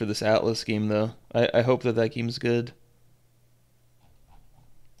hyped for this Atlas game, though. I hope that game's good.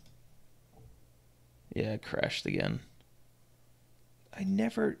 Yeah, it crashed again. I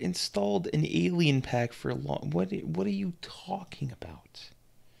never installed an alien pack for long. What are you talking about?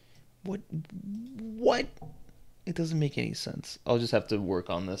 What? It doesn't make any sense. I'll just have to work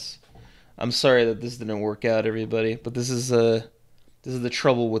on this. I'm sorry that this didn't work out, everybody, but this is the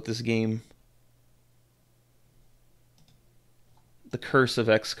trouble with this game. The curse of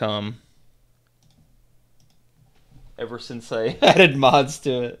XCOM. ever since I added mods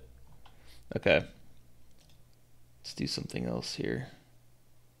to it. Okay. Let's do something else here.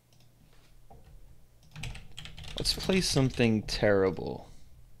 Let's play something terrible.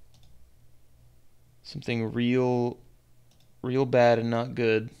 Something real bad and not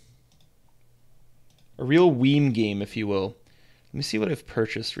good. A real Weem game, if you will. Let me see what I've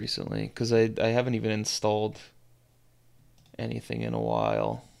purchased recently, because I haven't even installed anything in a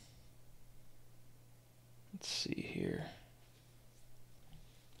while. Let's see here.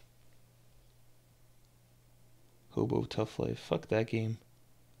 Hobo Tough Life. Fuck that game.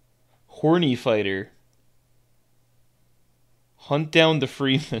 Horny Fighter. Hunt Down the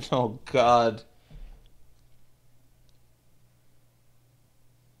Freeman. Oh, God.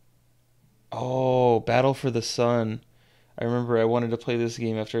 Oh, Battle for the Sun. I remember I wanted to play this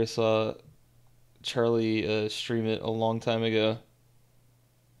game after I saw Charlie stream it a long time ago.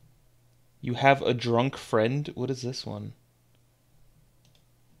 You have a drunk friend? What is this one?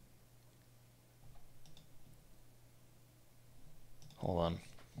 Hold on.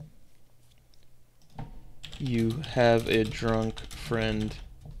 You have a drunk friend.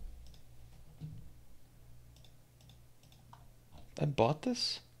 I bought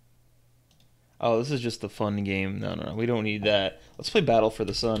this? Oh, this is just a fun game. No, we don't need that. Let's play Battle for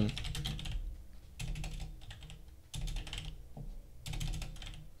the Sun.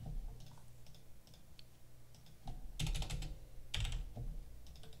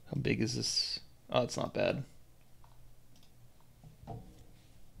 How big is this? Oh, it's not bad.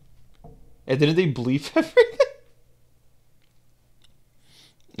 And didn't they bleep everything?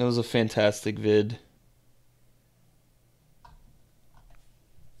 That was a fantastic vid.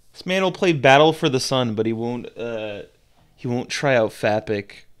 This man will play Battle for the Sun, but he won't try out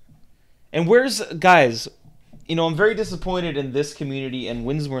Fapic. And where's, guys, you know, I'm very disappointed in this community and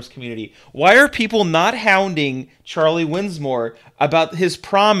Winsmore's community. Why are people not hounding Charlie Winsmore about his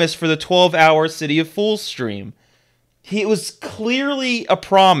promise for the 12-hour City of Fools stream? It was clearly a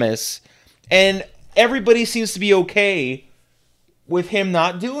promise, and everybody seems to be okay with him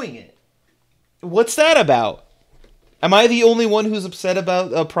not doing it. What's that about? Am I the only one who's upset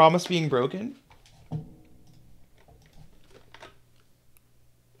about a promise being broken?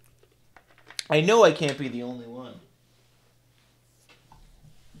 I know I can't be the only one.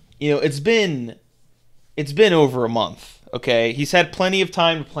 You know, it's been over a month, okay? He's had plenty of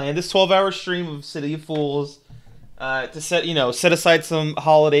time to plan this 12-hour stream of City of Fools, to set aside some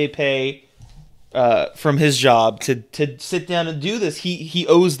holiday pay from his job to sit down and do this. He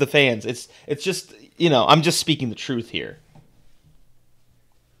owes the fans. It's just, you know, I'm just speaking the truth here.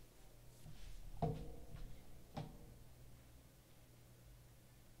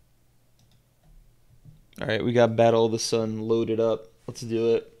 Alright, we got Battle of the Sun loaded up. Let's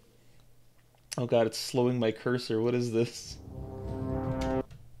do it. Oh god, it's slowing my cursor. What is this?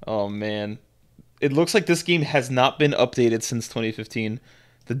 Oh man. It looks like this game has not been updated since 2015.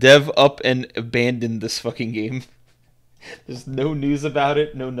 The dev up and abandoned this fucking game. There's no news about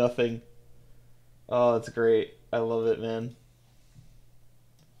it, no nothing. Oh, it's great. I love it, man.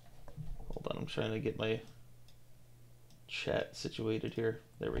 Hold on, I'm trying to get my chat situated here.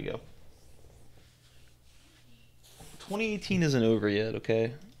 There we go. 2018 isn't over yet,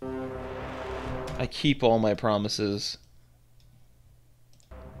 okay? I keep all my promises.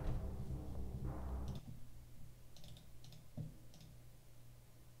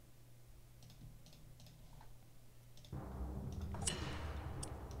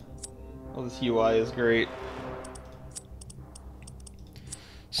 Oh, this UI is great.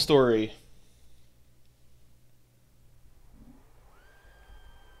 Story.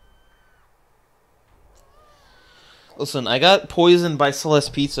 Listen, I got poisoned by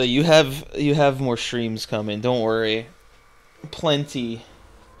Celeste Pizza. You have more streams coming. Don't worry. Plenty.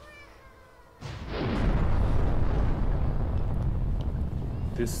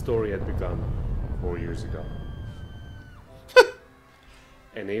 This story had begun 4 years ago.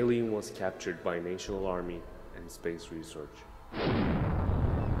 An alien was captured by National Army and Space Research.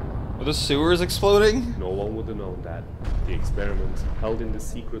 Are the sewers exploding? No one would have known that the experiments held in the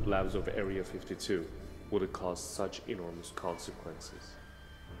secret labs of Area 52 would have caused such enormous consequences.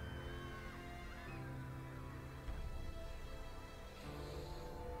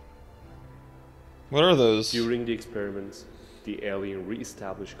 What are those? During the experiments, the alien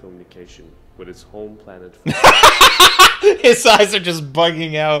re-established communication with its home planet. His eyes are just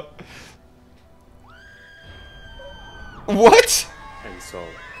bugging out. What? And so,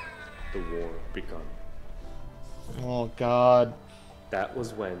 the war begun. Oh god. That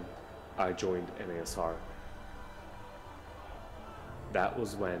was when I joined NASR. That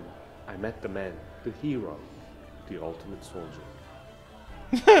was when I met the man, the hero, the ultimate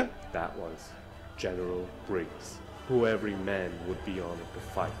soldier. That was General Briggs, who every man would be honored to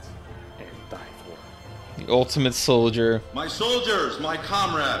fight and die for. The ultimate soldier. My soldiers, my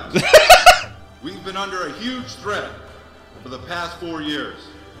comrades, we've been under a huge threat for the past 4 years.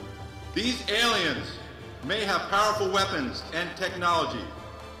 These aliens may have powerful weapons and technology,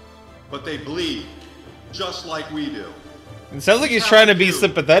 but they bleed just like we do. It sounds like he's trying to be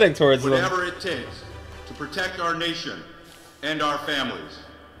sympathetic towards them. Whatever it takes to protect our nation and our families.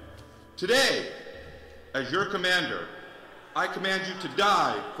 Today, as your commander, I command you to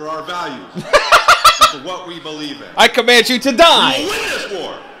die for our values and for what we believe in. I command you to die! We will win this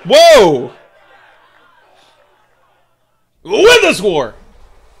war! Whoa! We'll win this war!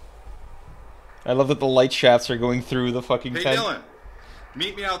 I love that the light shafts are going through the fucking Hey tent. Dylan,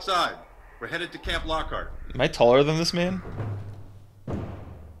 meet me outside. We're headed to Camp Lockhart. Am I taller than this man?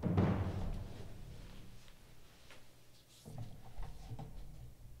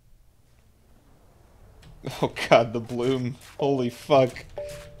 Oh god, the bloom. Holy fuck.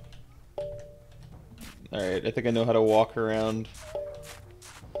 Alright, I think I know how to walk around.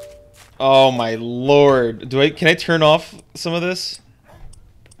 Oh my lord. Can I turn off some of this?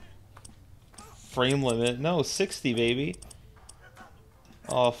 Frame limit. No, 60, baby.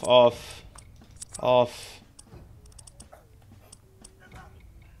 Off, off. Off.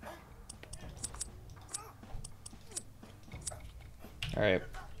 Alright.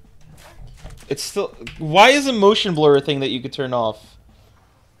 It's still... Why is a motion blur a thing that you could turn off?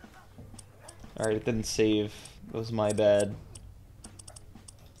 Alright, it didn't save. That was my bad.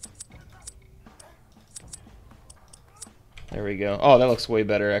 There we go. Oh, that looks way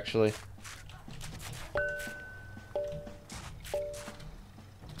better, actually.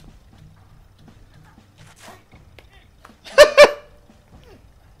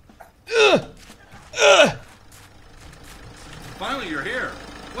 Finally, you're here.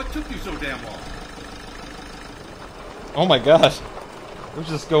 What took you so damn long? Oh my god. We're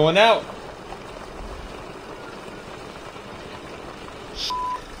just going out.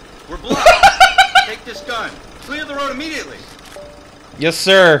 We're blocked. Take this gun. Clear the road immediately. Yes,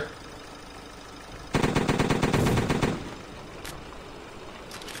 sir.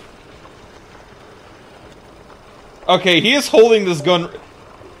 Okay, he is holding this gun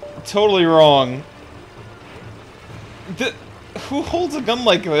totally wrong. Who holds a gun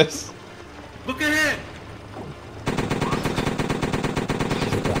like this? Look ahead.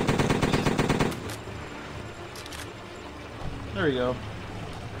 There we go.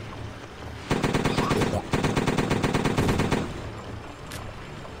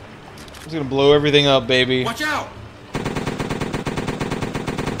 Just gonna blow everything up, baby. Watch out!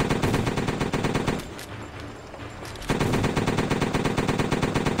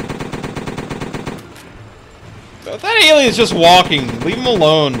 That alien's just walking. Leave him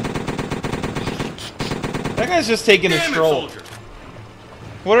alone. That guy's just taking a stroll.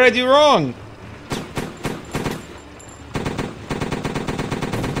 What did I do wrong?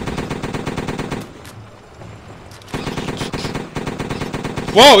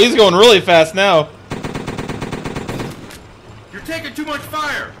 Whoa, he's going really fast now. You're taking too much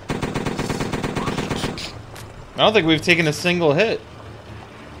fire. I don't think we've taken a single hit.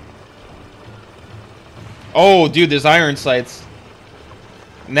 Oh, dude, there's iron sights.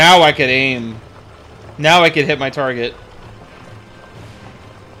 Now I could aim. Now I could hit my target.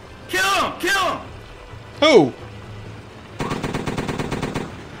 Kill him! Kill him! Who?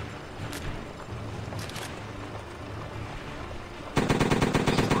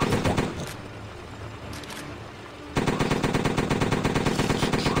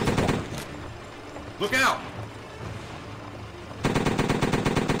 Look out!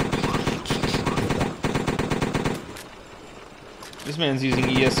 This man's using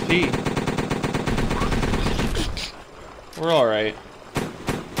ESP. We're alright.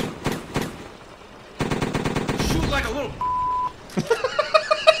 Shoot like a little.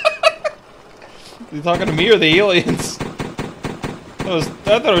 You talking to me or the aliens? I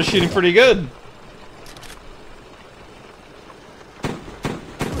thought I was shooting pretty good.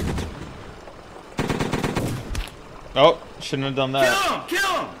 Oh, shouldn't have done that. Kill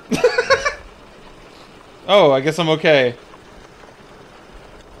him! Kill him! Oh, I guess I'm okay.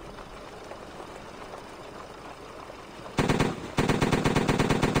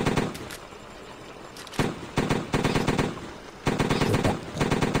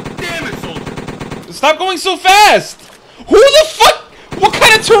 Damn it, soldier! Stop going so fast! Who the fuck? What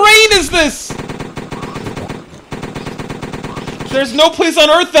kind of terrain is this? There's no place on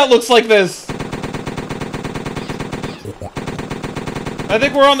Earth that looks like this. I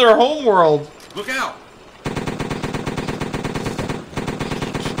think we're on their home world. Look out!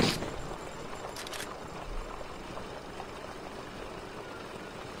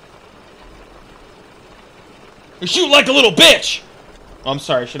 You shoot like a little bitch! Oh, I'm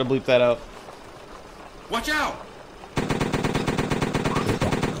sorry, I should have bleeped that out. Watch out!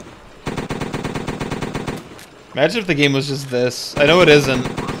 Imagine if the game was just this. I know it isn't,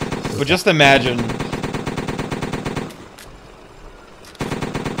 but just imagine.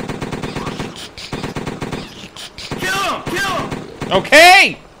 Kill him! Kill him!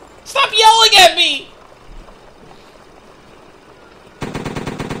 Okay! Stop yelling at me!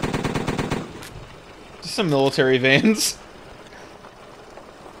 Just some military vans.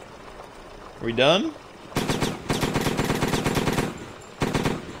 Are we done?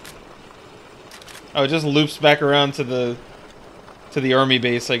 Oh, it just loops back around to the army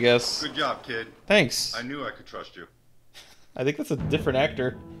base, I guess. Good job, kid. Thanks. I knew I could trust you. I think that's a different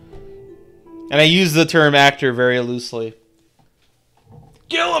actor. And I use the term actor very loosely.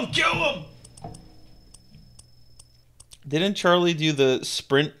 Kill him! Kill him! Didn't Charlie do the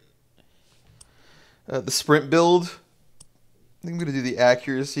sprint build? I think I'm gonna do the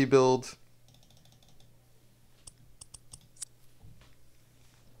accuracy build.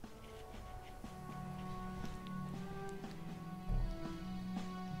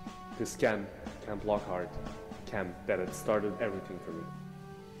 This Camp Lockhart, camp that had started everything for me.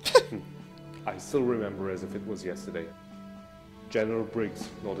 I still remember as if it was yesterday. General Briggs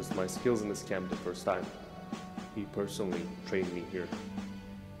noticed my skills in this camp the first time. He personally trained me here.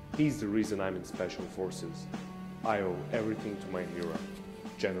 He's the reason I'm in Special Forces. I owe everything to my hero,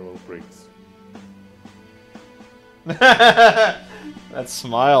 General Briggs. That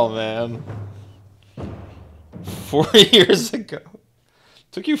smile, man. 4 years ago.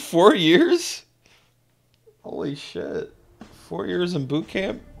 Took you 4 years? Holy shit. 4 years in boot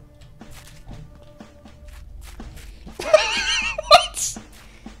camp? What?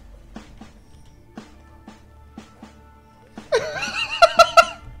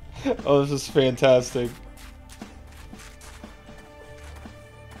 Oh, this is fantastic.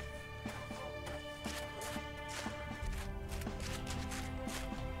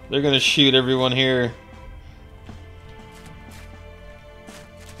 They're gonna shoot everyone here.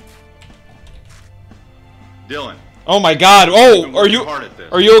 Dylan. Oh my god. Oh, are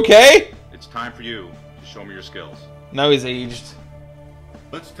you okay? It's time for you to show me your skills. Now he's aged.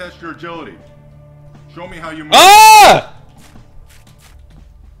 Let's test your agility. Show me how you move. Ah!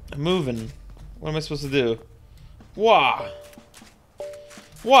 I'm moving. What am I supposed to do? Wah!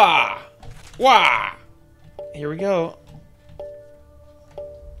 Wah! Wah! Here we go.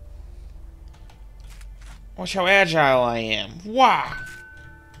 Watch how agile I am. Wah!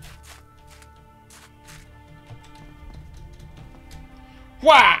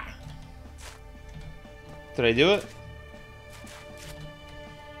 Wah! Did I do it?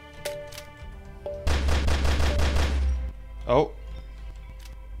 Oh.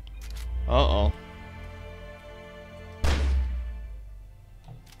 Uh-oh.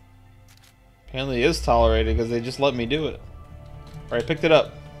 Apparently it is tolerated because they just let me do it. Alright, picked it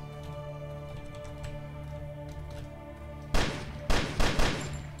up.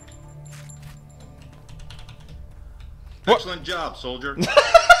 Excellent job, soldier.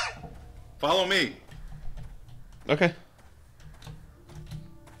 Follow me. Okay.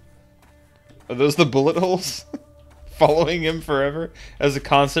 Are those the bullet holes? Following him forever as a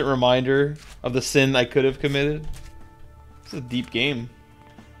constant reminder of the sin I could have committed? It's a deep game.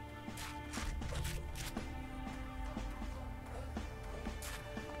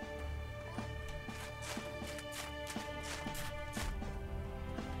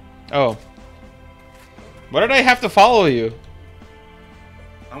 Oh. Why did I have to follow you?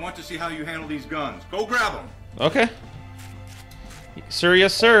 I want to see how you handle these guns. Go grab them. Okay. Sir,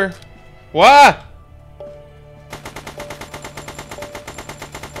 yes, sir. What?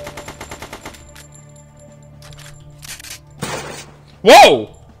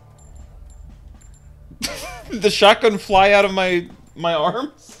 Whoa! Did the shotgun fly out of my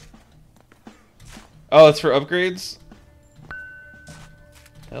arms? Oh, it's for upgrades?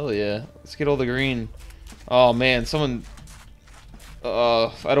 Hell yeah. Let's get all the green. Oh man, someone...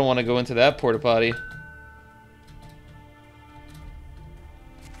 I don't want to go into that porta potty.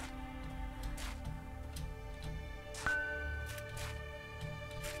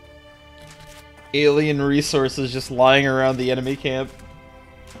 Alien resources just lying around the enemy camp.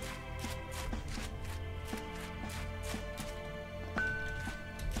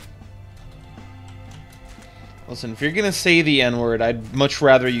 Listen, if you're gonna say the N-word, I'd much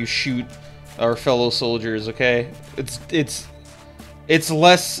rather you shoot our fellow soldiers, okay? It's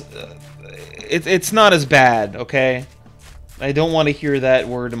less... It's not as bad, okay? I don't want to hear that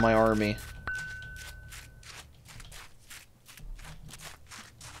word in my army.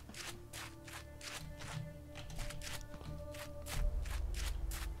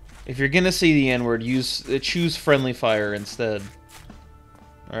 If you're gonna say the N-word, choose friendly fire instead.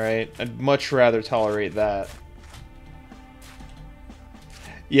 Alright? I'd much rather tolerate that.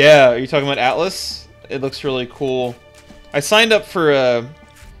 Yeah, are you talking about Atlas? It looks really cool. I signed up for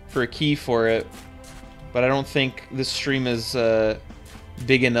a key for it, but I don't think this stream is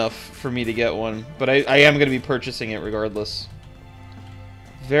big enough for me to get one. But I am going to be purchasing it regardless.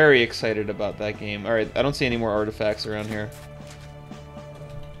 Very excited about that game. Alright, I don't see any more artifacts around here.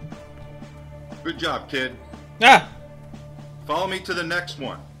 Good job, kid. Ah! Follow me to the next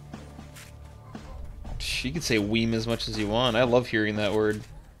one. You can say weem as much as you want. I love hearing that word.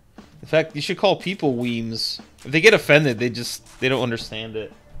 In fact, you should call people weems. If they get offended, they don't understand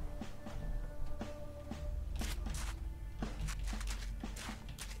it.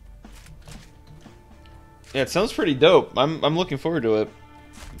 Yeah, it sounds pretty dope. I'm looking forward to it.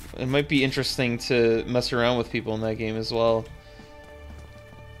 It might be interesting to mess around with people in that game as well.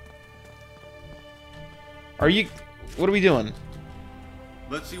 Are you... What are we doing?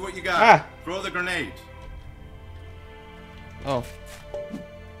 Let's see what you got. Ah! Throw the grenades. Oh.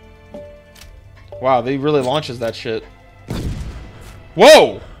 Wow, they really launches that shit.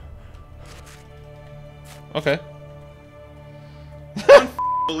 Whoa! Okay.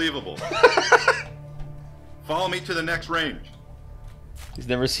 Unbelievable. Follow me to the next range. He's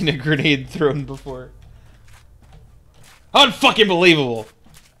never seen a grenade thrown before. Unfucking believable!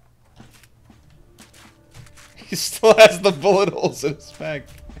 He still has the bullet holes in his back.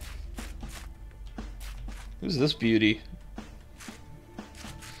 Who's this beauty?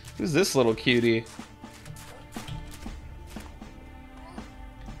 Who's this little cutie?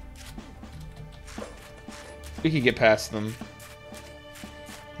 We could get past them.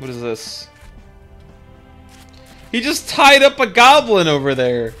 What is this? He just tied up a goblin over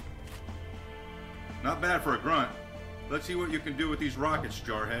there. Not bad for a grunt. Let's see what you can do with these rockets,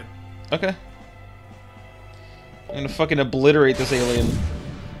 Jarhead. Okay. I'm gonna fucking obliterate this alien.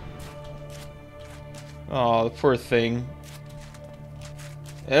 Oh, the poor thing.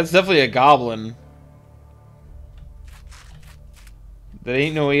 That's definitely a goblin. That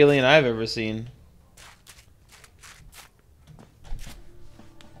ain't no alien I've ever seen.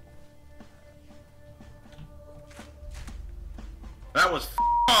 That was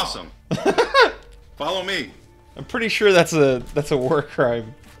awesome. Follow me. I'm pretty sure that's a war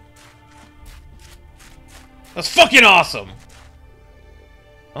crime. That's fucking awesome.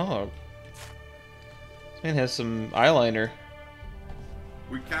 Oh. This man has some eyeliner.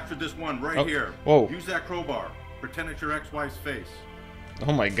 We captured this one right Oh, here. whoa. Use that crowbar. Pretend it's your ex-wife's face.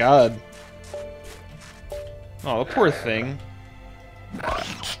 Oh my god. Oh, the poor thing.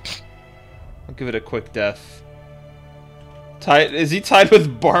 I'll give it a quick death. Is he tied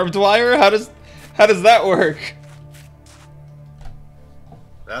with barbed wire? How does that work?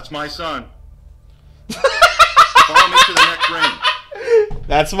 That's my son. Follow me to the next range.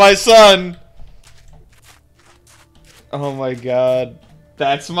 That's my son. Oh my god.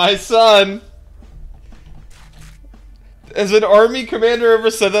 That's my son. Has an army commander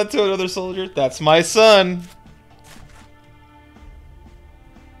ever said that to another soldier? That's my son.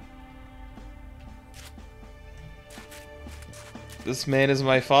 This man is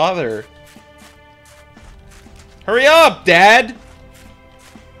my father. Hurry up, Dad!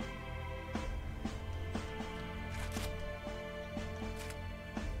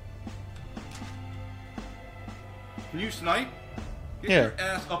 Can you snipe? Get Yeah. your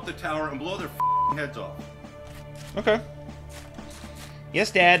ass up the tower and blow their heads off. Okay.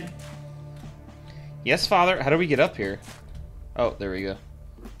 Yes, Dad. Yes, Father. How do we get up here? Oh, there we go.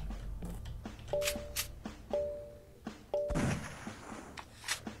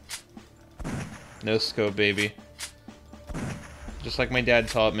 No scope, baby. Just like my dad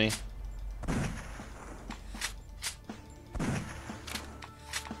taught me.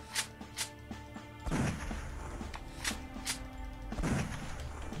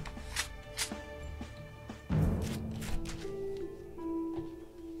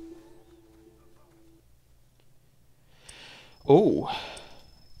 Oh.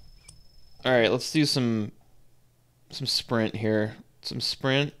 Alright, let's do some sprint here. Some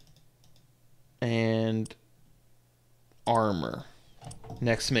sprint and armor.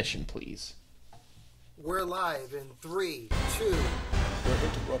 Next mission, please. We're live in 3, 2. We're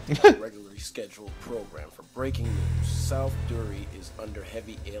interrupting our regularly scheduled program for breaking news. South Dury is under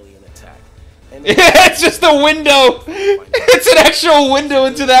heavy alien attack. And It's just a window! It's an actual window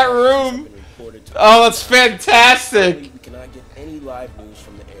into that room! Oh, that's fantastic! We cannot get any live news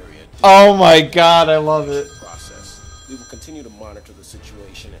from the area. Oh my god, I love it. We will continue to monitor the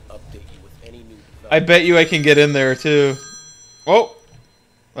situation and update you with any new developments. I bet you I can get in there too. Oh!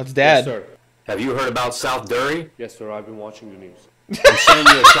 What's Dad? Yes, sir. Have you heard about South Dury? Yes, sir. I've been watching the news. I'm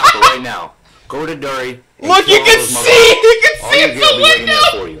sending you a chopper right now. Go to Dury. Look, you can see! You can see it's the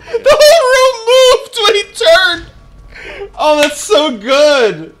window! The whole room moved when he turned! Oh, that's so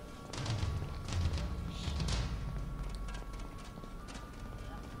good!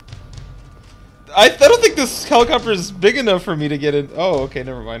 I don't think this helicopter is big enough for me to get in. Oh, okay,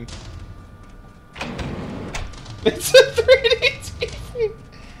 never mind. It's a 3D TV!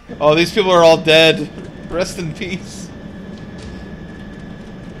 Oh, these people are all dead. Rest in peace.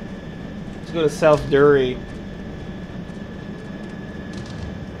 Let's go to South Dury.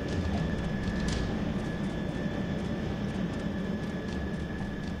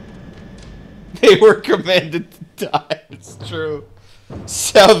 They were commanded to die. It's true.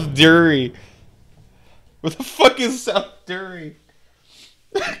 South Dury. What the fuck is South Dury?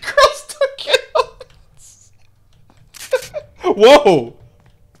 Girls don't get out. Whoa!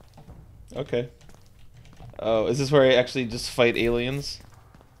 Okay. Oh, is this where I actually just fight aliens?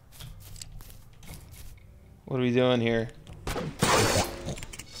 What are we doing here?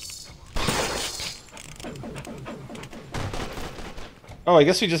 Oh, I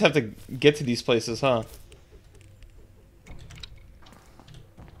guess we just have to get to these places, huh?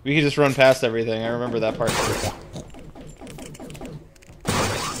 We can just run past everything. I remember that part.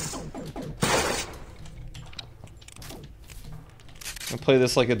 I'll play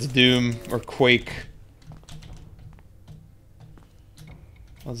this like it's Doom or Quake.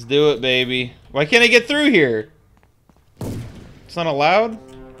 Let's do it, baby. Why can't I get through here? It's not allowed?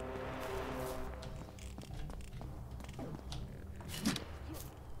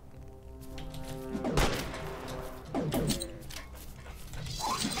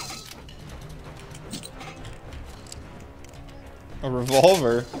 A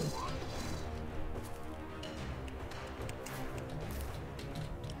revolver?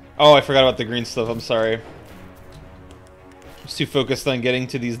 Oh, I forgot about the green stuff. I'm sorry. I was too focused on getting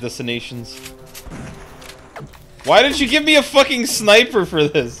to these destinations. Why didn't you give me a fucking sniper for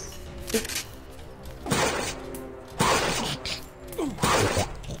this?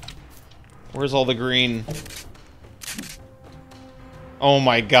 Where's all the green? Oh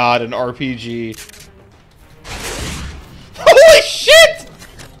my god, an RPG. Holy shit!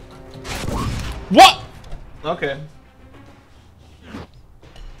 What? Okay.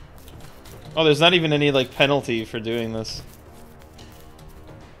 Oh, there's not even any, like, penalty for doing this.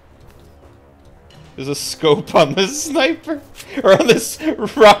 There's a scope on this sniper. Or on this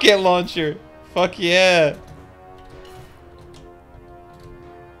rocket launcher. Fuck yeah.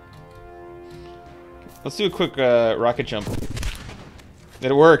 Let's do a quick rocket jump.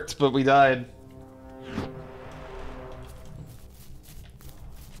 It worked, but we died.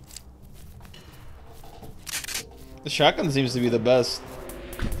 The shotgun seems to be the best.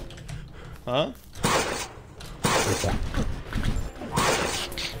 Huh?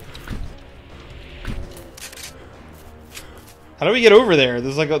 How do we get over there?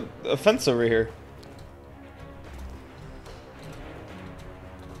 There's like a fence over here.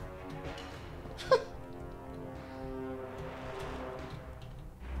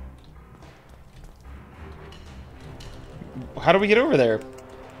 How do we get over there?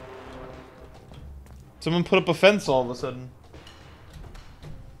 Someone put up a fence all of a sudden.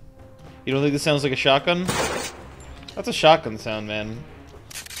 You don't think this sounds like a shotgun? That's a shotgun sound, man.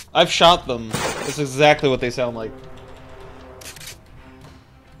 I've shot them. That's exactly what they sound like.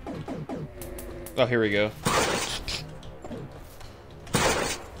 Oh, here we go.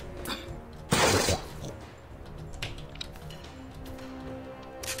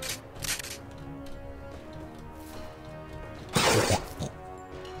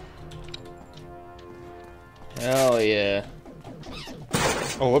 Hell yeah.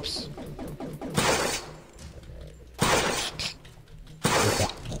 Oh, whoops.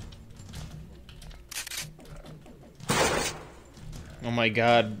 Oh my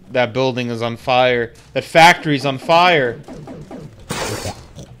god, that building is on fire. That factory's on fire.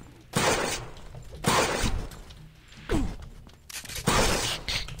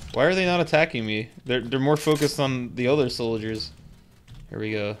 Why are they not attacking me? They're more focused on the other soldiers. Here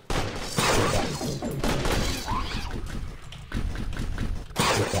we go.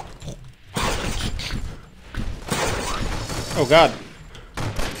 Oh god.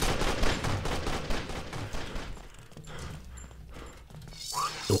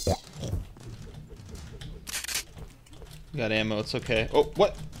 Got ammo, it's okay. Oh,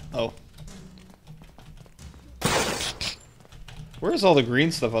 what? Oh. Where's all the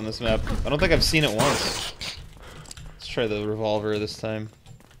green stuff on this map? I don't think I've seen it once. Let's try the revolver this time.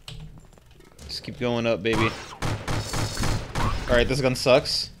 Just keep going up, baby. Alright, this gun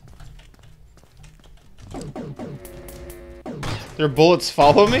sucks. Their bullets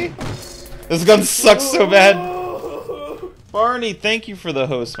follow me? This gun sucks so bad. Barney, thank you for the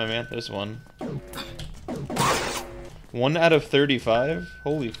host, my man. There's one. 1 out of 35?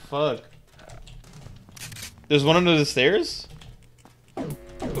 Holy fuck. There's one under the stairs?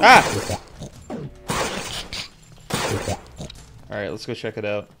 Ah! Alright, let's go check it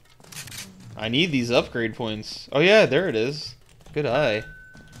out. I need these upgrade points. Oh yeah, there it is. Good eye.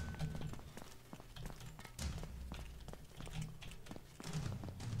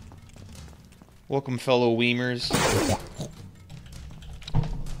 Welcome, fellow Weemers.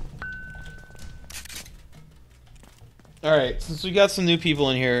 Alright, since we got some new people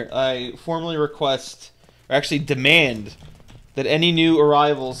in here, I formally request, or actually demand, that any new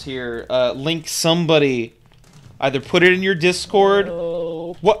arrivals here link somebody. Either put it in your Discord.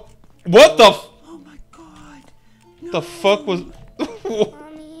 No. What the oh my god. No. The fuck was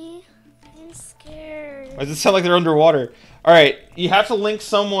Mommy, I'm scared. Why does it sound like they're underwater? Alright, you have to link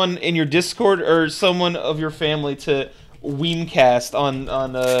someone in your Discord or someone of your family to Weemcast on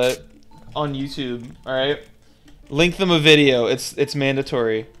YouTube, alright? Link them a video. It's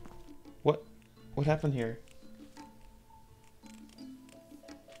mandatory. What happened here?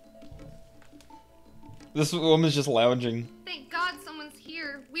 This woman's just lounging. Thank God someone's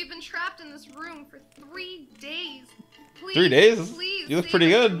here. We've been trapped in this room for 3 days. Please, 3 days? Please, You look pretty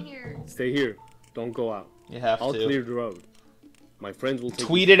good. Stay here. Don't go out. You have I'll to. clear the road. My friends will take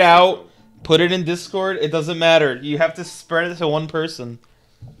Tweet you it out. Put it in Discord. It doesn't matter. You have to spread it to one person.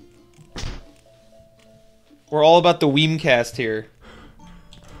 We're all about the Weemcast here.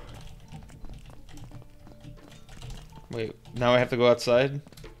 Wait, now I have to go outside?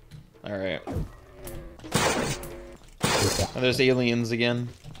 Alright. Oh, there's aliens again.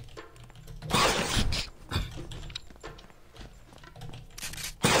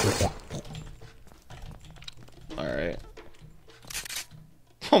 Alright.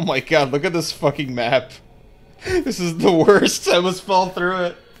 Oh my god, look at this fucking map. This is the worst. I almost fall through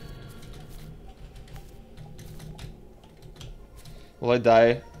it. Will I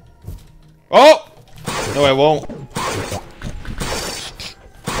die? Oh! No, I won't.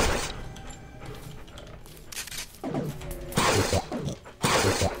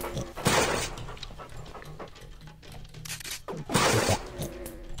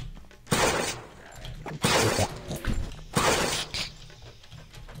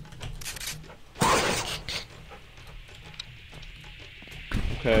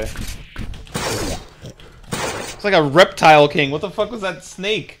 Okay. It's like a reptile king. What the fuck was that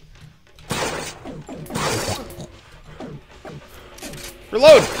snake?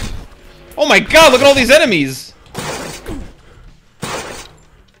 Reload! Oh my god, look at all these enemies!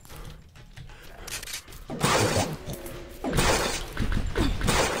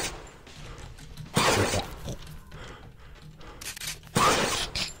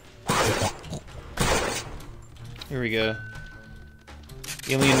 Here we go.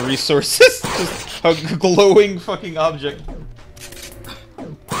 Alien resources. Just a glowing fucking object.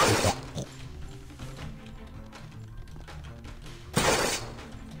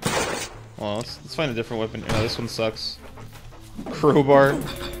 Well, let's find a different weapon. Oh, this one sucks. Crowbar.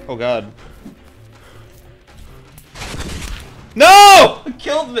 Oh god. No! It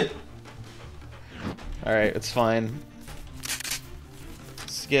killed me! Alright, it's fine.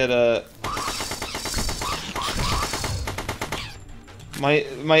 Let's get a...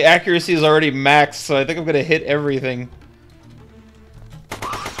 My accuracy is already maxed, so I think I'm gonna hit everything.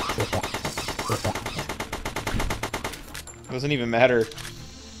 Doesn't even matter.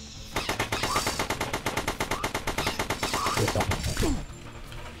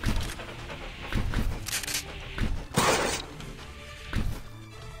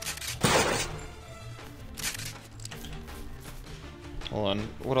 Hold on.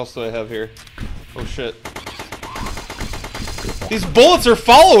 What else do I have here? Oh shit. These bullets are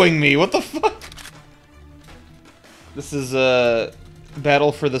following me! What the fuck? This is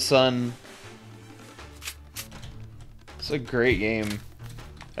Battle for the Sun. It's a great game.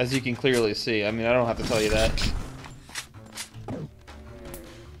 As you can clearly see. I mean, I don't have to tell you that.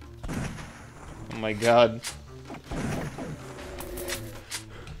 Oh my god.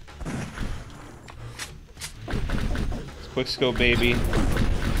 It's quickscope, baby.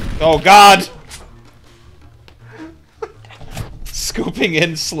 Oh god! Scoping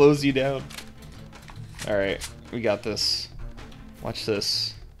in slows you down. Alright, we got this. Watch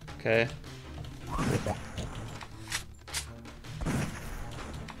this. Okay.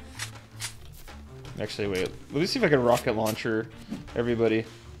 Actually, wait. Let me see if I can rocket launcher everybody.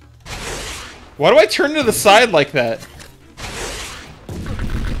 Why do I turn to the side like that?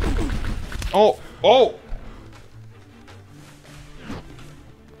 Oh! Oh!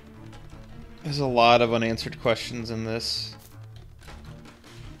 There's a lot of unanswered questions in this.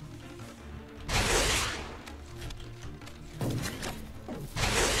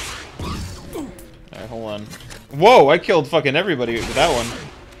 Alright, hold on. Whoa! I killed fucking everybody with that one.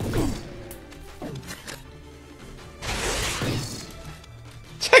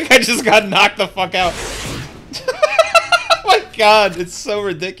 That guy just got knocked the fuck out. Oh my god, it's so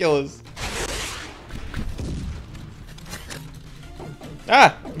ridiculous.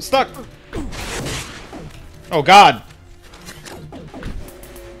 Ah! I'm stuck! Oh god!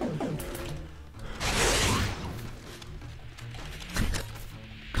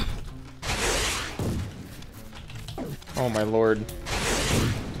 Oh my lord.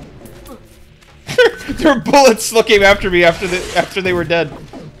 There were bullets still came after me after they were dead.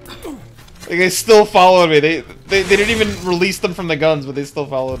 Like, they still followed me. They didn't even release them from the guns, but they still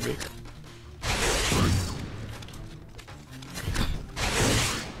followed me.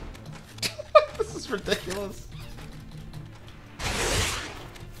 This is ridiculous.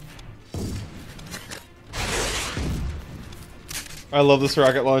 I love this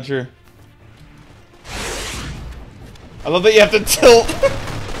rocket launcher. I love that you have to tilt.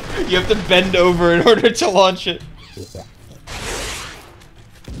 You have to bend over in order to launch it.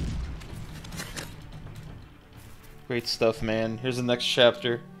 Great stuff, man. Here's the next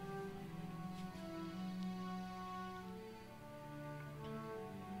chapter.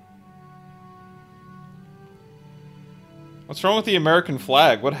 What's wrong with the American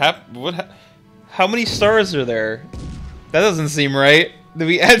flag? What happened? How many stars are there? That doesn't seem right. Did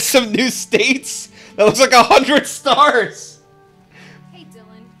we add some new states? That looks like 100 stars. Hey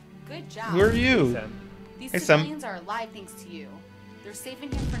Dylan, good job. Who are you? These Hey, Sam. civilians are alive thanks to you. They're saving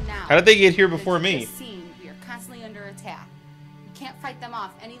him for now. How did they get here before As you me? just seen, we are constantly under attack. We can't fight them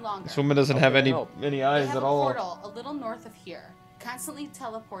off any longer. This woman doesn't have any eyes They have at a all. portal a little north of here. Constantly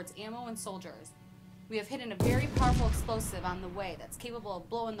teleports ammo and soldiers. We have hidden a very powerful explosive on the way that's capable of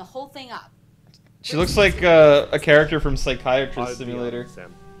blowing the whole thing up. She looks like a character from Psychiatrist Simulator.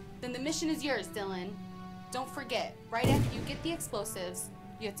 Then the mission is yours, Dylan. Don't forget, right after you get the explosives,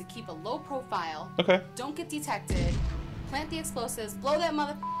 you have to keep a low profile. Okay. Don't get detected. Plant the explosives, blow that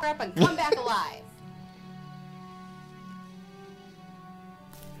motherfucker up, and come back alive.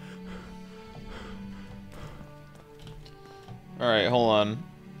 Alright, hold on.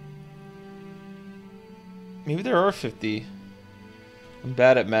 Maybe there are 50. I'm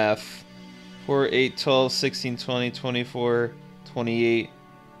bad at math. 4, 8, 12, 16, 20, 24, 28,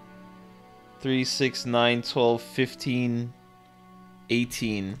 3, 6, 9, 12, 15,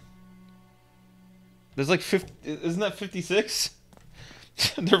 18. There's like 50, isn't that 56?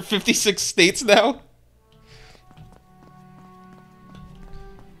 There are 56 states now?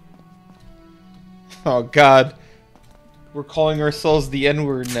 Oh god. We're calling ourselves the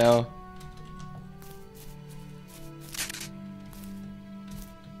N-word now.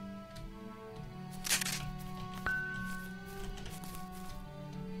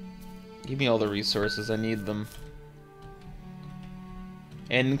 Give me all the resources, I need them.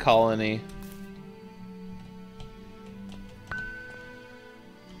 N colony.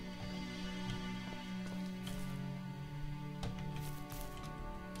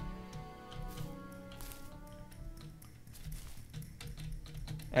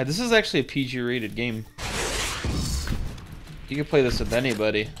 This is actually a PG rated game. You can play this with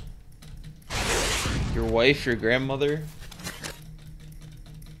anybody. Your wife, your grandmother.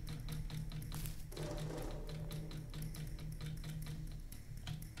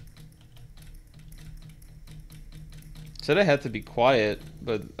 Said I had to be quiet,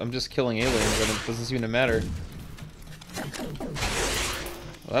 but I'm just killing aliens and it doesn't seem to matter.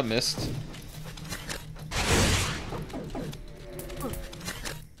 Well, that missed.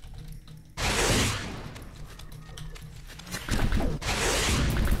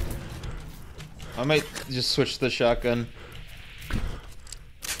 I might just switch to the shotgun.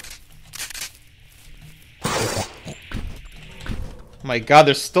 My god,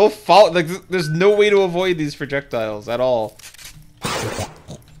 they're still like, there's no way to avoid these projectiles at all.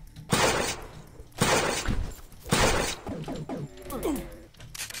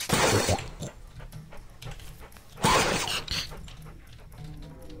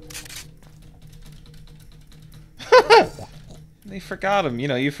 They forgot him. You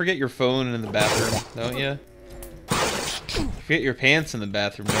know, you forget your phone in the bathroom, don't you? You forget your pants in the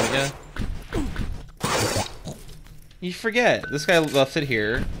bathroom, don't you? You forget. This guy left it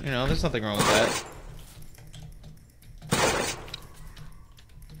here. You know, there's nothing wrong with that.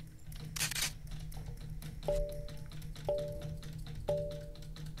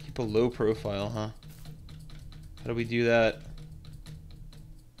 Keep a low profile, huh? How do we do that?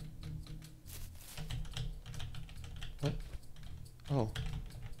 What? Oh.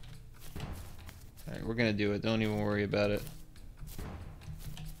 Alright, we're gonna do it. Don't even worry about it.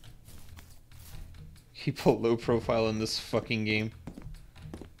 Keep a low profile in this fucking game.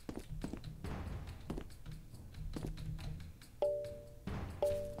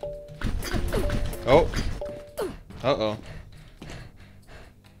 Oh. Uh-oh.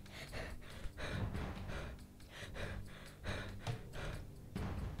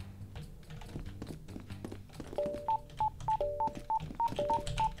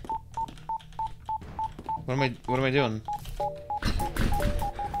 What am I doing?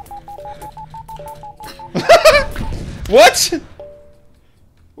 What?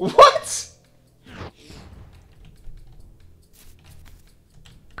 What?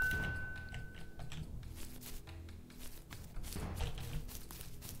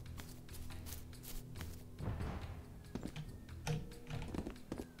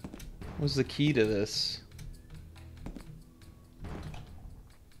 What's the key to this?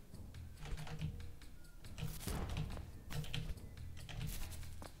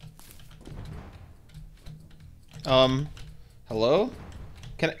 Hello?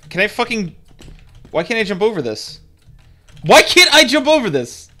 Can I fucking... Why can't I jump over this? Why can't I jump over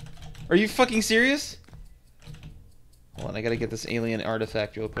this? Are you fucking serious? Hold on, I gotta get this alien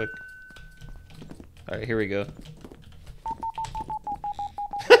artifact real quick. Alright, here we go.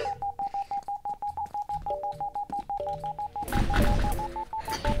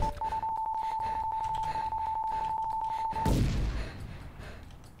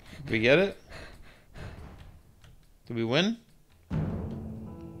 Did we get it? Did we win?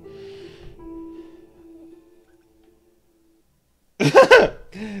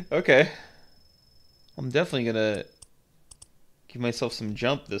 Okay. I'm definitely gonna give myself some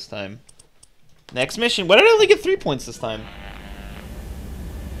jump this time. Next mission. Why did I only get 3 points this time?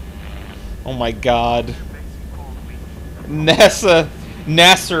 Oh my god. Nasser.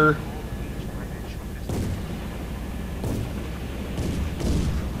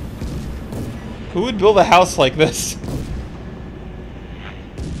 Who would build a house like this?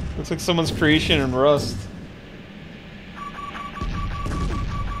 Looks like someone's creation in Rust.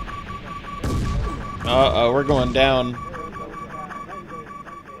 Uh-oh, we're going down.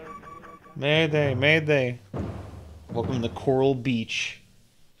 Mayday, mayday. Welcome to Coral Beach.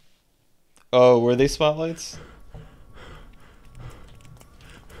 Oh, were they spotlights?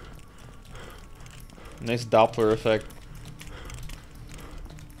 Nice Doppler effect.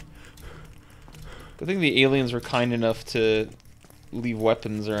 I think the aliens were kind enough to leave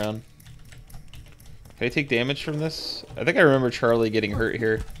weapons around. Can I take damage from this? I think I remember Charlie getting hurt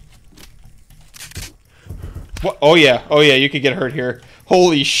here. What? Oh yeah, you could get hurt here.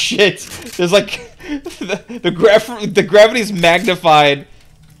 Holy shit! There's like the gravity's magnified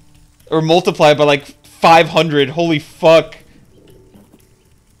or multiplied by like 500. Holy fuck!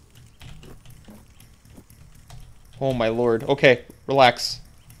 Oh my lord. Okay, relax.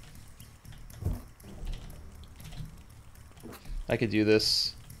 I could do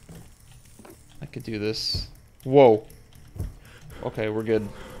this. I could do this. Whoa. Okay, we're good.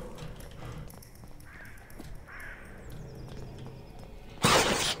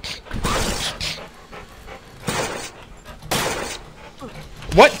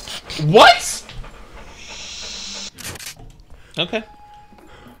 What? What? Okay.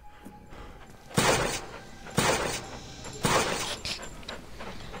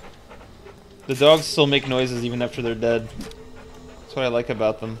 The dogs still make noises even after they're dead. That's what I like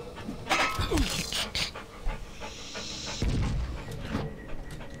about them.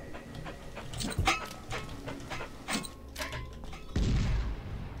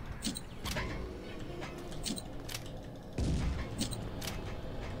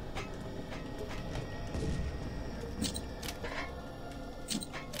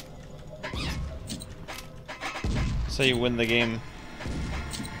 So you win the game.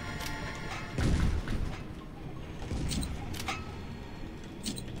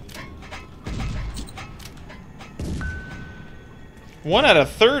 One out of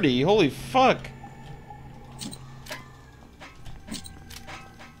 30. Holy fuck.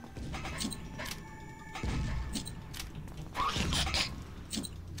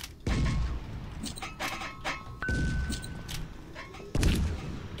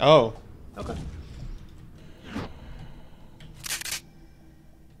 Oh. Okay.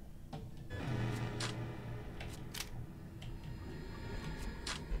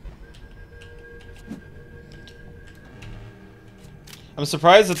 I'm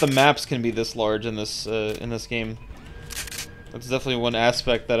surprised that the maps can be this large in this game. That's definitely one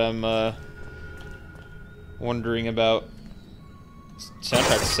aspect that I'm wondering about.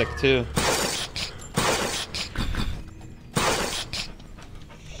 Soundtrack's sick too.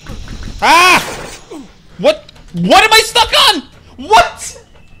 Ah! What? What am I stuck on? What?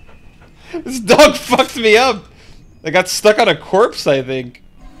 This dog fucked me up. I got stuck on a corpse, I think.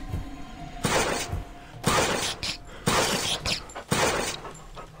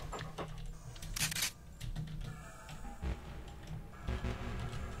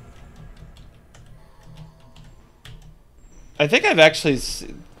 I think I've actually,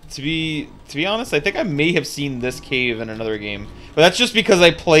 to be honest, I think I may have seen this cave in another game. But that's just because I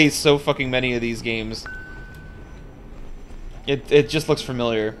play so fucking many of these games. It just looks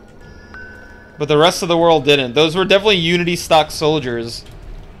familiar. But the rest of the world didn't. Those were definitely Unity stock soldiers.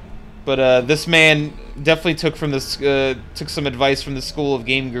 But this man definitely took some advice from the school of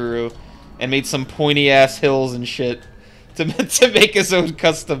Game Guru and made some pointy ass hills and shit to make his own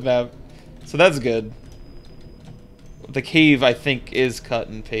custom map. So that's good. The cave, I think, is cut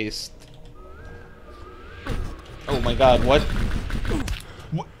and paste. Oh my god, what?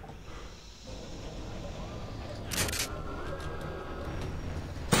 What?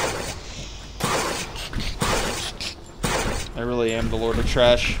 I really am the Lord of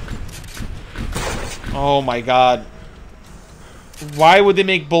Trash. Oh my god. Why would they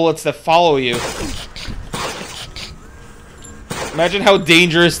make bullets that follow you? Imagine how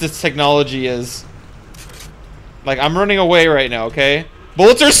dangerous this technology is. Like, I'm running away right now, okay?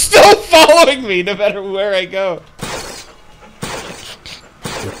 Bullets are still following me no matter where I go.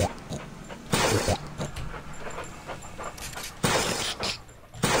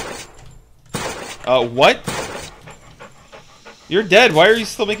 What? You're dead. Why are you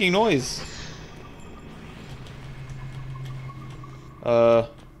still making noise? Oh.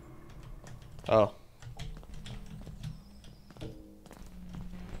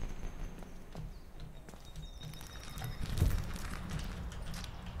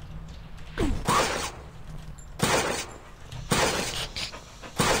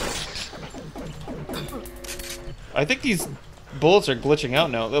 I think these bullets are glitching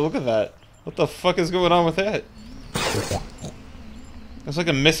out now. Look at that. What the fuck is going on with that? It's like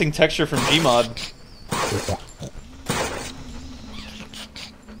a missing texture from Gmod.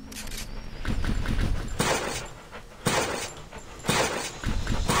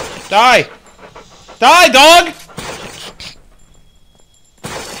 Die! Die, dog!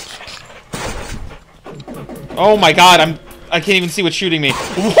 Oh my god, I can't even see what's shooting me.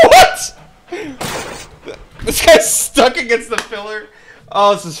 What?! This guy's stuck against the pillar.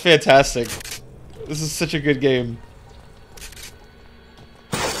 Oh, this is fantastic. This is such a good game.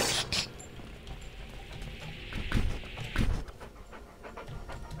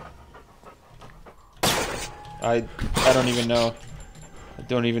 I don't even know. I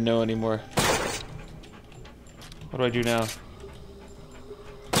don't even know anymore. What do I do now?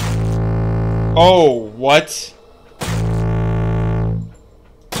 Oh, what?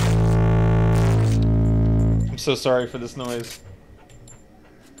 I'm so sorry for this noise.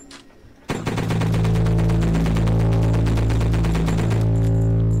 Do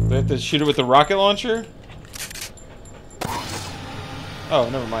I have to shoot it with the rocket launcher? Oh,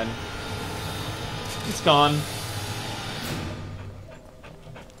 never mind. It's gone.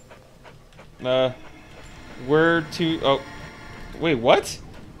 Where to... Oh. Wait, what?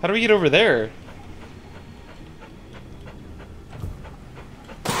 How do we get over there?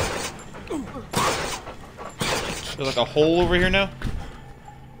 There's like a hole over here now?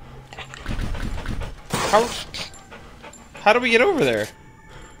 How do we get over there?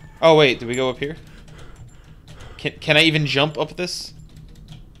 Oh wait, do we go up here? Can I even jump up this?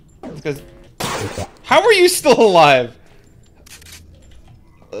 Because how are you still alive?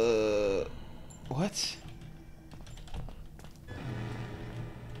 What?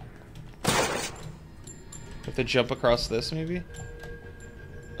 Have to jump across this maybe?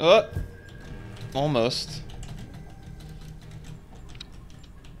 Almost.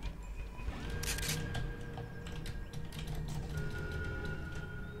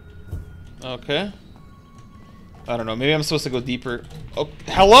 Okay. I don't know. Maybe I'm supposed to go deeper. Oh,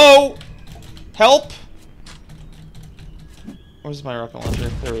 hello! Help! Where's my rocket launcher?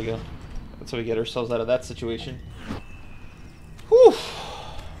 There we go. That's how we get ourselves out of that situation. Whew!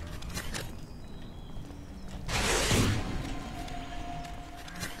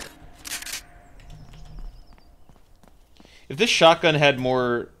 If this shotgun had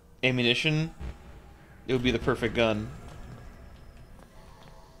more ammunition, it would be the perfect gun.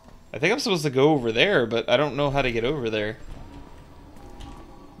 I think I'm supposed to go over there, but I don't know how to get over there.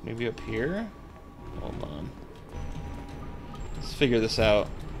 Maybe up here? Hold on. Let's figure this out.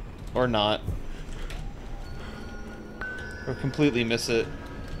 Or not. Or completely miss it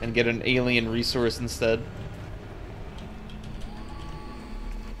and get an alien resource instead.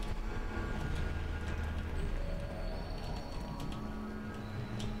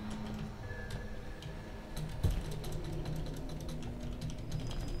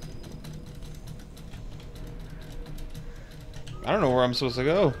 I don't know where I'm supposed to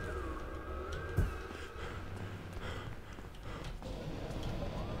go.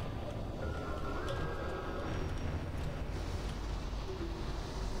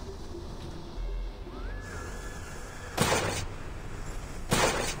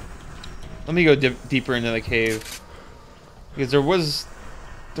 Let me go deeper into the cave. Because there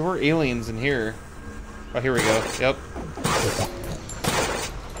were aliens in here. Oh, here we go. Yep.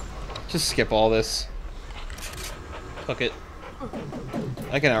 Just skip all this. Fuck it.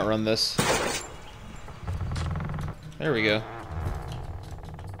 I can outrun this. There we go.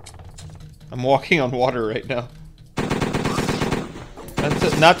 I'm walking on water right now.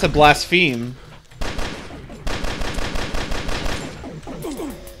 Not to blaspheme.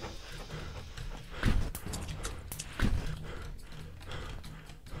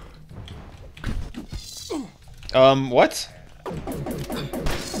 What?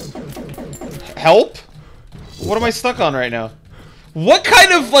 Help? What am I stuck on right now? What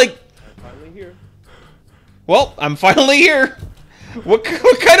kind of, like... I'm finally here. Well, I'm finally here. What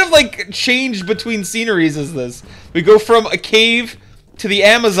kind of, like, change between sceneries is this? We go from a cave to the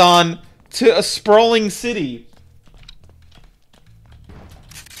Amazon to a sprawling city.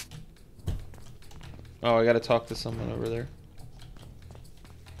 Oh, I gotta talk to someone over there.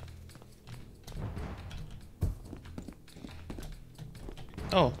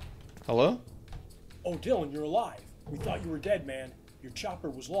 Oh, hello? Oh, Dylan, you're alive. We thought you were dead, man. Your chopper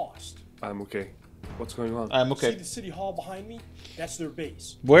was lost. I'm okay. What's going on? I'm okay. See the city hall behind me? That's their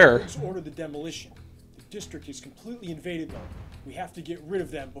base. Where? Let's order the demolition. The district is completely invaded, though. We have to get rid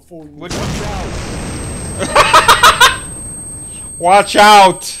of them before we move. Watch out! Watch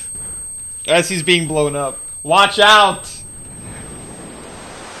out! As he's being blown up. Watch out!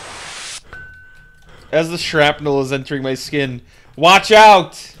 As the shrapnel is entering my skin. Watch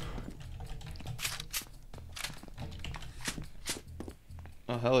out!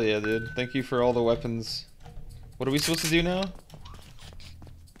 Oh, hell yeah, dude. Thank you for all the weapons. What are we supposed to do now?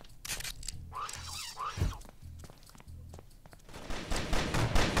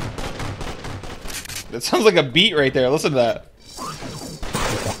 That sounds like a beat right there. Listen to that.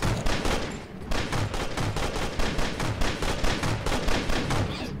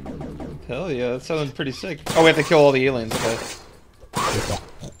 Hell yeah, that sounded pretty sick. Oh, we have to kill all the aliens, okay.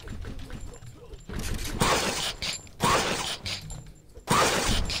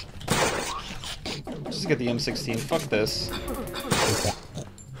 Just get the M16. Fuck this.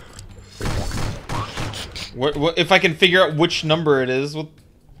 What if I can figure out which number it is? What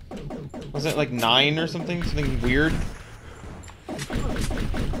was it, like 9 or something? Something weird?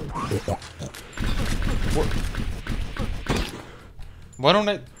 Why don't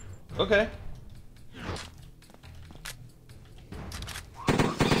I... Okay.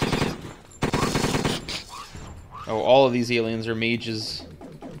 Oh, all of these aliens are mages.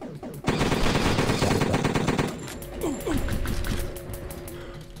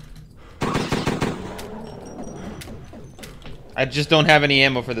 I just don't have any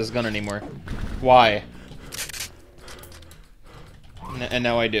ammo for this gun anymore. Why? And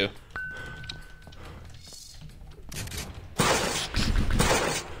now I do.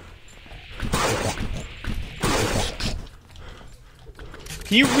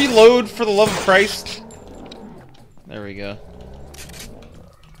 Can you reload for the love of Christ? There we go.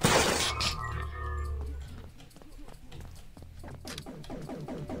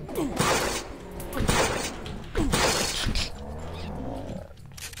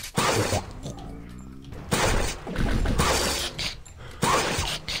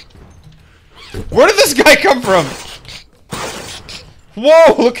 Where did this guy come from?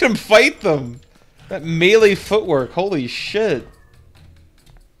 Whoa, look at him fight them. That melee footwork, holy shit.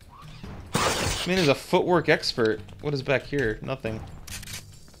 This man is a footwork expert. What is back here? Nothing.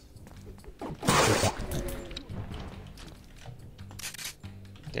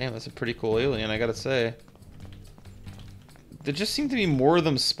 Damn, that's a pretty cool alien, I gotta say. There just seem to be more of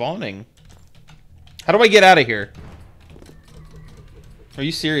them spawning. How do I get out of here? Are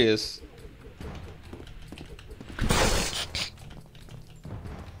you serious?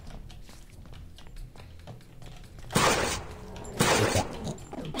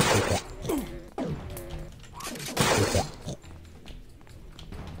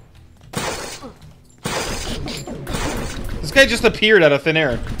 This This guy just appeared out of thin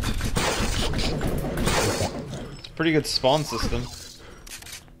air. It's a pretty good spawn system.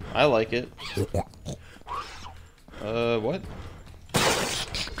 I like it. What?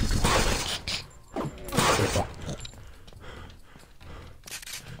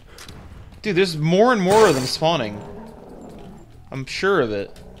 Dude, there's more and more of them spawning. I'm sure of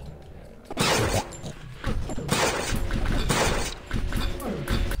it.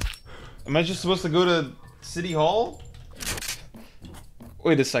 Am I just supposed to go to City Hall?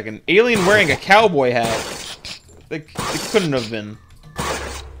 Wait a second. Alien wearing a cowboy hat. It couldn't have been.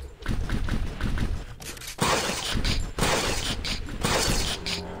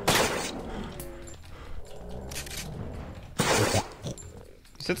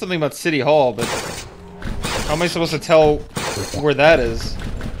 You said something about City Hall, but how am I supposed to tell where that is?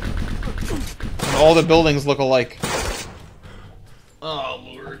 And all the buildings look alike. Oh,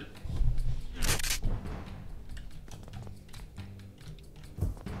 Lord.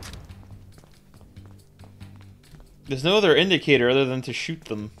 There's no other indicator other than to shoot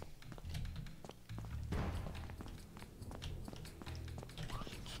them.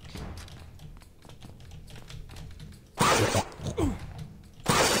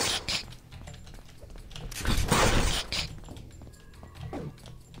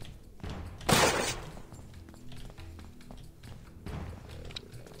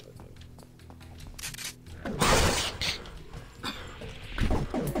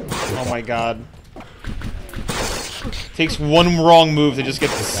 Oh my god. Takes one wrong move to just get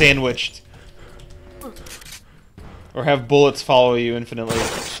sandwiched. Or have bullets follow you infinitely.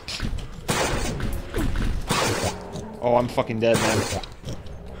 Oh, I'm fucking dead, man.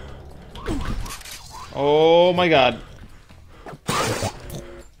 Oh my god.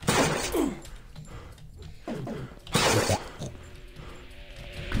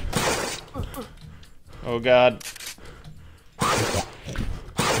 Oh god.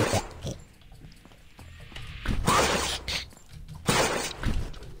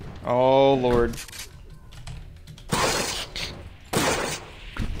 Oh Lord.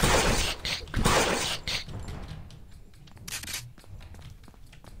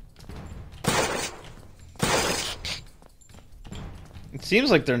 It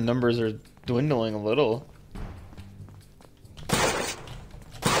seems like their numbers are dwindling a little.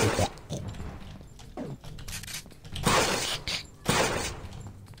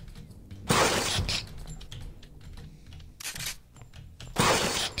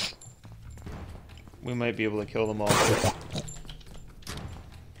 We might be able to kill them all.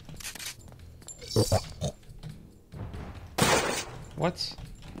 What?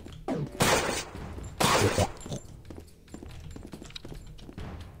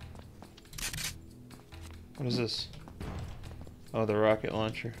 What is this? Oh, the rocket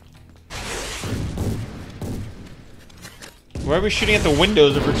launcher. Why are we shooting at the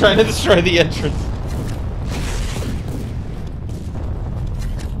windows if we're trying to destroy the entrance?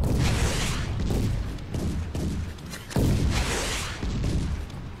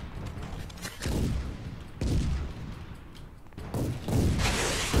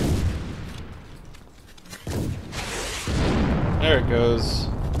 There it goes.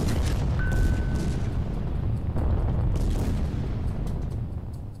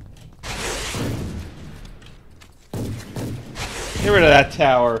 Get rid of that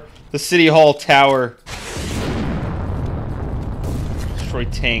tower. The City Hall tower. Destroy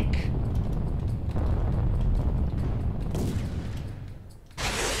tank.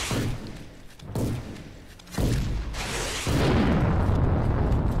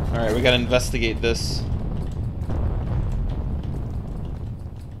 Alright, we gotta investigate this.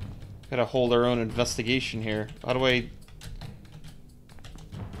 Gotta hold our own investigation here. How do I...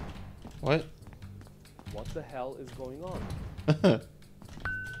 What? What the hell is going on?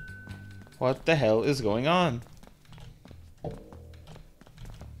 What the hell is going on? Holy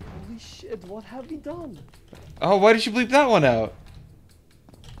shit, what have we done? Oh, why did you bleep that one out?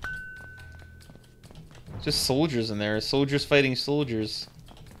 Just soldiers in there. Soldiers fighting soldiers.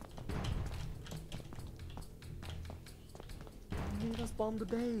 You made us bomb the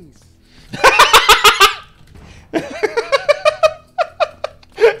base.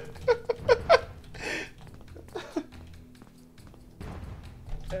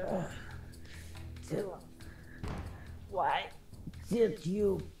 Why did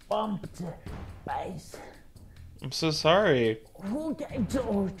you bump the base? I'm so sorry. Who gave the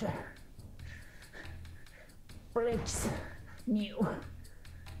order? Briggs knew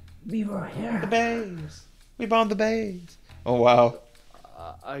we were here. The base. We bombed the base. Oh wow.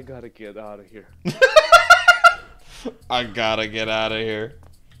 I gotta get out of here. I gotta get out of here.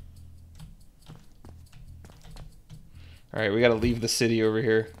 Alright, we gotta leave the city over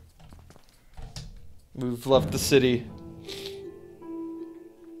here. We've left the city.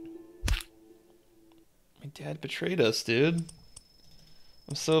 My dad betrayed us, dude.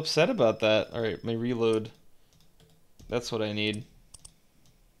 I'm so upset about that. Alright, my reload. That's what I need.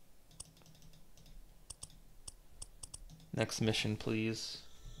 Next mission, please.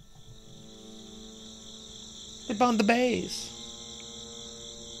 They bombed the base.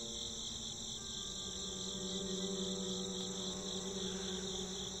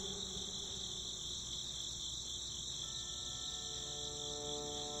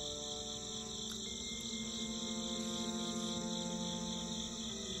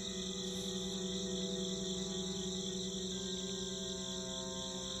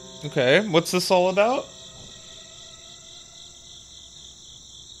 Okay, what's this all about?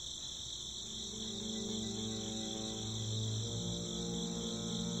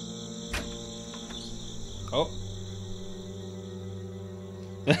 Oh.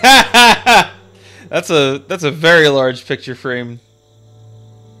 That's a very large picture frame.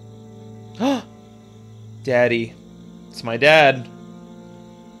 Daddy. It's my dad.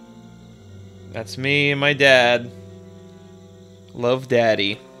 That's me and my dad. Love,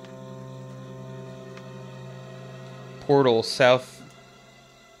 Daddy. Portal, South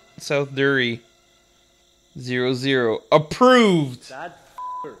Dury. 00. Approved! That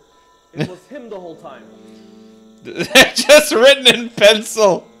f***er. It was him the whole time. Just written in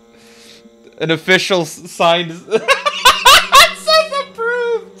pencil. An official signed. It says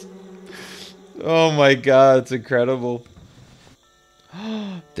approved! Oh my god, it's incredible.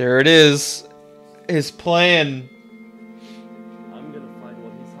 There it is. His plan. I'm gonna find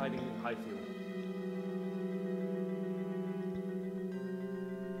what he's hiding in Highfield.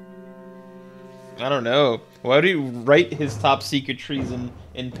 I don't know. Why would he write his top secret treason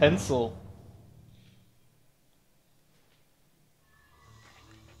in pencil?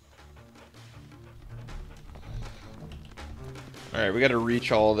 Alright, we gotta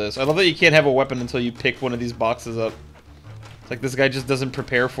reach all this. I love that you can't have a weapon until you pick one of these boxes up. It's like this guy just doesn't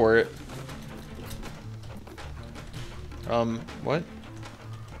prepare for it. What?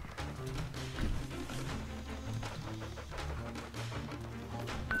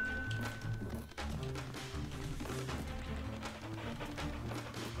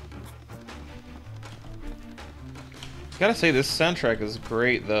 Gotta say, this soundtrack is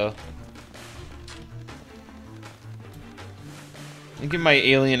great, though. Let me get my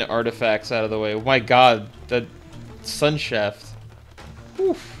alien artifacts out of the way. Oh my god, that sun shaft.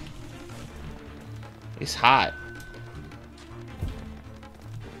 Oof. It's hot.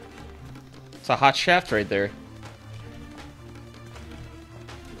 It's a hot shaft right there.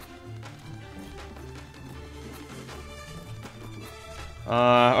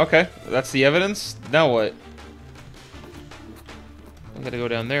 Okay. That's the evidence. Now what? I gotta go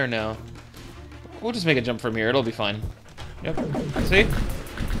down there now. We'll just make a jump from here. It'll be fine. Yep. See?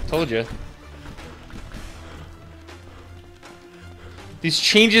 Told you. These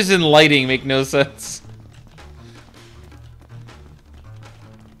changes in lighting make no sense.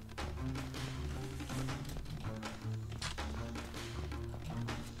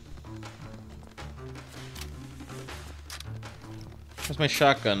 Where's my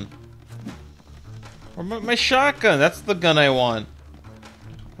shotgun? Where's my shotgun? That's the gun I want.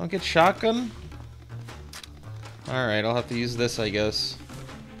 I'll get shotgun? Alright, I'll have to use this, I guess.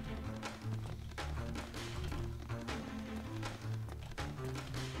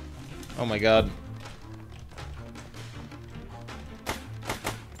 Oh my god.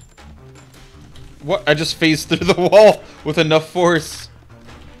 What? I just phased through the wall with enough force.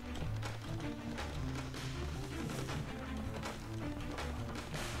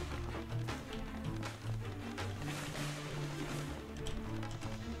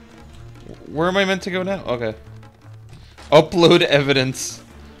 Where am I meant to go now? Okay. Upload evidence.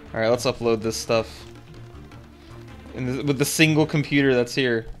 Alright, let's upload this stuff. With the single computer that's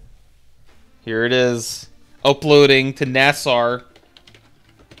here. Here it is. Uploading to Nassar.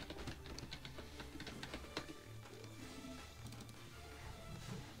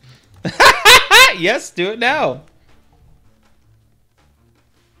 Yes, do it now.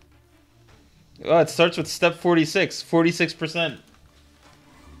 Oh, it starts with step 46. 46%.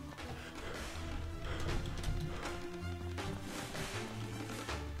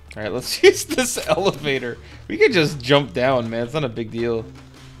 Alright, let's use this elevator. We can just jump down, man. It's not a big deal.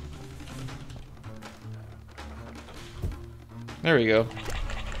 There we go.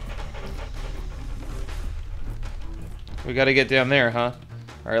 We gotta get down there, huh?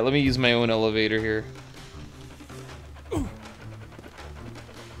 Alright, let me use my own elevator here.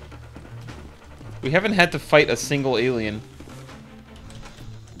 We haven't had to fight a single alien.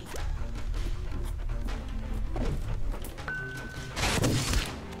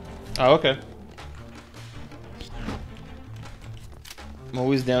 Oh, okay. I'm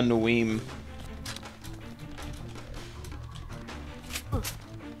always down to Weem.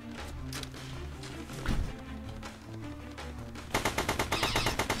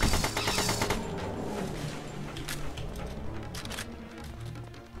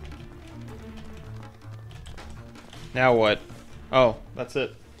 Now what? Oh, that's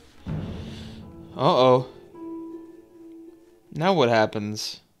it. Uh-oh. Now what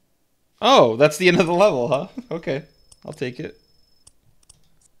happens? Oh, that's the end of the level, huh? Okay, I'll take it.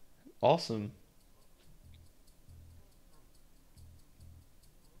 Awesome.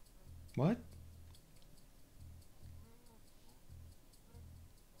 What?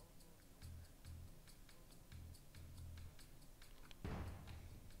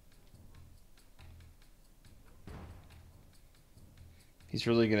 He's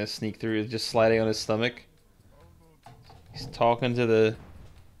really gonna sneak through, just sliding on his stomach. He's talking to the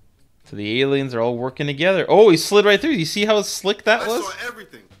aliens. They're all working together. Oh, he slid right through. You see how slick that was? I saw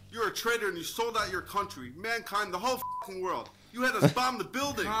everything. You're a traitor and you sold out your country, mankind, the whole f***ing world. You had us bomb the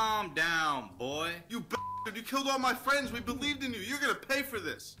building. Calm down, boy. You bastard. You killed all my friends. We believed in you. You're gonna pay for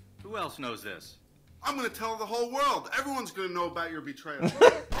this. Who else knows this? I'm gonna tell the whole world. Everyone's gonna know about your betrayal.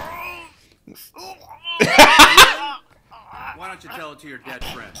 Why don't you tell it to your dead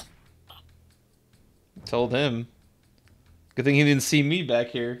friend? Told him. Good thing he didn't see me back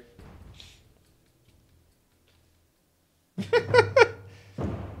here.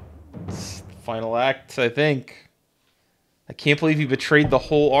 Final act, I think. I can't believe he betrayed the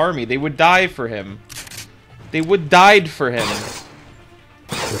whole army. They would die for him. They would died for him.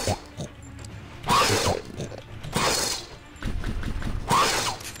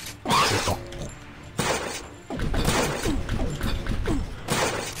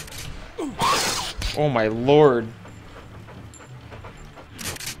 Oh my lord.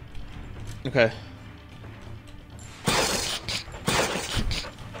 Okay.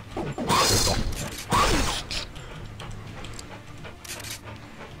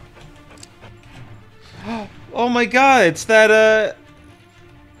 Oh my god, it's that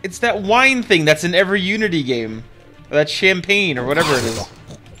wine thing that's in every Unity game. Or that champagne or whatever it is.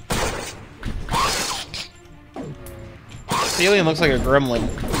 This alien looks like a gremlin.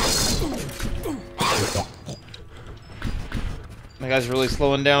 My guy's really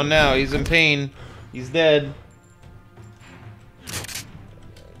slowing down now. He's in pain. He's dead.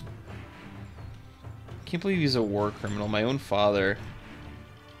 Can't believe he's a war criminal. My own father.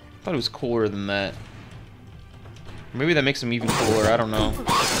 I thought it was cooler than that. Maybe that makes him even cooler. I don't know.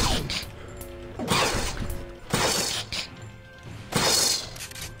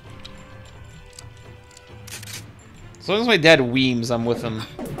 As long as my dad weems, I'm with him.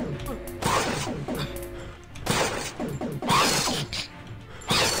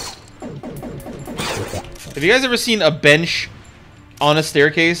 Have you guys ever seen a bench on a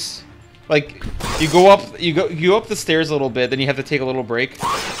staircase? Like, you go up the stairs a little bit, then you have to take a little break.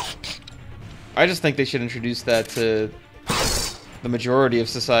 I just think they should introduce that to the majority of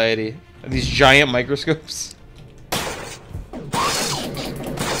society. These giant microscopes.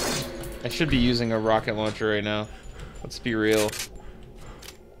 I should be using a rocket launcher right now. Let's be real.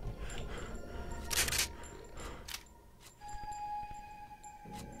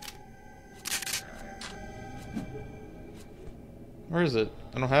 Where is it?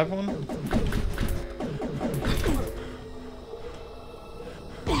 I don't have one?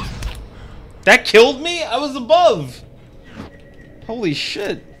 That killed me? I was above! Holy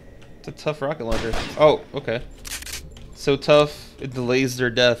shit. It's a tough rocket launcher. Oh, okay. So tough, it delays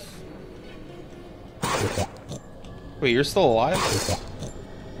their death. Wait, you're still alive?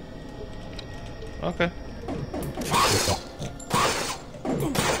 Okay.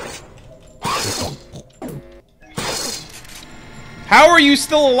 How are you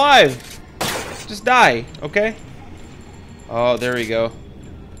still alive? Just die, okay? Oh, there we go.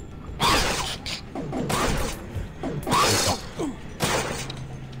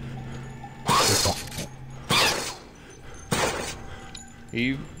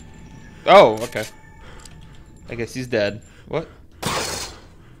 You... Oh, okay. I guess he's dead. What?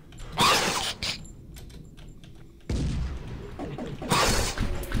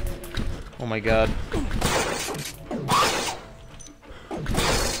 Oh my god.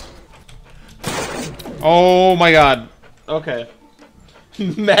 Oh my god. Okay.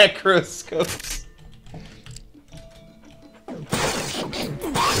 Macroscopes.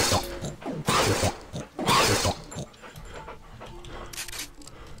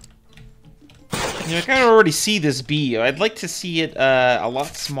 You know, I kind of already see this bee. I'd like to see it a lot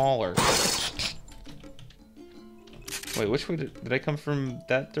smaller. Wait, which way did I come from?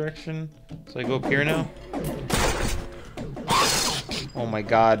 That direction? So I go up here now? Oh my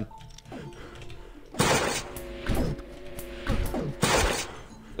god.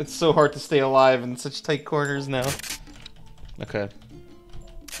 It's so hard to stay alive in such tight corners now. Okay.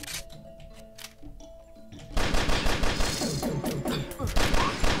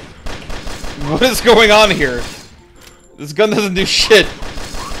 What is going on here? This gun doesn't do shit.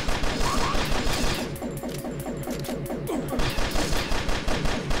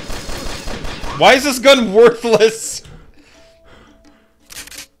 Why is this gun worthless?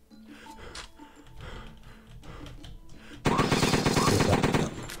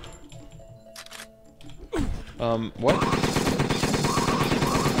 What?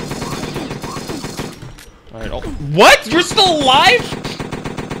 Alright, oh. What? You're still alive?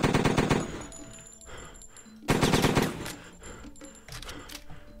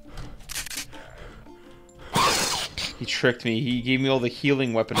 He tricked me. He gave me all the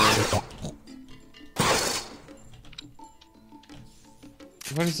healing weaponry.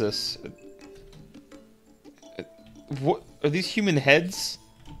 What is this? What? Are these human heads?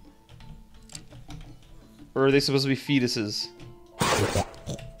 Or are they supposed to be fetuses?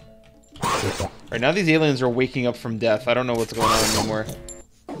 Right now these aliens are waking up from death. I don't know what's going on anymore.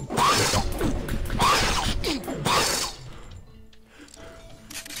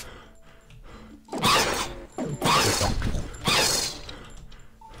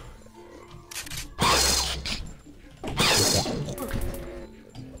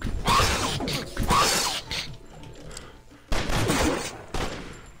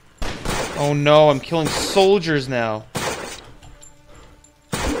 Oh no, I'm killing soldiers now.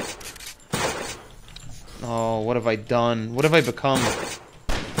 Oh, what have I done? What have I become?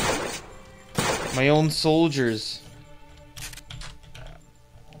 My own soldiers.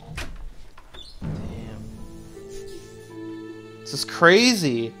 Damn. This is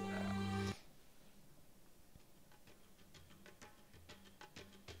crazy.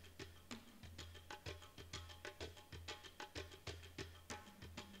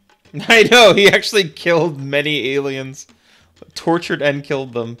 I know, he actually killed many aliens. Tortured and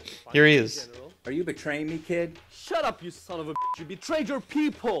killed them. Here he is. Are you betraying me, kid? Shut up, you son of a bitch. You betrayed your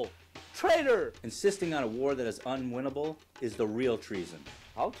people. Traitor. Insisting on a war that is unwinnable is the real treason.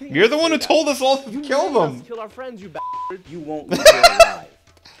 How can You're the one who told us all to kill them. Kill our friends, you bastard. You won't leave here alive.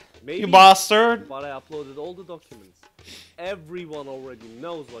 Maybe, you bastard. But I uploaded all the documents. Everyone already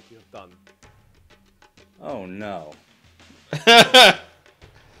knows what you have done. Oh no.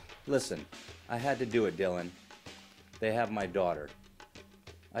 Listen, I had to do it, Dylan. They have my daughter.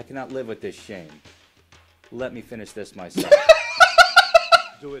 I cannot live with this shame. Let me finish this myself.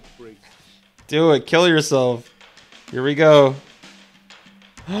 Do it, Briggs. Do it. Kill yourself. Here we go.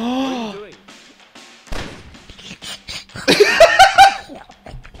 What are you doing?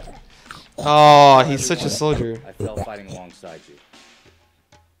 Oh, he's such a soldier. I fell fighting alongside you.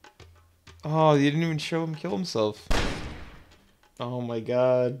 Oh, you didn't even show him kill himself. Oh my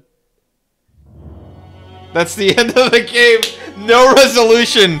god. That's the end of the game. No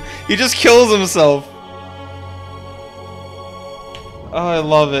resolution. He just kills himself. Oh, I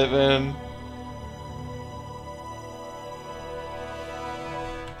love it, man.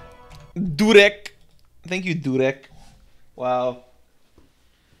 Durek. Thank you, Durek. Wow.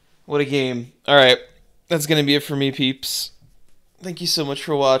 What a game. Alright. That's gonna be it for me, peeps. Thank you so much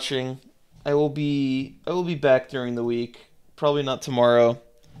for watching. I will be back during the week. Probably not tomorrow.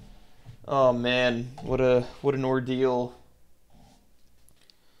 Oh man, what an ordeal.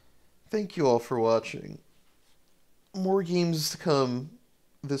 Thank you all for watching. More games to come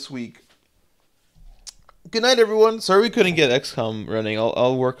this week. Good night, everyone. Sorry we couldn't get XCOM running.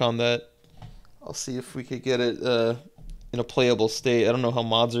 I'll work on that. I'll see if we could get it in a playable state. I don't know how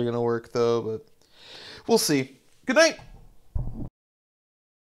mods are gonna work though, but we'll see. Good night.